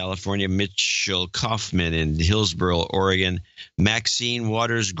Aptos, California. Mitchell Kaufman in Hillsboro, Oregon. Maxine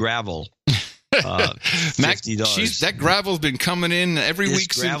Waters Gravel, $50. That gravel's been coming in every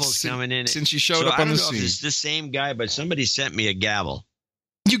week since she showed up on the scene. I don't know if it's the same guy, but somebody sent me a gavel.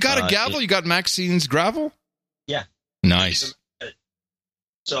 You got a gavel? You got Maxine's gravel? Yeah. Nice.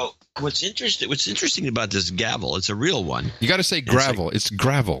 So what's interesting about this gavel? It's a real one. You got to say gravel. It's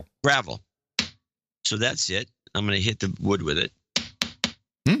gravel. Gravel. So that's it. I'm going to hit the wood with it.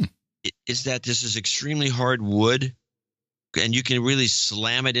 Is that this is extremely hard wood, and you can really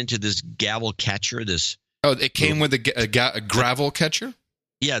slam it into this gavel catcher. It came with a gravel catcher?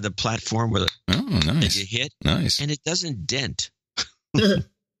 Yeah, the platform with it. Oh, nice. You hit. Nice. And it doesn't dent.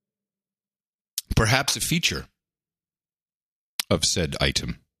 perhaps a feature of said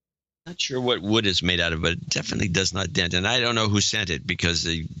item. Not sure what wood is made out of, but it definitely does not dent. And I don't know who sent it because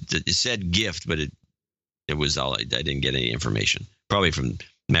it said gift, but it was all I didn't get any information. Probably from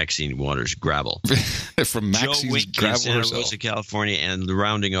Maxine Waters Gravel. From Maxine's Gravel, Santa Rosa, California, and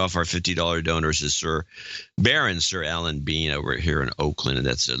rounding off our $50 donors is Sir Alan Bean over here in Oakland, and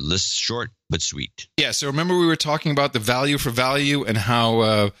that's a list short but sweet. Yeah. So remember we were talking about the value for value and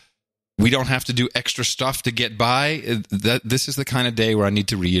how we don't have to do extra stuff to get by. This is the kind of day where I need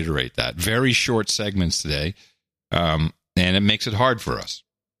to reiterate that. Very short segments today, and it makes it hard for us.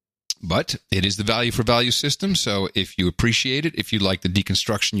 But it is the value for value system, so if you appreciate it, if you like the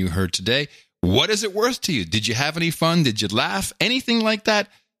deconstruction you heard today, what is it worth to you? Did you have any fun? Did you laugh? Anything like that?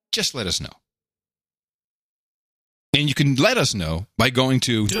 Just let us know. And you can let us know by going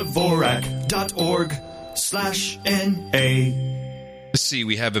to Dvorak.org/NA. Let's see,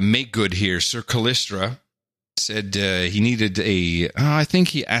 we have a make good here. Sir Callistra said he needed I think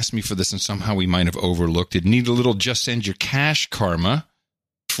he asked me for this and somehow we might have overlooked it. Need a little just send your cash karma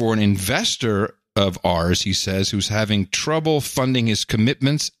for an investor of ours, he says, who's having trouble funding his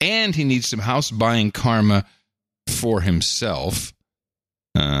commitments, and he needs some house buying karma for himself.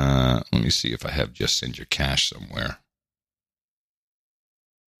 Let me see if I have just send your cash somewhere.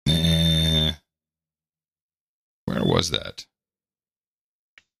 Where was that?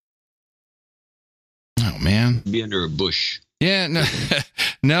 Oh man, be under a bush. Yeah, no,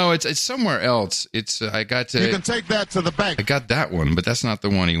 no, it's somewhere else. It's I got you can take that to the bank. I got that one, but that's not the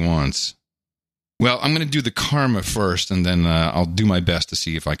one he wants. Well, I'm going to do the karma first, and then I'll do my best to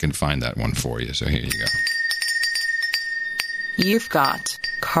see if I can find that one for you. So here you go. You've got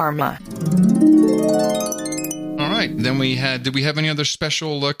karma. All right. Then did we have any other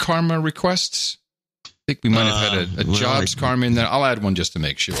special karma requests? I think we might have had a jobs karma in there. I'll add one just to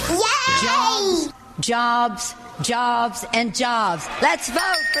make sure. Yay! Yeah. Jobs, and jobs. Let's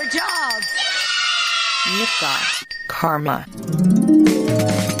vote for jobs. You've got karma.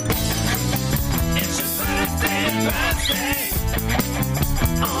 It's your birthday.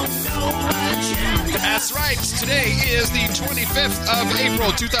 That's right. Today is the 25th of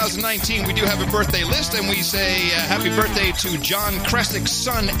April, 2019. We do have a birthday list, and we say happy birthday to John Kresick's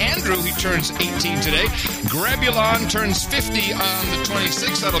son, Andrew. He turns 18 today. Grebulon turns 50 on the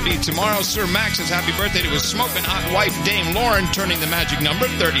 26th. That'll be tomorrow. Sir Max says happy birthday to his smoking hot wife, Dame Lauren, turning the magic number,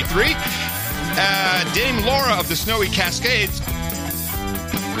 33. Dame Laura of the Snowy Cascades.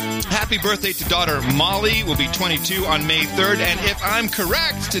 Happy birthday to daughter Molly, will be 22 on May 3rd. And if I'm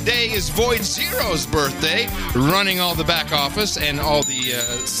correct, today is Void Zero's birthday, running all the back office and all the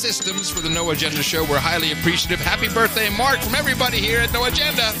systems for the No Agenda show. We're highly appreciative. Happy birthday, Mark, from everybody here at No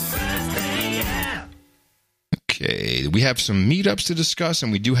Agenda. Okay, we have some meetups to discuss,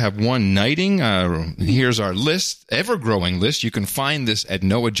 and we do have one nighting. Here's our list, ever-growing list. You can find this at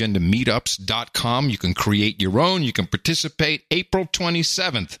noagendameetups.com. You can create your own. You can participate. April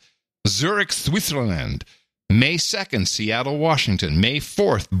 27th. Zurich, Switzerland. May 2nd, Seattle, Washington. May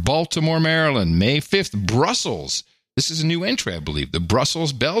 4th, Baltimore, Maryland. May 5th, Brussels. This is a new entry, I believe. The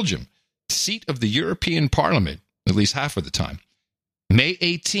Brussels, Belgium. Seat of the European Parliament, at least half of the time. May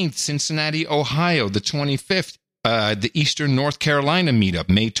 18th, Cincinnati, Ohio. The 25th, the Eastern North Carolina meetup.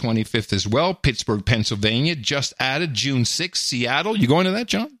 May 25th as well. Pittsburgh, Pennsylvania. Just added. June 6th, Seattle. You going to that,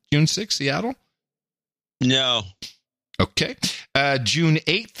 John? June 6th, Seattle? No. Okay. June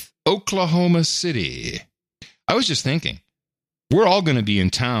 8th, Oklahoma City. I was just thinking, we're all going to be in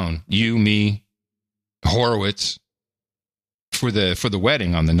town, you, me, Horowitz, for the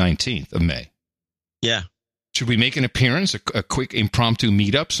wedding on the 19th of May. Yeah. Should we make an appearance, a quick impromptu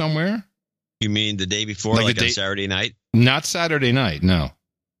meetup somewhere? You mean the day before, like on Saturday night? Not Saturday night, no.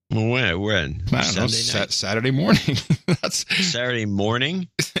 Well, when? I don't know, Saturday morning. That's Saturday morning?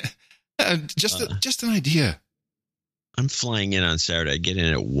 Just an idea. I'm flying in on Saturday. I get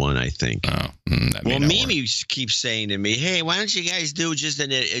in at 1, I think. Oh, well, Mimi keeps saying to me, hey, why don't you guys do just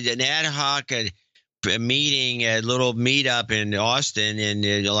an ad hoc a meeting, a little meetup in Austin,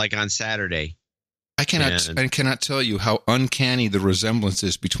 and like on Saturday? I cannot tell you how uncanny the resemblance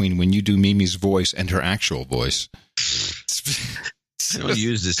is between when you do Mimi's voice and her actual voice. I don't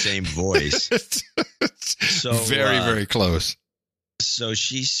use the same voice. So very close. So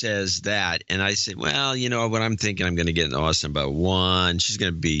she says that, and I said, well, you know what I'm thinking, I'm going to get in Austin about 1. She's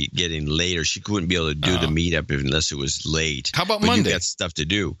going to be getting later. She wouldn't be able to do the meetup unless it was late. How about Monday? You got stuff to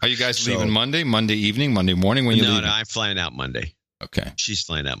do. Are you guys leaving Monday? Monday evening? Monday morning? When you leaving? No, I'm flying out Monday. Okay. She's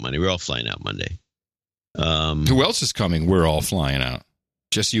flying out Monday. We're all flying out Monday. Who else is coming? We're all flying out.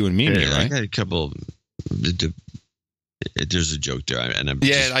 Just you and Mimi, right? I got a couple. There's a joke there, and I'm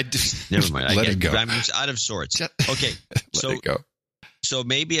never mind. Let it go. I'm just out of sorts. Okay, let it go. So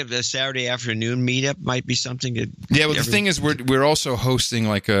maybe a Saturday afternoon meetup might be something. The thing is, we're also hosting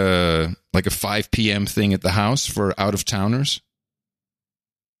like a 5 p.m. thing at the house for out of towners.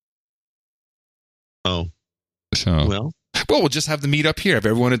 Oh, so well, we'll just have the meetup here. Have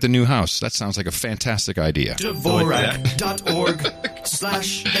everyone at the new house. That sounds like a fantastic idea.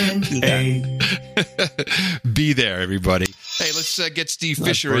 Dvorak.org/NA. Be there, everybody. Hey, let's get Steve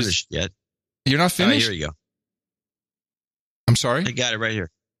Fisher. Yet. You're not finished? Here you go. I'm sorry? I got it right here.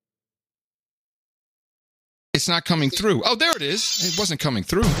 It's not coming through. Oh, there it is. It wasn't coming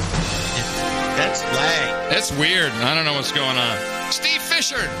through. That's lag. That's weird. I don't know what's going on. Steve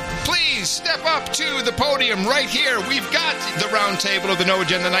Fisher, please step up to the podium right here. We've got the round table of the No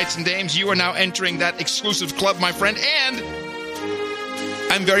Agenda Knights and Dames. You are now entering that exclusive club, my friend, and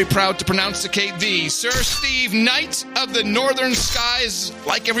I'm very proud to pronounce-icate thee, Sir Steve, Knight of the Northern Skies.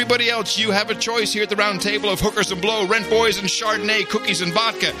 Like everybody else, you have a choice here at the round table of hookers and blow, rent boys and Chardonnay, cookies and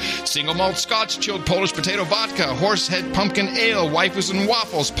vodka, single malt scotch, chilled Polish potato vodka, horsehead pumpkin ale, waifus and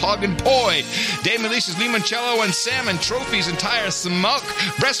waffles, pog and poi, Dame Elisa's limoncello and salmon, trophies and tiresome milk,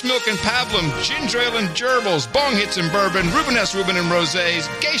 breast milk and pablum, ginger ale and gerbils, bong hits and bourbon, Rubenesque Reuben and rosés,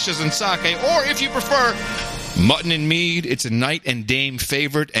 geishas and sake, or if you prefer, mutton and mead. It's a knight and dame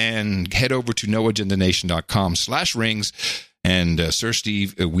favorite, and head over to noagendanation.com/rings. And Sir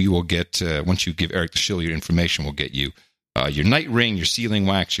Steve, we will get, once you give Eric the Shill your information, we'll get you your night ring, your sealing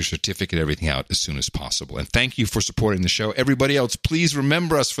wax, your certificate, everything out as soon as possible. And thank you for supporting the show. Everybody else, please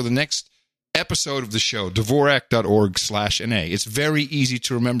remember us for the next episode of the show, Dvorak.org/NA. It's very easy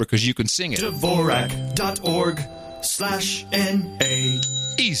to remember because you can sing it. Dvorak.org/NA.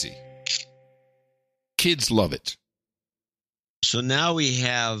 Easy. Kids love it. So now we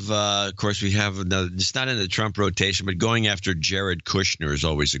have, of course, it's not in the Trump rotation, but going after Jared Kushner is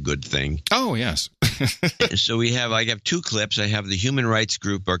always a good thing. Oh, yes. So I have two clips. I have the human rights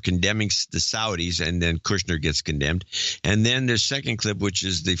group are condemning the Saudis, and then Kushner gets condemned. And then there's second clip, which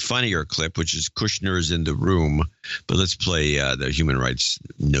is the funnier clip, which is Kushner is in the room. But let's play the human rights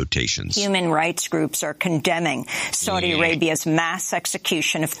notations. Human rights groups are condemning Saudi Arabia's mass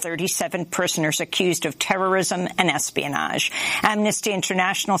execution of 37 prisoners accused of terrorism and espionage. Amnesty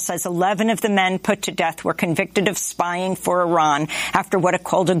International says 11 of the men put to death were convicted of spying for Iran after what it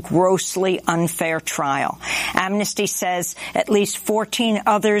called a grossly unfair trial. Amnesty says at least 14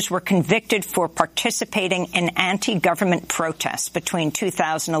 others were convicted for participating in anti-government protests between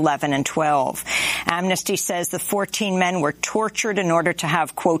 2011 and 12. Amnesty says the 14 men were tortured in order to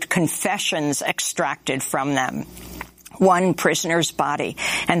have, quote, confessions extracted from them. One prisoner's body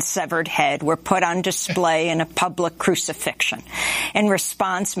and severed head were put on display in a public crucifixion. In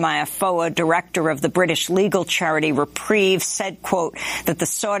response, Maya Foa, director of the British legal charity Reprieve, said, quote, that the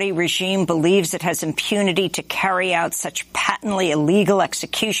Saudi regime believes it has impunity to carry out such patently illegal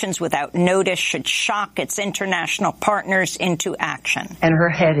executions without notice should shock its international partners into action. And her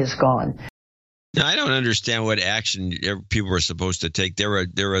head is gone. Now, I don't understand what action people are supposed to take.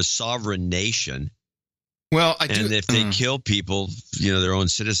 They're a sovereign nation. Well, and if they kill people, their own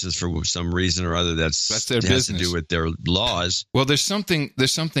citizens for some reason or other, that's their business. To do with their laws. Well, there's something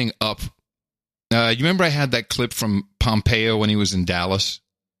up. You remember I had that clip from Pompeo when he was in Dallas?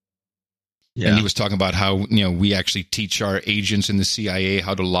 Yeah. And he was talking about how, we actually teach our agents in the CIA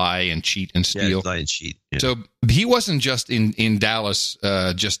how to lie and cheat and steal. Yeah, lie and cheat. Yeah. So he wasn't just in Dallas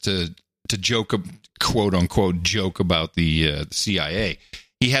just to joke, quote unquote, joke about the CIA.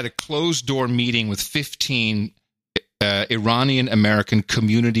 He had a closed-door meeting with 15 Iranian-American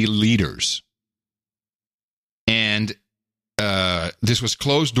community leaders. And this was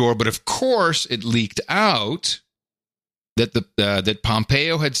closed-door, but of course it leaked out that that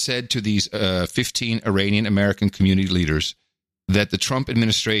Pompeo had said to these 15 Iranian-American community leaders that the Trump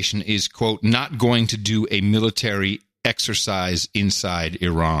administration is, quote, not going to do a military exercise inside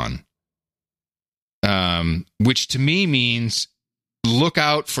Iran. Which to me means look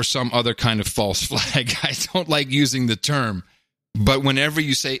out for some other kind of false flag. I don't like using the term, but whenever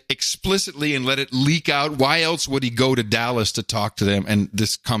you say explicitly and let it leak out, why else would he go to Dallas to talk to them? And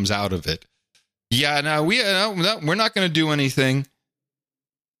this comes out of it. Yeah, no, we're not going to do anything.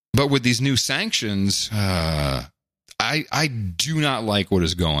 But with these new sanctions, I do not like what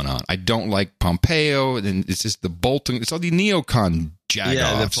is going on. I don't like Pompeo, and it's just the Bolton. It's all the neocon jagoffs.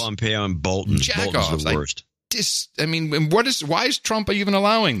 Yeah, the Pompeo and Bolton. Bolton's the worst. Why is Trump even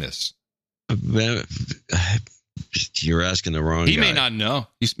allowing this? You're asking the wrong guy. He may not know.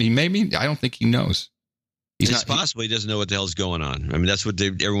 I don't think he knows. It's possible he doesn't know what the hell's going on. I mean, that's what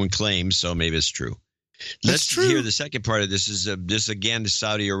everyone claims, so maybe it's true. Let's hear the second part of this. This again,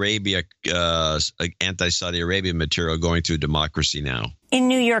 Saudi Arabia, anti-Saudi Arabia material going through Democracy Now! In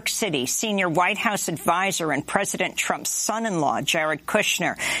New York City, senior White House advisor and President Trump's son-in-law, Jared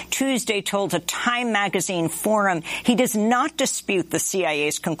Kushner, Tuesday told a Time magazine forum he does not dispute the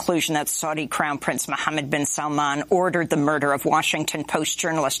CIA's conclusion that Saudi Crown Prince Mohammed bin Salman ordered the murder of Washington Post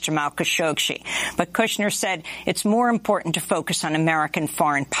journalist Jamal Khashoggi. But Kushner said it's more important to focus on American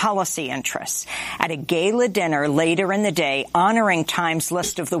foreign policy interests. At a gala dinner later in the day honoring Time's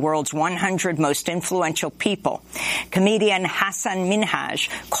list of the world's 100 most influential people, comedian Hassan Minhaj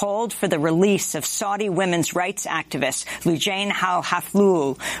called for the release of Saudi women's rights activist Loujain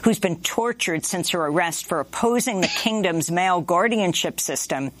al-Hafloul, who's been tortured since her arrest for opposing the kingdom's male guardianship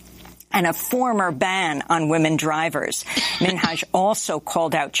system and a former ban on women drivers. Minhaj also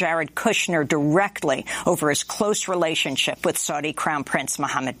called out Jared Kushner directly over his close relationship with Saudi Crown Prince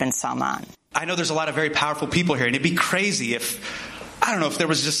Mohammed bin Salman. I know there's a lot of very powerful people here, and it'd be crazy if there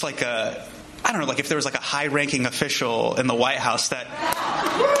was just like if there was like a high-ranking official in the White House that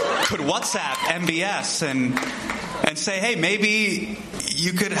could WhatsApp MBS and say, hey, maybe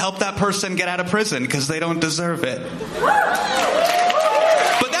you could help that person get out of prison because they don't deserve it.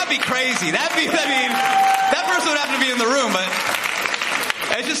 But that'd be crazy. That person would have to be in the room, but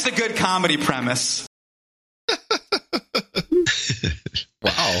it's just a good comedy premise.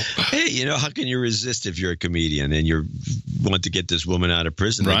 Wow. Hey, how can you resist if you're a comedian and you want to get this woman out of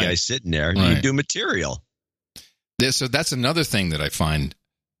prison? Right. The guy's sitting there. Right. You do material. So that's another thing that I find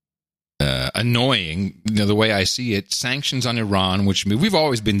annoying. The way I see it, sanctions on Iran, which we've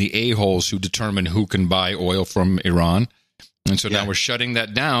always been the a-holes who determine who can buy oil from Iran. And so now we're shutting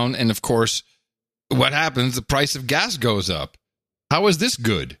that down. And, of course, what happens? The price of gas goes up. How is this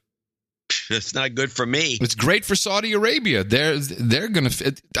good? It's not good for me. It's great for Saudi Arabia. They're going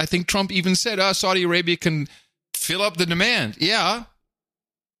to. I think Trump even said, Saudi Arabia can fill up the demand. Yeah.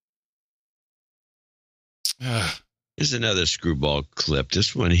 Here's another screwball clip.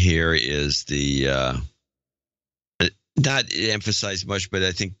 This one here is the not emphasized much, but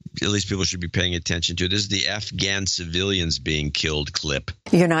I think at least people should be paying attention to it. This is the Afghan civilians being killed clip.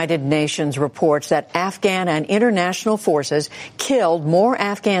 The United Nations reports that Afghan and international forces killed more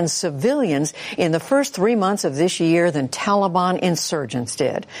Afghan civilians in the first 3 months of this year than Taliban insurgents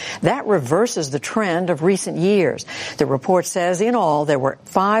did. That reverses the trend of recent years. The report says in all there were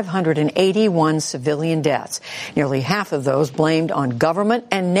 581 civilian deaths. Nearly half of those blamed on government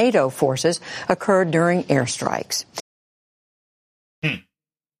and NATO forces occurred during airstrikes.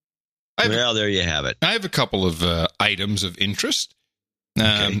 Well, there you have it. I have a couple of items of interest.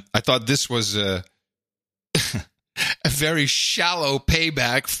 I thought this was a very shallow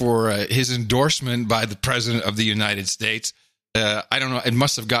payback for his endorsement by the President of the United States. I don't know. It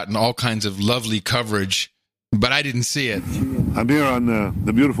must have gotten all kinds of lovely coverage, but I didn't see it. I'm here on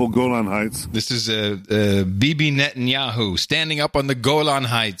the beautiful Golan Heights. This is Bibi Netanyahu standing up on the Golan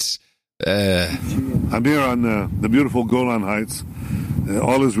Heights. I'm here on the beautiful Golan Heights.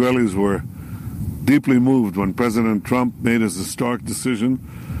 All Israelis were deeply moved when President Trump made his historic decision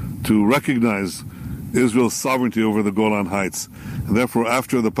to recognize Israel's sovereignty over the Golan Heights. And therefore,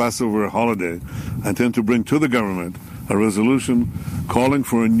 after the Passover holiday, I intend to bring to the government a resolution calling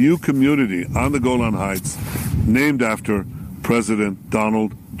for a new community on the Golan Heights named after President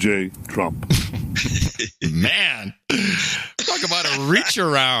Donald J. Trump. Man, talk about a reach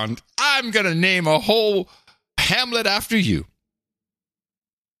around. I'm going to name a whole hamlet after you.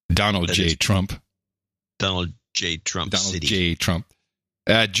 Donald J. Trump. Donald J. Trump Donald City. J. Trump.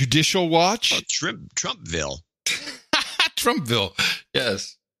 Judicial Watch. Oh, Trumpville. Trumpville.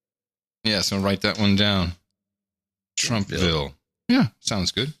 Yes. Yes, I'll write that one down. Trumpville. Yeah,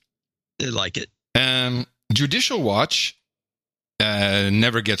 sounds good. They like it. Judicial Watch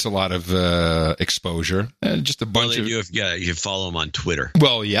never gets a lot of exposure. Just a bunch of... You follow them on Twitter.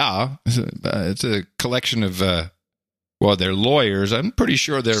 Well, yeah. It's a collection of... they're lawyers. I'm pretty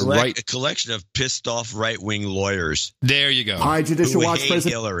sure they're right. A collection of pissed off right-wing lawyers. There you go. Hi, Judicial Watch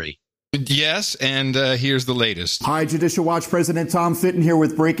President Hillary. Yes, and here's the latest. Hi, Judicial Watch President Tom Fitton here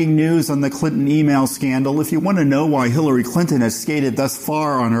with breaking news on the Clinton email scandal. If you want to know why Hillary Clinton has skated thus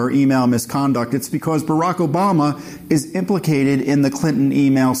far on her email misconduct, it's because Barack Obama is implicated in the Clinton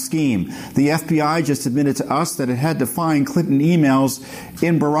email scheme. The FBI just admitted to us that it had to find Clinton emails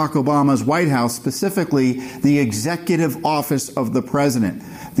in Barack Obama's White House, specifically the executive office of the president.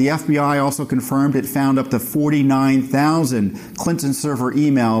 The FBI also confirmed it found up to 49,000 Clinton server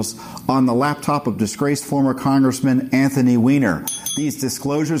emails on the laptop of disgraced former Congressman Anthony Weiner. These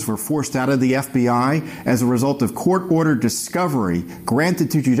disclosures were forced out of the FBI as a result of court-ordered discovery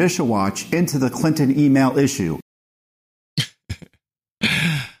granted to Judicial Watch into the Clinton email issue.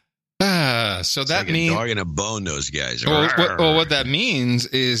 So that like means a dog and a bone. Those guys. Well, what that means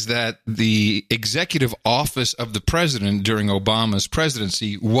is that the executive office of the president during Obama's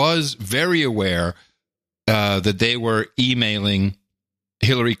presidency was very aware that they were emailing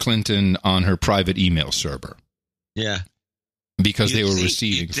Hillary Clinton on her private email server. Yeah, because they were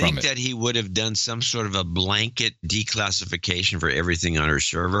receiving from it. You think that he would have done some sort of a blanket declassification for everything on her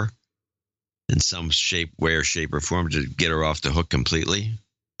server in some way or form to get her off the hook completely?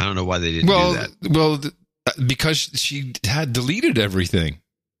 I don't know why they didn't do that. Well, because she had deleted everything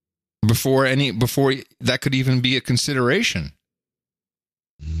before that could even be a consideration.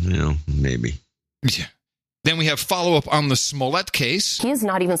 Maybe. Yeah. Then we have follow-up on the Smollett case. He has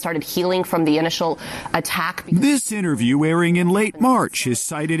not even started healing from the initial attack. This interview, airing in late March, is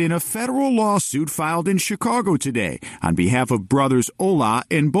cited in a federal lawsuit filed in Chicago today on behalf of brothers Ola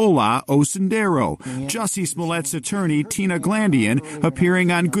and Bola Osundero. Jussie Smollett's attorney, Tina Glandian,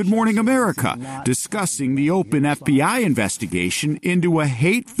 appearing on Good Morning America, discussing the open FBI investigation into a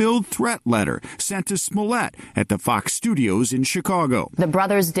hate-filled threat letter sent to Smollett at the Fox Studios in Chicago. The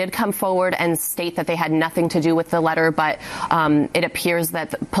brothers did come forward and state that they had nothing to do with the letter, but it appears that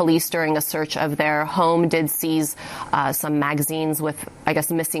the police, during a search of their home, did seize some magazines with, I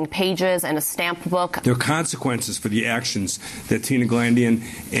guess, missing pages and a stamp book. There are consequences for the actions that Tina Glandian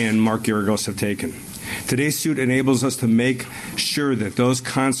and Mark Geragos have taken. Today's suit enables us to make sure that those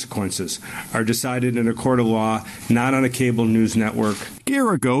consequences are decided in a court of law, not on a cable news network.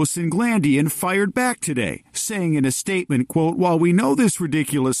 Geragos and Glandian fired back today, saying in a statement, quote, "While we know this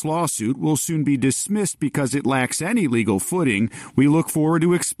ridiculous lawsuit will soon be dismissed because it lacks any legal footing, we look forward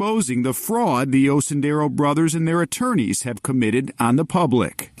to exposing the fraud the Osundero brothers and their attorneys have committed on the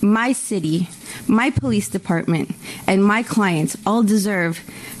public." My city, my police department, and my clients all deserve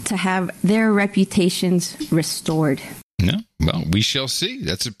to have their reputations restored. No? Well, we shall see.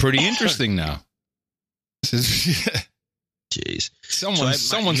 That's pretty interesting now. Jeez.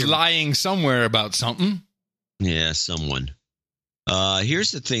 Someone's lying somewhere about something. Yeah, someone.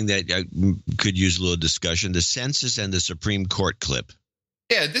 Here's the thing that I could use a little discussion: the census and the Supreme Court clip.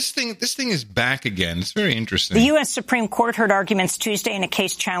 Yeah, this thing is back again. It's very interesting. The U.S. Supreme Court heard arguments Tuesday in a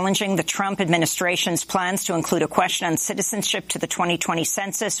case challenging the Trump administration's plans to include a question on citizenship to the 2020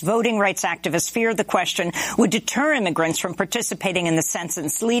 census. Voting rights activists feared the question would deter immigrants from participating in the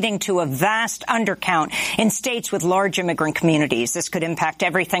census, leading to a vast undercount in states with large immigrant communities. This could impact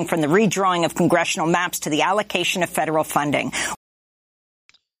everything from the redrawing of congressional maps to the allocation of federal funding.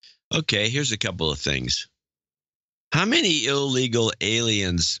 Okay, here's a couple of things. How many illegal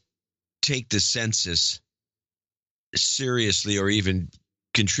aliens take the census seriously or even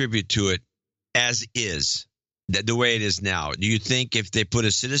contribute to it as is, the way it is now? Do you think if they put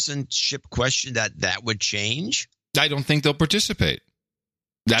a citizenship question that would change? I don't think they'll participate.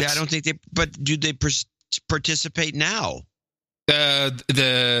 I don't think but do they participate now?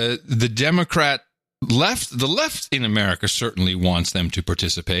 The Democrat left, the left in America certainly wants them to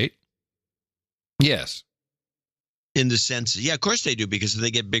participate. Yes. In the sense, yeah, of course they do, because they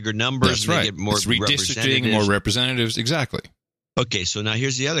get bigger numbers. That's right. They get more redistricting, more representatives. Exactly. Okay, so now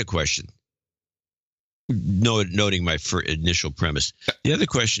here's the other question. Noting my initial premise. The other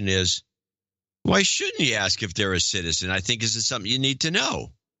question is, why shouldn't you ask if they're a citizen? I think this is something you need to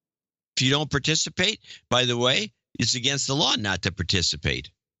know. If you don't participate, by the way, it's against the law not to participate.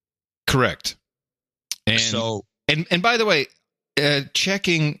 Correct. And by the way,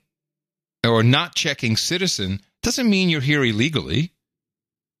 checking or not checking citizen doesn't mean you're here illegally.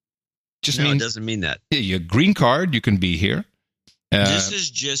 It doesn't mean that. Your green card, you can be here. This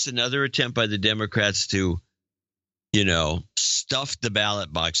is just another attempt by the Democrats to, stuff the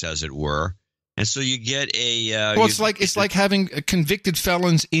ballot box, as it were. And so you get a... it's like having convicted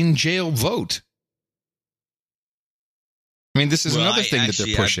felons in jail vote. I mean, this is another thing that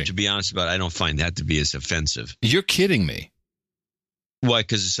they're pushing. To be honest about it, I don't find that to be as offensive. You're kidding me. Why?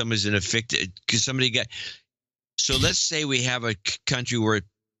 Because somebody's because somebody got... So let's say we have a country where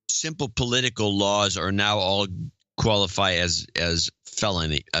simple political laws are now all qualify as a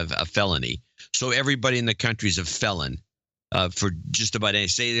felony. So everybody in the country is a felon for just about any.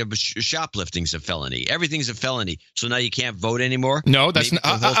 Say shoplifting's a felony. Everything's a felony. So now you can't vote anymore? No, that's not. The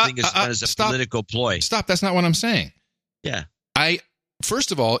whole thing is done as a political ploy. Stop. That's not what I'm saying. Yeah.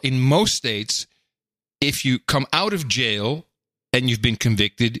 First of all, in most states, if you come out of jail and you've been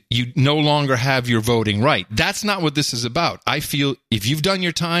convicted, you no longer have your voting right. That's not what this is about. I feel if you've done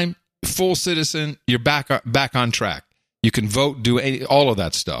your time, full citizen, you're back on track. You can vote, do all of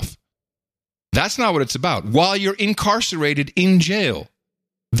that stuff. That's not what it's about. While you're incarcerated in jail,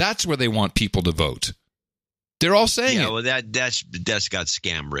 that's where they want people to vote. They're all saying it. Yeah, well, that's got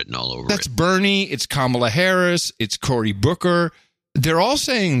scam written all over it. That's Bernie, it's Kamala Harris, it's Cory Booker. They're all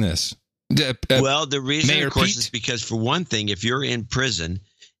saying this. Well, the reason, Mayor of course, Pete? is because, for one thing, if you're in prison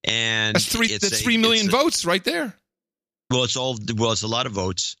and That's 3 million votes right there. Well, it's a lot of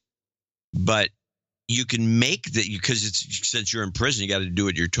votes, but you can make that because since you're in prison, you got to do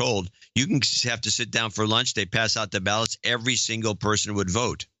what you're told. You can just have to sit down for lunch. They pass out the ballots. Every single person would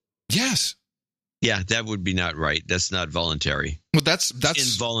vote. Yes. Yeah, that would be not right. That's not voluntary. Well, that's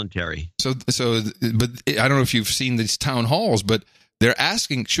involuntary. So, but I don't know if you've seen these town halls, but they're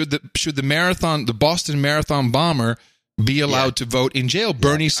asking should the Boston Marathon bomber be allowed to vote in jail?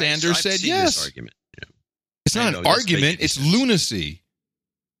 Bernie Sanders said seen yes. This argument. Yeah. It's not an argument. It's lunacy.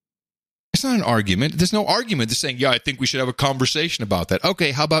 It's not an argument. There's no argument. They're saying, yeah, I think we should have a conversation about that.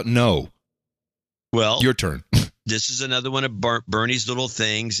 Okay, how about no? Well, your turn. This is another one of Bernie's little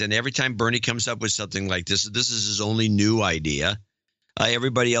things. And every time Bernie comes up with something like this is his only new idea.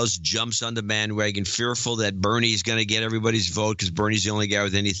 Everybody else jumps on the bandwagon, fearful that Bernie's going to get everybody's vote because Bernie's the only guy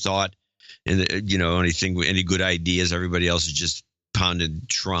with any thought and any good ideas. Everybody else is just pounding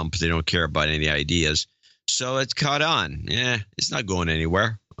Trump. They don't care about any ideas. So it's caught on. Yeah, it's not going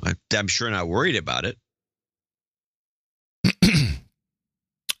anywhere. I'm sure not worried about it.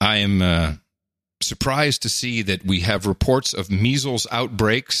 I am surprised to see that we have reports of measles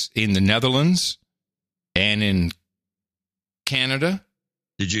outbreaks in the Netherlands and in Canada.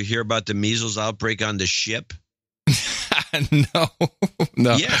 Did you hear about the measles outbreak on the ship? No.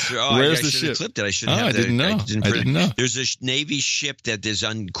 Yes. Where's I the should ship? have clipped it. I should I have. didn't know. I didn't know. There's a Navy ship that is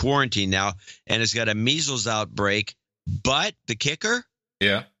on quarantine now, and it's got a measles outbreak. But the kicker,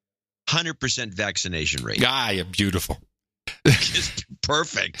 100% vaccination rate. Yeah, beautiful. It's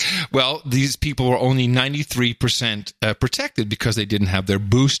perfect. Well, these people were only 93% protected because they didn't have their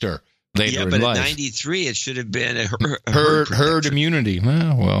booster later in life. At 93, it should have been a herd immunity.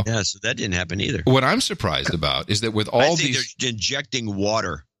 Well, yeah, so that didn't happen either. What I'm surprised about is that with all they're injecting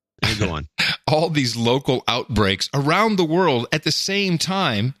water. Go on. All these local outbreaks around the world at the same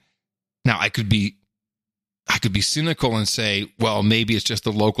time. Now, I could be cynical and say, well, maybe it's just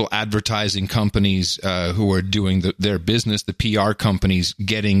the local advertising companies who are doing their business, the PR companies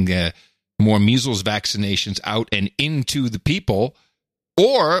getting more measles vaccinations out and into the people.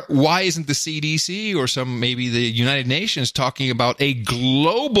 Or why isn't the CDC or maybe the United Nations talking about a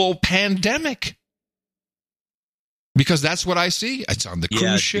global pandemic? Because that's what I see. It's on the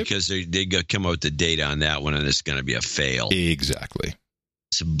cruise ship. Because they come out with the data on that one, and it's going to be a fail. Exactly.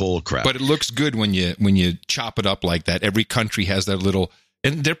 It's bull crap. But it looks good when you chop it up like that. Every country has their little,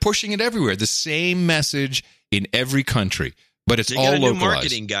 and they're pushing it everywhere. The same message in every country, but it's all localized. They got a new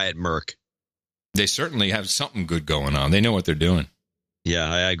marketing guy at Merck. They certainly have something good going on. They know what they're doing. Yeah,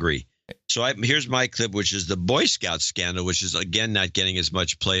 I agree. So here's my clip, which is the Boy Scout scandal, which is, again, not getting as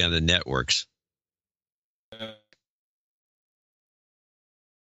much play on the networks.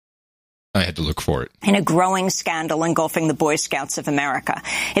 I had to look for it. In a growing scandal engulfing the Boy Scouts of America,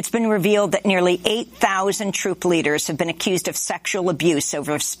 it's been revealed that nearly 8,000 troop leaders have been accused of sexual abuse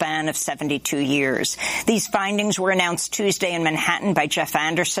over a span of 72 years. These findings were announced Tuesday in Manhattan by Jeff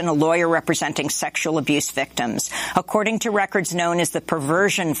Anderson, a lawyer representing sexual abuse victims. According to records known as the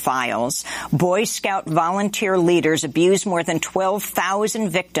Perversion Files, Boy Scout volunteer leaders abused more than 12,000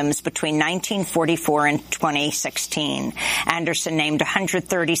 victims between 1944 and 2016. Anderson named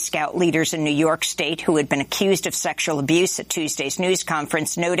 130 Scout leaders in New York State who had been accused of sexual abuse at Tuesday's news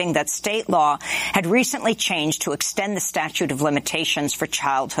conference, noting that state law had recently changed to extend the statute of limitations for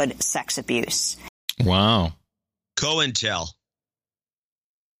childhood sex abuse. Wow. COINTEL.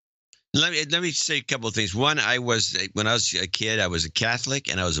 Let me say a couple of things. One, when I was a kid, I was a Catholic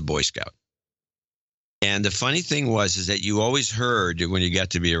and I was a Boy Scout. And the funny thing is that you always heard when you got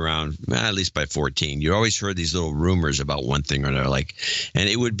to be around, at least by 14, you always heard these little rumors about one thing or another, and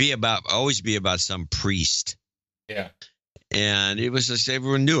it would always be about some priest. Yeah. And it was just,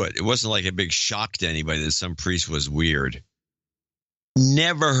 everyone knew it. It wasn't like a big shock to anybody that some priest was weird.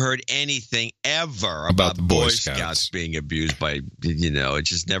 Never heard anything ever about the Boy Scouts being abused by, it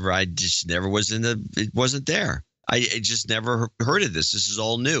just never, I just never was it wasn't there. I just never heard of this. This is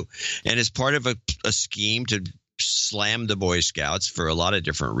all new. And it's part of a scheme to slam the Boy Scouts for a lot of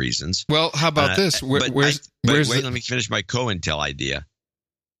different reasons. Well, how about this? Wait, let me finish my COINTEL idea.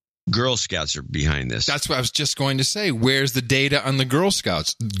 Girl Scouts are behind this. That's what I was just going to say. Where's the data on the Girl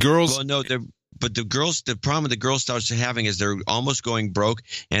Scouts? Girls. Well, no, But the problem the Girl Scouts are having is they're almost going broke,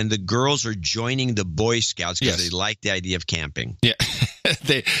 and the girls are joining the Boy Scouts because they like the idea of camping. Yeah,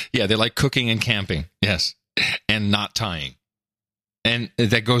 they like cooking and camping. Yes, and not tying, and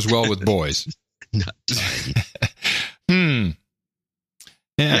that goes well with boys. Not tying.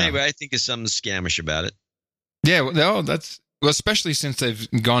 Yeah. Anyway, I think there's something scamish about it. Yeah, especially since they've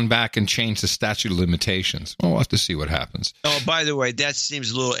gone back and changed the statute of limitations. We'll have to see what happens. Oh, by the way, that seems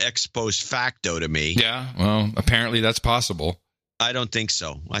a little ex post facto to me. Yeah, well, apparently that's possible. I don't think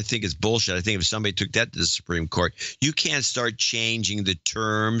so. I think it's bullshit. I think if somebody took that to the Supreme Court, you can't start changing the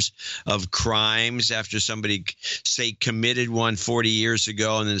terms of crimes after somebody, say, committed one 40 years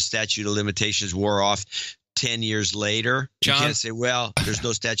ago and then the statute of limitations wore off 10 years later. John, you can't say, well, there's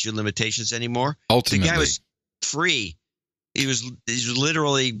no statute of limitations anymore. Ultimately. The guy was free. He was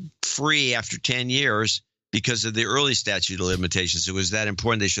literally free after 10 years because of the early statute of limitations. It was that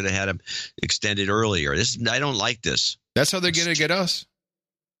important. They should have had him extended earlier. I don't like this. That's how they're going to get us.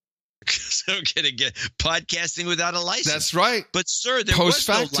 So going to get podcasting without a license. That's right. But, sir, there was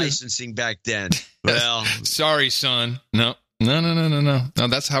no licensing back then. Well, sorry, son. No. No,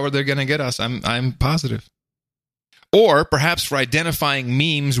 that's how they're going to get us. I'm positive. Or perhaps for identifying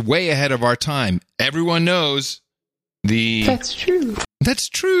memes way ahead of our time. Everyone knows That's true. That's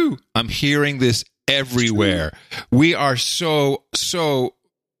true. I'm hearing this everywhere. We are so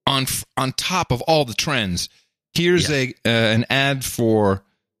on top of all the trends. Here's an ad for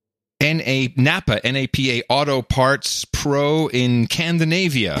NAPA Auto Parts Pro in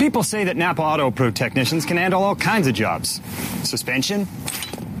Scandinavia. People say that Napa Auto Pro technicians can handle all kinds of jobs. Suspension,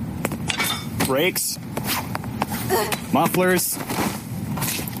 brakes, mufflers,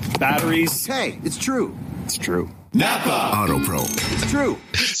 batteries. Hey, it's true. It's true. Napa Auto Pro. It's true.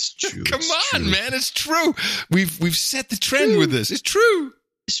 It's true. Come on, man. It's true. We've set the trend with this. It's true.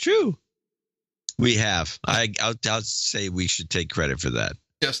 It's true. We have. I'll say we should take credit for that.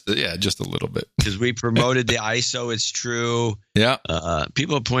 Just a little bit. Because we promoted the ISO. It's true. Yeah.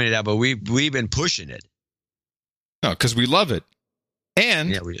 People have pointed out, but we've been pushing it. No, because we love it.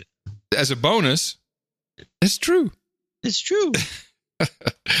 And as a bonus, it's true. It's true.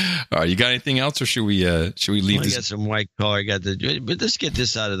 All right, you got anything else, or should we leave this? I got some white collar. But let's get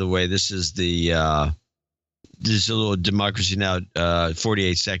this out of the way. This is there's a little Democracy Now!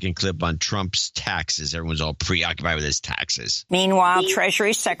 48-second clip on Trump's taxes. Everyone's all preoccupied with his taxes. Meanwhile,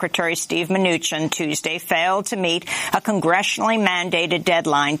 Treasury Secretary Steve Mnuchin Tuesday failed to meet a congressionally mandated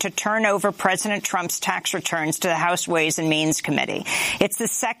deadline to turn over President Trump's tax returns to the House Ways and Means Committee. It's the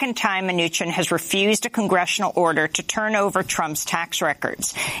second time Mnuchin has refused a congressional order to turn over Trump's tax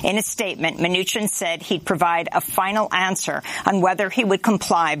records. In a statement, Mnuchin said he'd provide a final answer on whether he would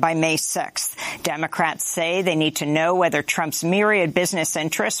comply by May 6th. Democrats say they need to know whether Trump's myriad business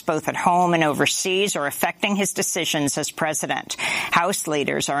interests, both at home and overseas, are affecting his decisions as president. House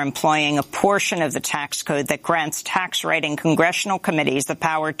leaders are employing a portion of the tax code that grants tax-writing congressional committees the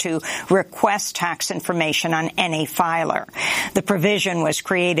power to request tax information on any filer. The provision was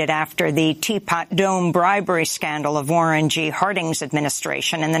created after the Teapot Dome bribery scandal of Warren G. Harding's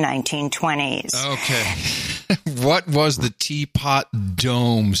administration in the 1920s. Okay. What was the Teapot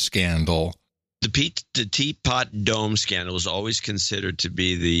Dome scandal? The Teapot Dome scandal is always considered to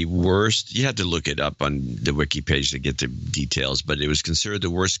be the worst. You have to look it up on the wiki page to get the details, but it was considered the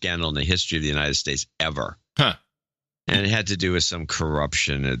worst scandal in the history of the United States ever. Huh. And it had to do with some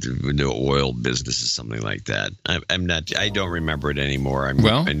corruption in the oil business or something like that. I don't remember it anymore. I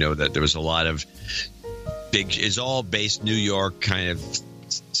know that there was a lot of it's all based New York kind of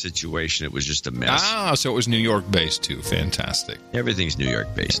situation. It was just a mess. Ah, so it was New York based too. Fantastic. Everything's New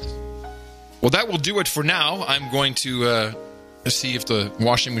York based. Well, that will do it for now. I'm going to see if the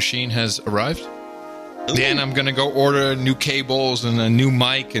washing machine has arrived. Ooh. Then I'm going to go order new cables and a new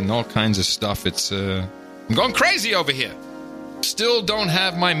mic and all kinds of stuff. I'm going crazy over here. Still don't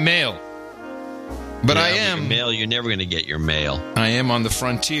have my mail. But I am. Mail, you're never going to get your mail. I am on the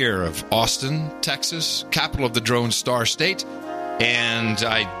frontier of Austin, Texas, capital of the Drone Star State. And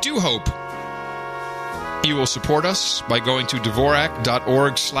I do hope you will support us by going to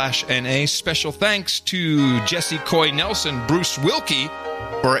Dvorak.org/NA. Special thanks to Jesse Coy Nelson, Bruce Wilkie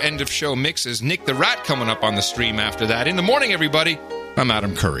for our end of show mixes. Nick the Rat coming up on the stream after that. In the morning, everybody, I'm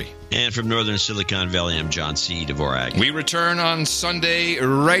Adam Curry. And from Northern Silicon Valley, I'm John C. Dvorak. We return on Sunday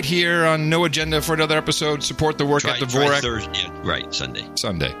right here on No Agenda for another episode. Support the work at Dvorak.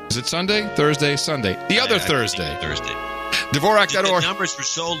 Sunday. Is it Sunday? Thursday? Sunday. The other Thursday. Thursday. Dvorak.org. The numbers were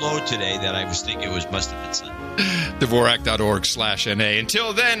so low today that I was thinking must have been Sunday. Dvorak.org/NA.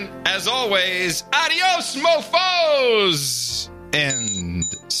 Until then, as always, adios, mofos! And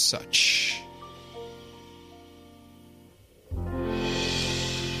such.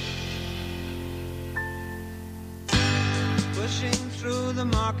 dashing through the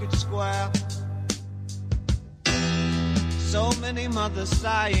market square. So many mothers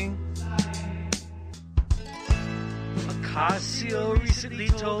sighing. Ocasio recently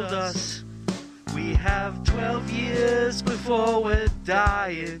told us we have 12 years before we're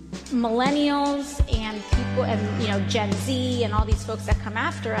dying. Millennials and people and Gen Z and all these folks that come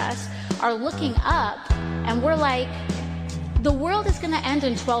after us are looking up, and we're like, the world is going to end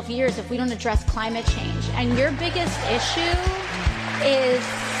in 12 years if we don't address climate change. And your biggest issue is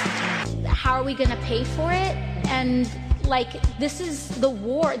how are we going to pay for it? And this is the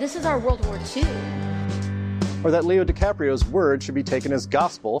war. This is our World War II. Or that Leo DiCaprio's word should be taken as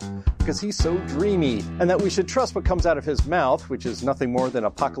gospel because he's so dreamy, and that we should trust what comes out of his mouth, which is nothing more than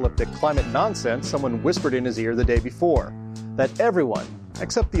apocalyptic climate nonsense someone whispered in his ear the day before. That everyone,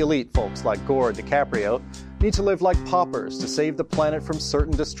 except the elite folks like Gore or DiCaprio, need to live like paupers to save the planet from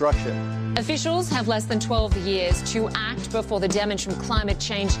certain destruction. Officials have less than 12 years to act before the damage from climate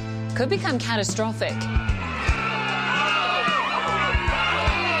change could become catastrophic.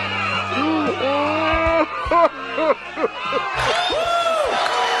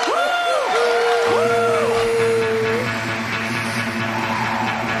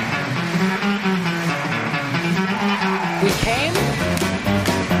 We came,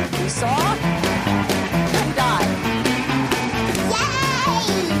 we saw, and died.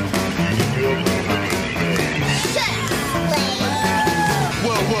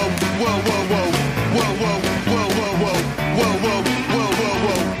 Whoa, whoa, whoa, whoa, whoa, whoa, whoa, whoa, whoa, whoa, whoa, whoa, whoa, whoa,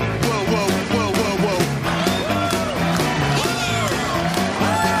 whoa, whoa, whoa, whoa, whoa, whoa.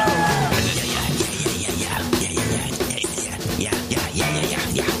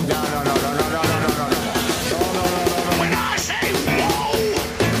 When I say whoa,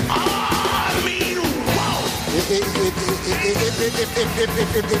 I mean whoa.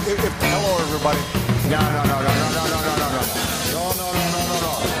 Hello, everybody.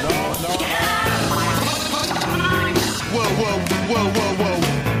 Whoa, whoa, whoa, whoa, whoa,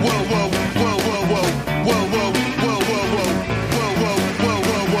 whoa, whoa, whoa, whoa, whoa, whoa, whoa, whoa, whoa, whoa, whoa, whoa,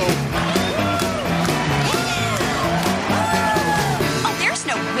 whoa, whoa. Oh, there's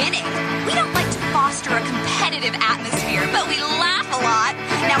no winning. We don't like to foster a competitive atmosphere, but we laugh a lot.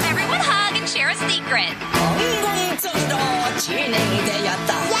 Now everyone hug and share a secret.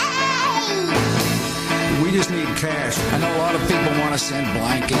 We just need cash. I know a lot of people want to send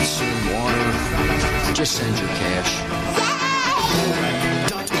blankets or water. Just send your cash.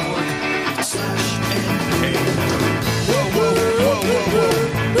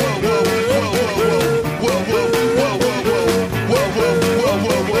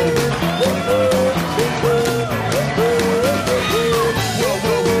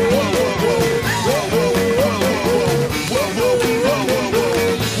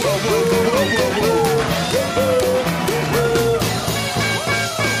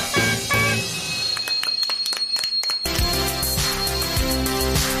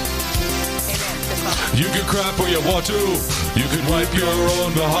 You can crap where you want to. You can wipe your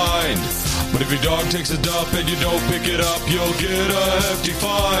own behind. But if your dog takes a dump and you don't pick it up, you'll get a hefty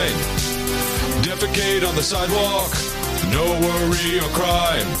fine. Defecate on the sidewalk, no worry or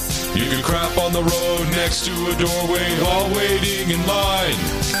crime. You can crap on the road next to a doorway while waiting in line.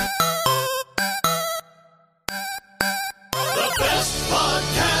 The best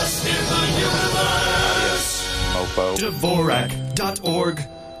podcast in the universe. Mofo. Dvorak.org/NA.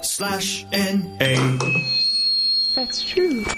 That's true.